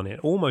label on it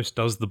almost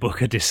does the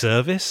book a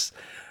disservice.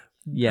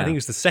 Yeah. I think it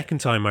was the second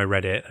time I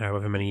read it,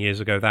 however many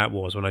years ago that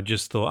was, when I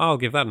just thought, I'll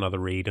give that another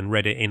read, and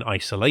read it in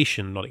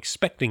isolation, not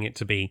expecting it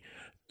to be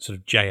sort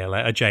of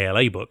a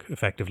JLA book,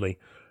 effectively,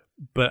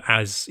 but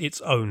as its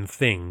own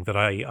thing.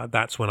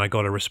 That's when I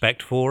got a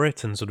respect for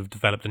it and sort of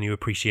developed a new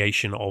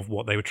appreciation of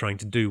what they were trying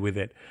to do with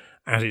it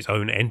as its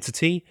own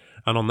entity.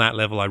 And on that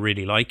level, I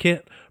really like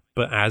it.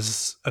 But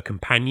as a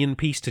companion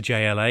piece to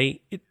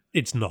JLA,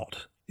 it's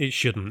not. It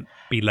shouldn't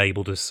be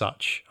labelled as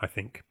such, I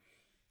think.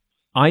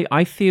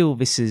 I feel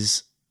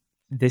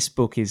this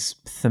book is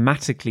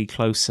thematically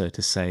closer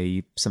to,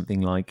 say,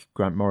 something like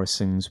Grant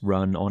Morrison's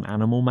run on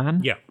Animal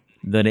Man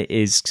than it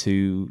is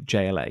to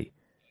JLA.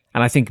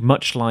 And I think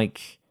much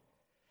like,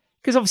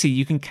 because obviously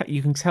you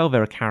can tell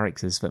there are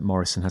characters that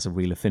Morrison has a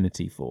real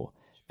affinity for,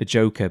 the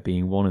Joker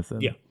being one of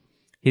them. Yeah.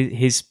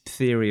 His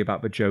theory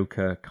about the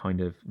Joker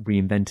kind of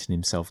reinventing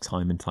himself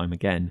time and time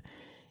again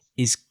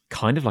is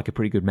kind of like a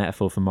pretty good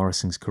metaphor for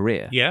Morrison's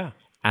career. Yeah.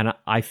 And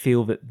I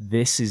feel that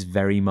this is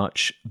very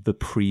much the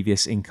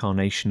previous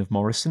incarnation of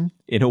Morrison,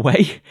 in a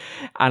way.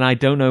 And I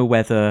don't know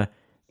whether...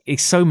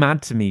 It's so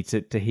mad to me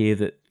to hear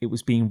that it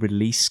was being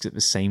released at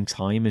the same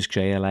time as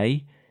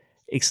JLA.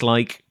 It's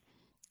like,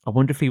 I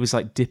wonder if he was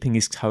like dipping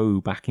his toe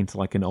back into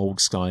like an old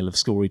style of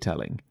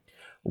storytelling,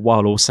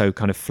 while also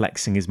kind of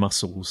flexing his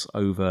muscles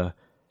over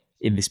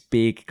in this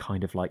big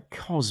kind of like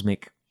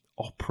cosmic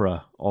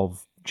opera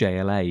of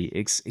JLA.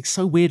 It's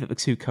so weird that the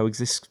two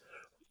coexist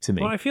to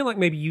me. Well, I feel like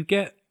maybe you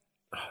get,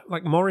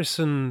 like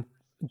Morrison,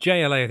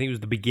 JLA, I think it was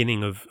the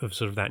beginning of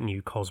sort of that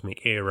new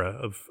cosmic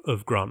era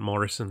of Grant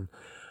Morrison.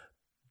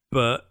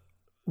 But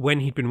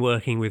when he'd been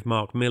working with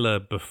Mark Miller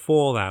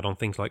before that on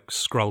things like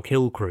Skrull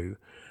Kill Crew,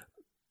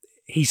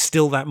 he's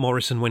still that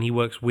Morrison when he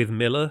works with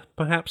Miller,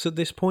 perhaps, at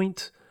this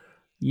point.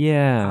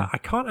 Yeah. I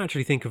can't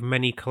actually think of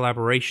many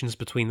collaborations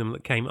between them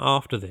that came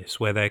after this,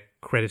 where they're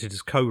credited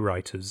as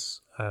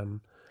co-writers.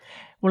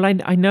 Well,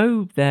 I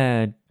know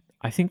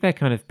I think their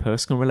kind of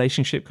personal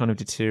relationship kind of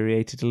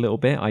deteriorated a little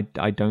bit.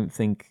 I don't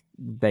think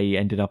they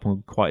ended up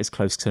on quite as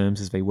close terms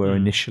as they were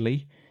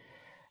initially.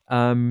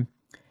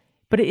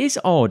 But it is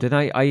odd, and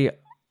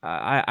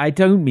I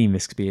don't mean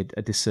this to be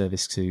a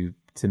disservice to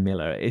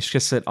Miller. It's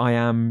just that I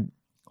am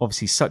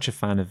obviously such a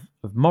fan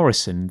of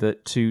Morrison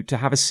that to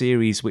have a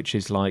series which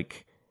is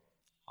like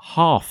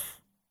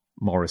half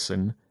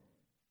Morrison,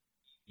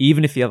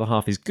 even if the other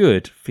half is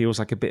good, feels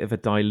like a bit of a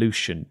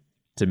dilution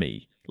to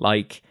me.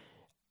 Like,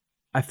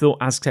 I thought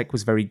Aztek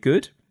was very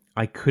good.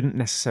 I couldn't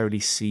necessarily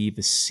see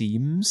the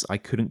seams. I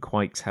couldn't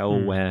quite tell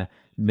where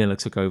Miller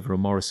took over or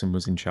Morrison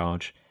was in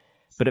charge.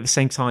 But at the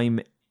same time,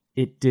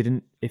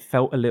 it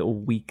felt a little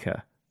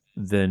weaker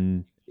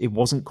than, it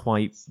wasn't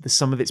quite, the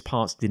sum of its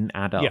parts didn't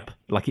add up. Yeah.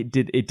 Like it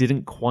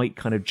didn't quite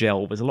kind of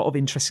gel. There's a lot of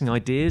interesting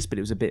ideas, but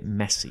it was a bit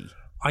messy.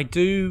 Part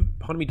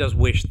of me does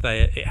wish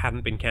that it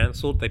hadn't been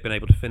cancelled. They've been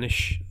able to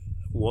finish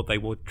what they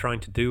were trying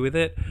to do with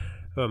it.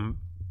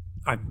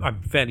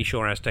 I'm fairly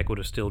sure Aztek would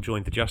have still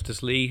joined the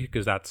Justice League,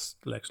 because that's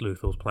Lex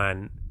Luthor's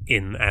plan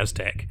in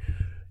Aztek.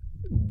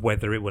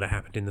 Whether it would have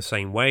happened in the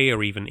same way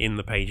or even in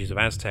the pages of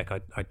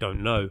Aztek, I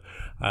don't know.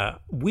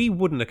 We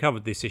wouldn't have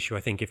covered this issue,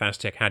 I think, if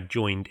Aztek had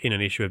joined in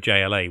an issue of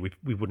JLA.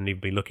 We wouldn't even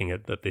be looking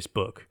at this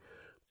book.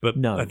 But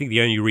No. I think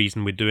the only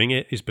reason we're doing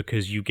it is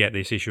because you get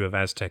this issue of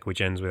Aztek, which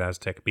ends with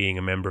Aztek being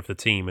a member of the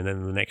team, and then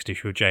in the next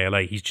issue of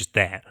JLA, he's just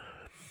there.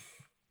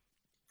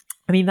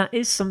 I mean, that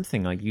is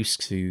something I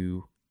used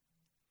to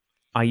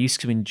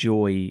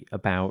enjoy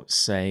about,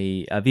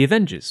 say, the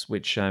Avengers,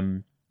 which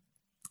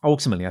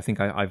ultimately I think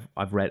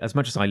I've read. As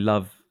much as I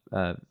love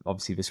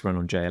obviously this run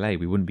on JLA,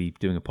 we wouldn't be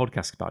doing a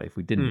podcast about it if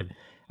we didn't.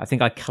 I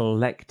think I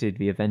collected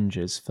the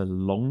Avengers for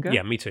longer.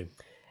 Yeah, me too.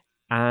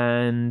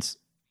 And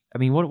I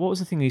mean, what was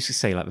the thing they used to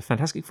say? Like, the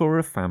Fantastic Four are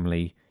a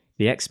family,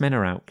 the X-Men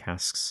are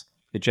outcasts,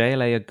 the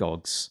JLA are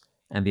gods,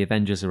 and the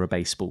Avengers are a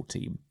baseball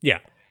team. Yeah.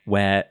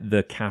 Where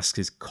the cast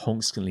is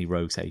constantly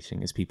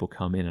rotating as people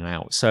come in and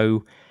out.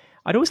 So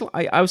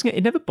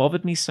it never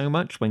bothered me so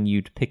much when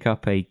you'd pick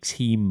up a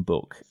team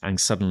book and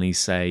suddenly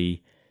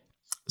say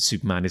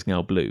Superman is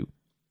now blue,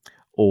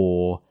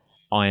 or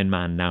Iron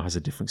Man now has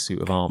a different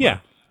suit of armor. Yeah.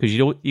 Because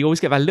you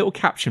always get that little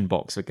caption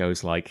box that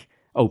goes like,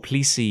 "Oh,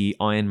 please see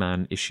Iron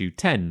Man issue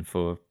 10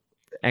 for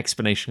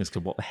explanation as to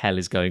what the hell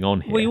is going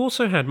on here." Well, you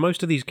also had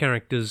most of these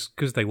characters,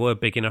 because they were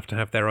big enough to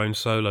have their own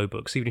solo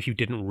books, even if you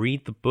didn't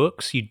read the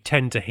books, you'd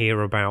tend to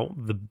hear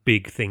about the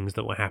big things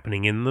that were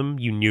happening in them.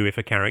 You knew if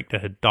a character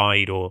had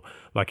died or,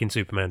 like in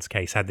Superman's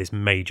case, had this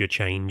major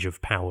change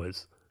of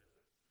powers.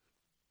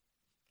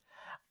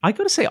 I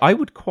gotta say, I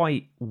would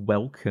quite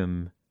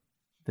welcome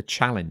the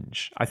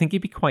challenge. I think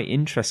it'd be quite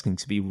interesting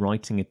to be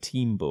writing a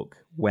team book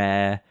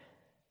where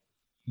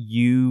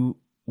you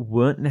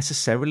weren't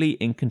necessarily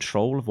in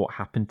control of what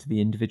happened to the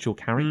individual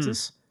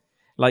characters.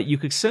 Like you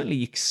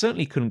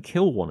certainly couldn't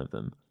kill one of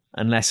them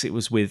unless it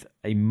was with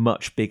a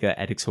much bigger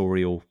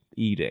editorial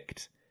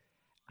edict.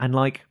 And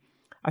like,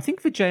 I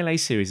think the JLA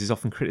series is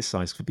often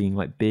criticized for being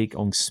like big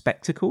on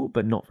spectacle,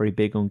 but not very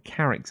big on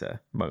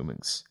character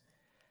moments,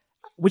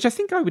 which I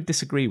think I would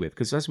disagree with,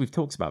 because as we've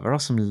talked about, there are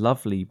some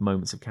lovely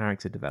moments of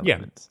character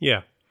development.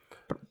 Yeah.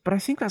 But I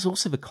think that's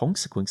also the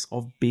consequence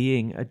of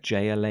being a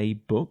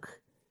JLA book.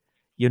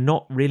 You're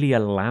not really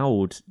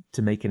allowed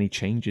to make any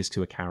changes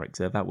to a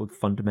character that would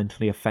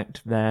fundamentally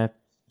affect their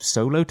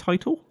solo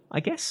title, I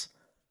guess.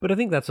 But I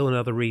think that's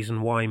another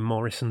reason why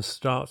Morrison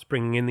starts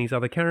bringing in these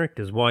other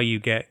characters, why you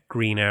get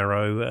Green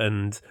Arrow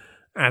and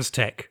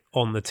Aztek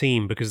on the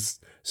team, because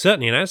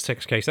certainly in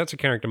Aztek's case, that's a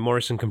character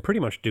Morrison can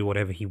pretty much do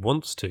whatever he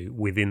wants to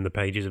within the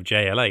pages of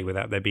JLA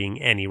without there being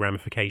any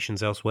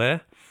ramifications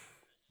elsewhere.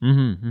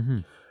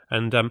 And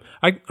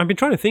I've been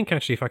trying to think,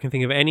 actually, if I can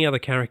think of any other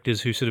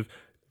characters who sort of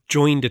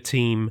joined a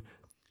team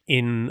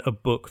in a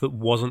book that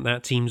wasn't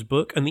that team's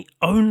book, and the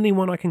only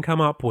one I can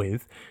come up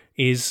with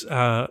is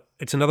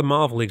it's another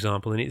Marvel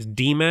example, and it's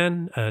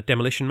D-Man,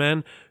 Demolition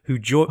Man, who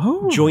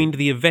joined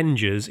the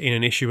Avengers in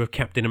an issue of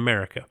Captain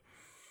America.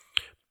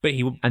 But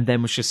and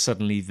then was just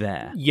suddenly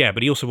there. Yeah,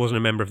 but he also wasn't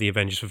a member of the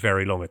Avengers for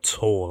very long at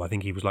all. I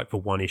think he was like for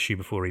one issue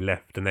before he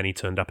left, and then he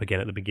turned up again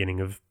at the beginning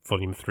of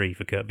Volume 3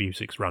 for Kurt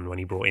Busiek's run when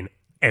he brought in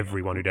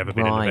everyone who'd ever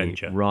been an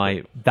Avenger.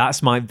 Right.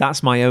 That's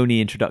my only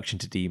introduction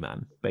to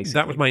D-Man, basically.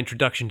 That was my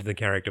introduction to the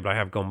character, but I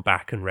have gone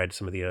back and read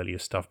some of the earlier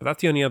stuff. But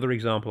that's the only other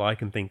example I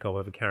can think of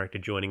a character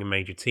joining a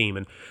major team.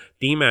 And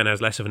D-Man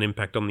has less of an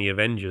impact on the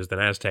Avengers than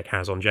Aztek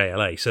has on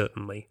JLA,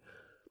 certainly.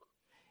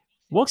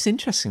 What's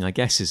interesting, I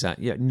guess, is that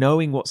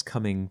knowing what's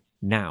coming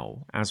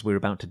now, as we're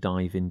about to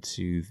dive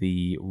into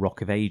the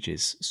Rock of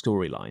Ages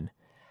storyline,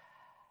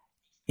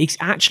 it's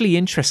actually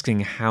interesting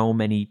how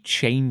many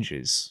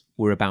changes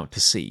we're about to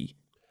see,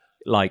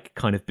 like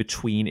kind of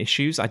between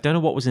issues. I don't know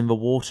what was in the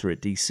water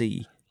at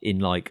DC in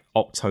like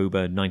October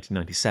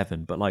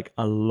 1997, but like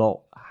a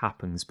lot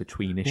happens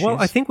between issues. Well,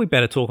 I think we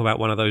better talk about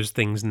one of those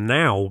things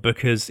now,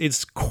 because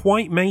it's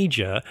quite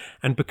major,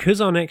 and because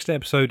our next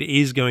episode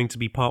is going to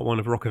be part 1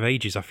 of Rock of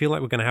Ages, I feel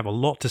like we're going to have a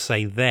lot to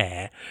say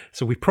there,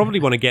 so we probably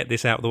want to get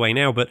this out of the way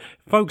now. But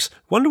folks,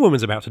 Wonder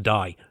Woman's about to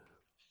die.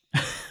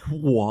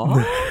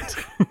 What?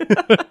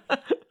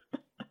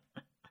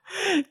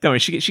 Don't worry,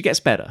 she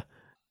gets better.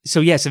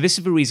 So this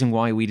is the reason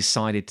why we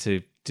decided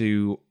to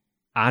do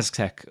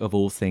Aztek of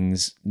all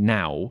things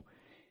now,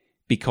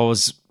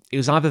 because it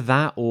was either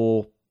that,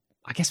 or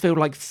I guess there were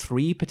like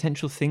 3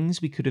 potential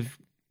things we could have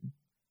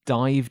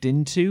dived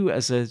into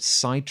as a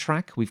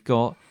sidetrack. We've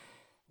got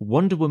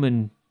Wonder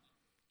Woman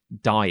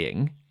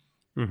dying,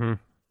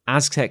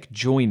 Aztek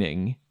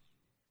joining,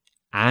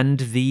 and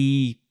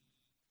the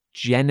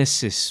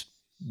Genesis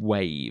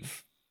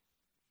wave,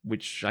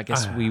 which I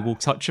guess we will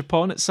touch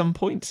upon at some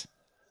point.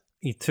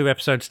 2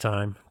 episodes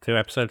time.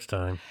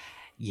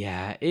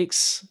 Yeah,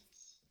 it's...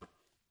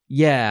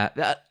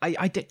 Yeah,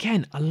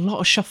 again, a lot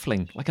of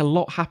shuffling. Like, a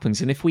lot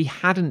happens. And if we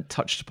hadn't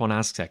touched upon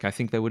Aztek, I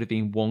think there would have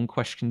been one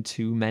question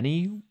too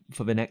many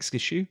for the next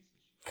issue.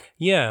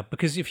 Yeah,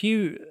 because if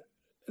you,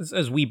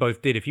 as we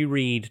both did, if you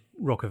read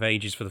Rock of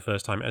Ages for the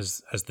first time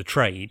as the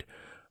trade,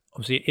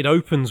 obviously it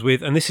opens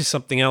with, and this is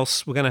something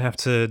else we're going to have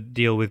to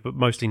deal with, but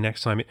mostly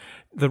next time.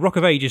 The Rock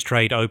of Ages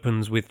trade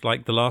opens with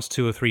like the last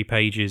 2 or 3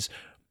 pages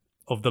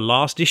of the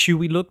last issue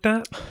we looked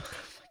at.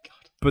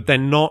 But they're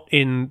not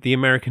in the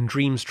American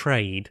Dreams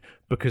trade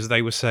because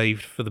they were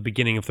saved for the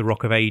beginning of the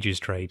Rock of Ages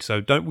trade.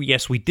 So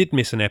yes, we did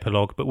miss an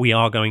epilogue, but we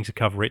are going to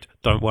cover it.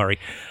 Don't worry.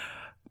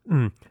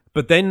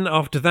 But then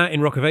after that,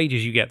 in Rock of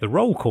Ages, you get the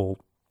roll call,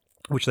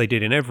 which they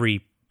did in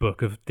every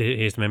book of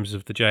here's the members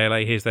of the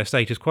JLA, here's their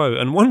status quo.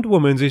 And Wonder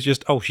Woman's is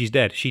just, oh, she's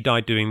dead. She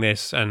died doing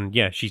this, and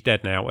yeah, she's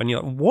dead now. And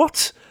you're like,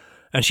 what?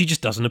 And she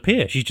just doesn't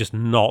appear. She's just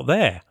not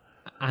there.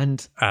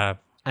 And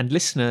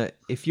listener,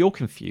 if you're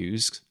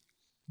confused,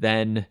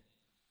 then...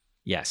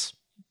 yes,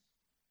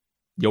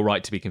 you're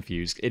right to be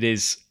confused. It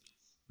is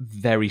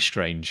very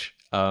strange.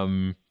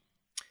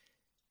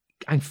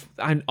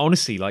 and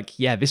honestly, like,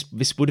 yeah,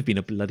 this would have been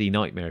a bloody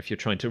nightmare if you're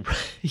trying to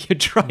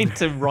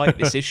write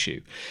this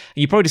issue.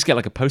 And you probably just get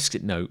like a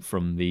post-it note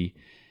from the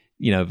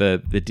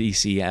the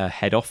DC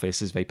head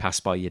office as they pass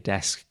by your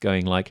desk,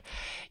 going like,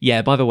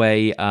 yeah, by the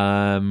way,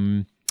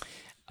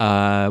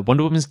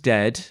 Wonder Woman's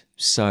dead,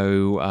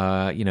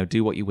 so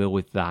do what you will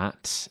with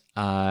that.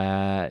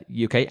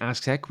 You okay,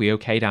 Aztek? We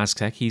okayed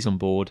Aztek. He's on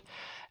board.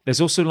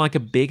 There's also like a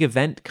big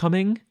event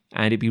coming,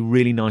 and it'd be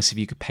really nice if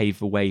you could pave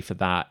the way for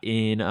that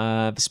in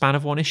the span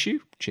of one issue.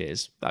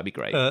 Cheers. That'd be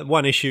great.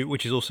 One issue,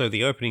 which is also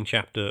the opening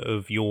chapter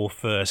of your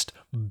first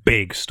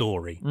big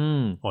story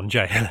on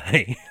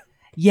JLA.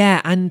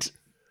 Yeah, and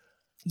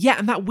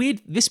that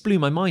weird... This blew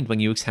my mind when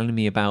you were telling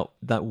me about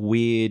that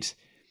weird...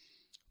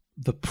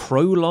 The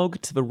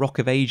prologue to the Rock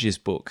of Ages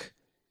book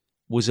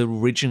was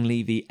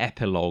originally the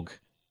epilogue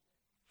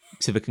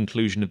to the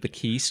conclusion of the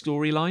Key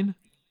storyline.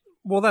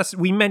 Well,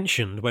 we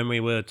mentioned when we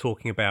were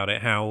talking about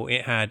it how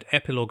it had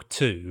Epilogue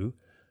 2,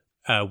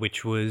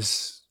 which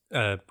was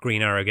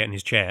Green Arrow getting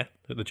his chair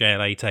at the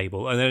JLA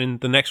table, and then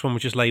the next one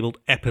was just labelled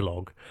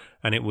Epilogue,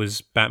 and it was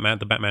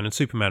the Batman and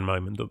Superman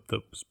moment that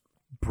was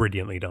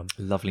brilliantly done.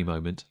 Lovely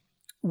moment.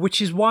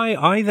 Which is why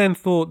I then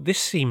thought, this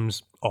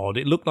seems odd.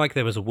 It looked like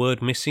there was a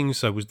word missing,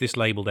 so was this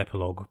labelled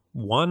Epilogue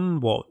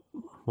 1?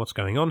 What's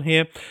going on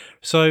here?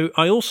 So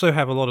I also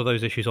have a lot of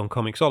those issues on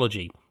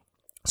Comixology.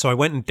 So I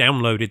went and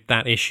downloaded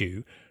that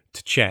issue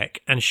to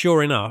check, and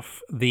sure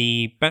enough,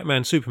 the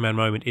Batman-Superman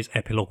moment is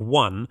Epilogue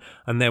 1,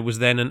 and there was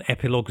then an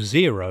Epilogue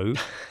 0,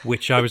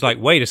 which I was like,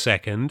 wait a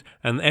second,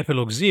 and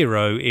Epilogue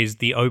 0 is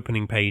the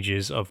opening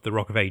pages of the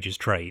Rock of Ages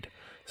trade.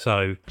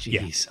 So,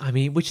 jeez, yeah. I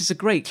mean, which is a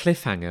great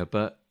cliffhanger,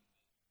 but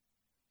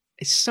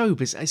it's so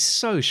bizarre, it's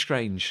so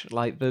strange.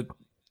 Like,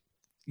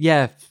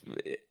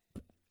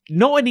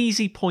 not an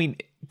easy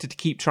point to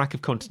keep track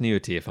of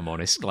continuity, if I'm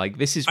honest. Like,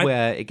 this is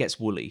where it gets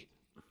woolly.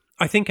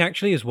 I think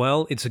actually as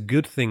well, it's a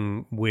good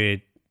thing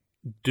we're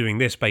doing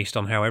this based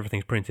on how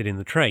everything's printed in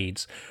the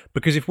trades,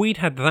 because if we'd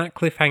had that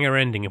cliffhanger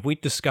ending, if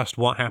we'd discussed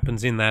what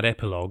happens in that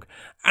epilogue,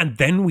 and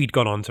then we'd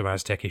gone on to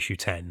Aztek issue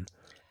 10,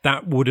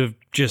 that would have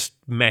just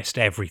messed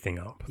everything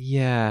up.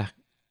 Yeah.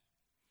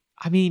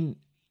 I mean,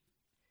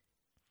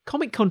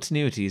 comic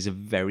continuity is a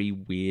very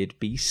weird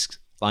beast.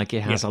 Like,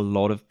 it has a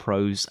lot of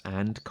pros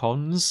and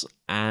cons,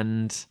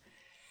 and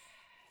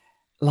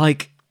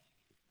like,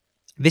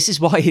 this is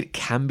why it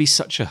can be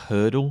such a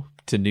hurdle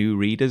to new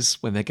readers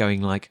when they're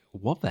going like,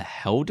 what the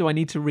hell do I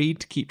need to read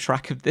to keep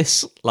track of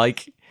this?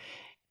 Like,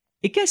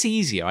 it gets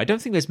easier. I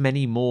don't think there's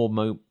many more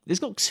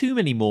there's not too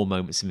many more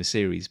moments in the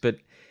series, but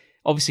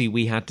obviously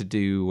we had to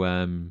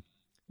do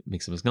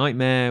Midsummer's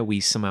Nightmare. We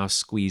somehow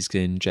squeezed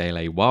in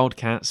JLA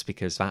Wildcats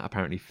because that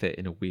apparently fit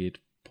in a weird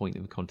point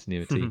in the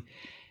continuity. Mm-hmm.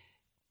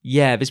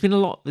 Yeah, there's been a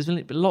lot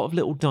of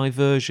little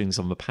diversions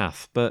on the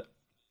path, but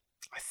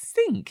I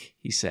think,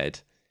 he said,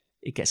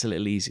 it gets a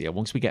little easier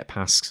once we get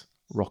past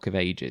Rock of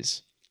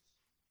Ages.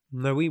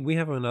 No, we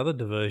have another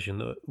diversion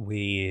that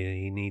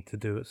we need to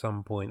do at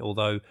some point,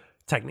 although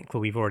technically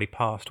we've already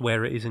passed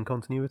where it is in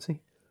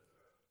continuity.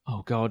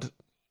 Oh, God.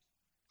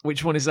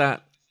 Which one is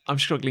that? I'm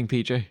struggling,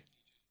 PJ.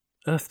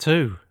 Earth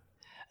 2.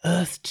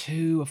 Earth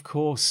 2, of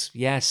course.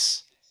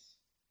 Yes.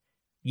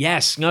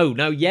 Yes, no,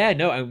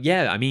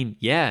 I mean,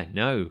 yeah,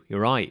 no, you're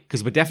right.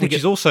 Because we're definitely... Which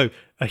is also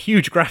a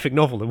huge graphic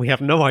novel, and we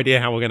have no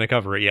idea how we're going to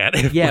cover it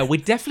yet. Yeah,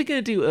 we're definitely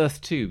going to do Earth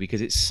 2 because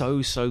it's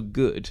so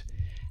good.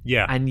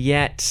 Yeah. And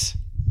yet,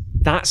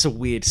 that's a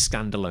weird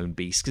standalone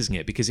beast, isn't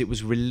it? Because it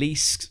was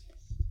released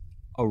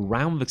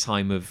around the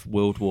time of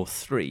World War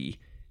III,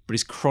 but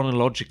is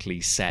chronologically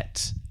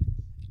set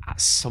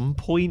at some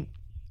point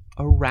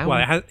around...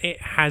 Well,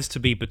 it has to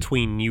be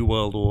between New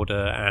World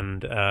Order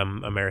and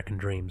American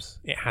Dreams.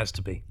 It has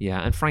to be. Yeah,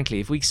 and frankly,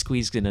 if we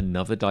squeezed in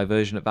another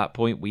diversion at that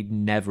point, we'd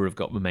never have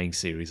got the main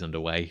series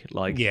underway.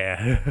 Like,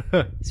 yeah.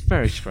 It's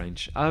very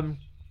strange.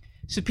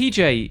 So,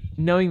 PJ,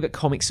 knowing that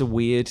comics are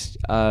weird,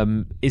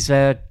 do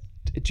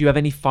you have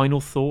any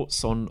final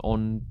thoughts on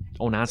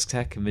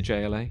Aztek and the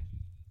JLA?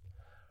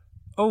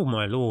 Oh,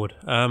 my lord.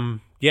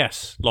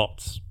 Yes,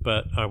 lots,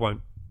 but I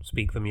won't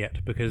speak them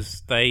yet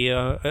because they,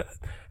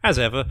 as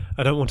ever,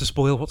 I don't want to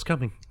spoil what's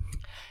coming.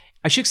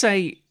 I should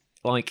say,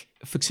 like,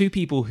 for two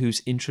people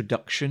whose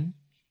introduction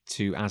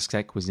to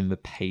Aztek was in the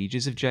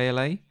pages of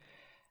JLA,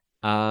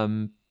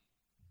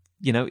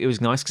 it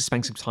was nice to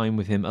spend some time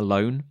with him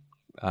alone,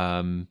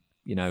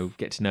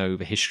 get to know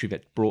the history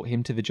that brought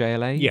him to the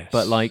JLA. Yes.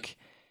 But, like,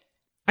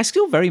 I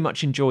still very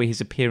much enjoy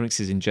his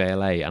appearances in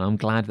JLA, and I'm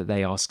glad that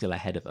they are still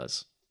ahead of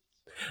us.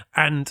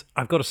 And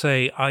I've got to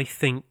say, I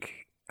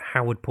think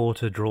Howard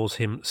Porter draws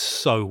him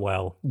so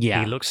well.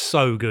 Yeah. He looks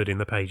so good in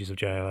the pages of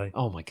JLA.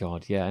 Oh my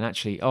God, yeah. And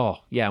actually,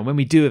 and when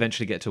we do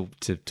eventually get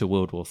to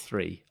World War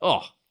III,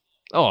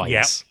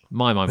 yes.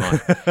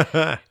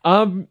 My.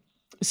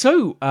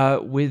 So,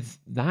 with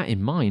that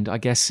in mind, I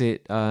guess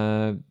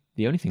the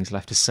only things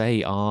left to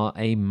say are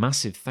a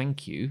massive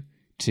thank you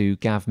to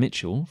Gav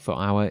Mitchell for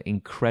our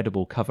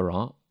incredible cover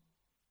art.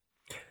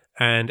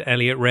 And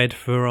Elliot Red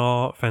for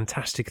our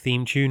fantastic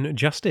theme tune,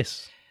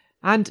 Justice.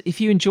 And if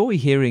you enjoy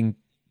hearing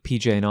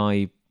PJ and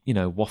I,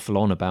 waffle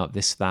on about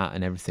this, that,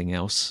 and everything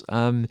else,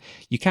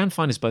 you can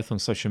find us both on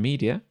social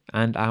media,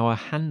 and our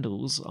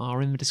handles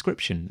are in the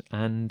description.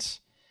 And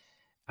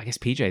I guess,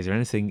 PJ, is there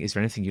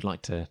anything you'd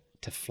like to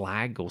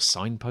flag or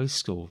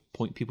signpost or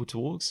point people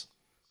towards?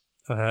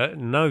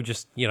 No,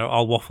 just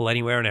I'll waffle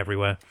anywhere and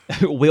everywhere.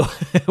 we'll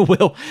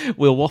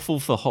waffle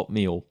for hot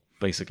meal,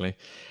 basically.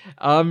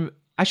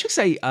 I should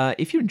say,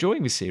 if you're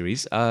enjoying this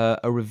series,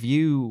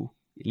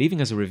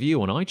 leaving us a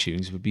review on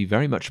iTunes would be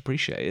very much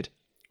appreciated.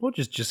 Or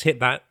just hit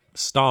that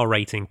star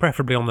rating,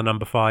 preferably on the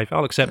number 5.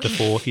 I'll accept a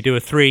 4. If you do a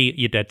 3,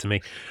 you're dead to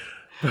me.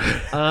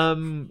 I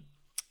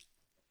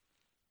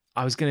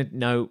was gonna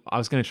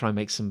try and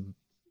make some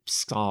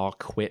star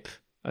quip.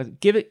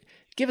 Give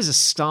us a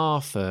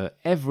star for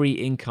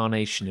every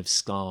incarnation of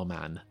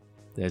Starman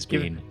there's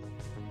been.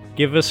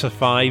 Give us a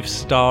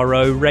 5-star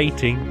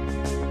rating.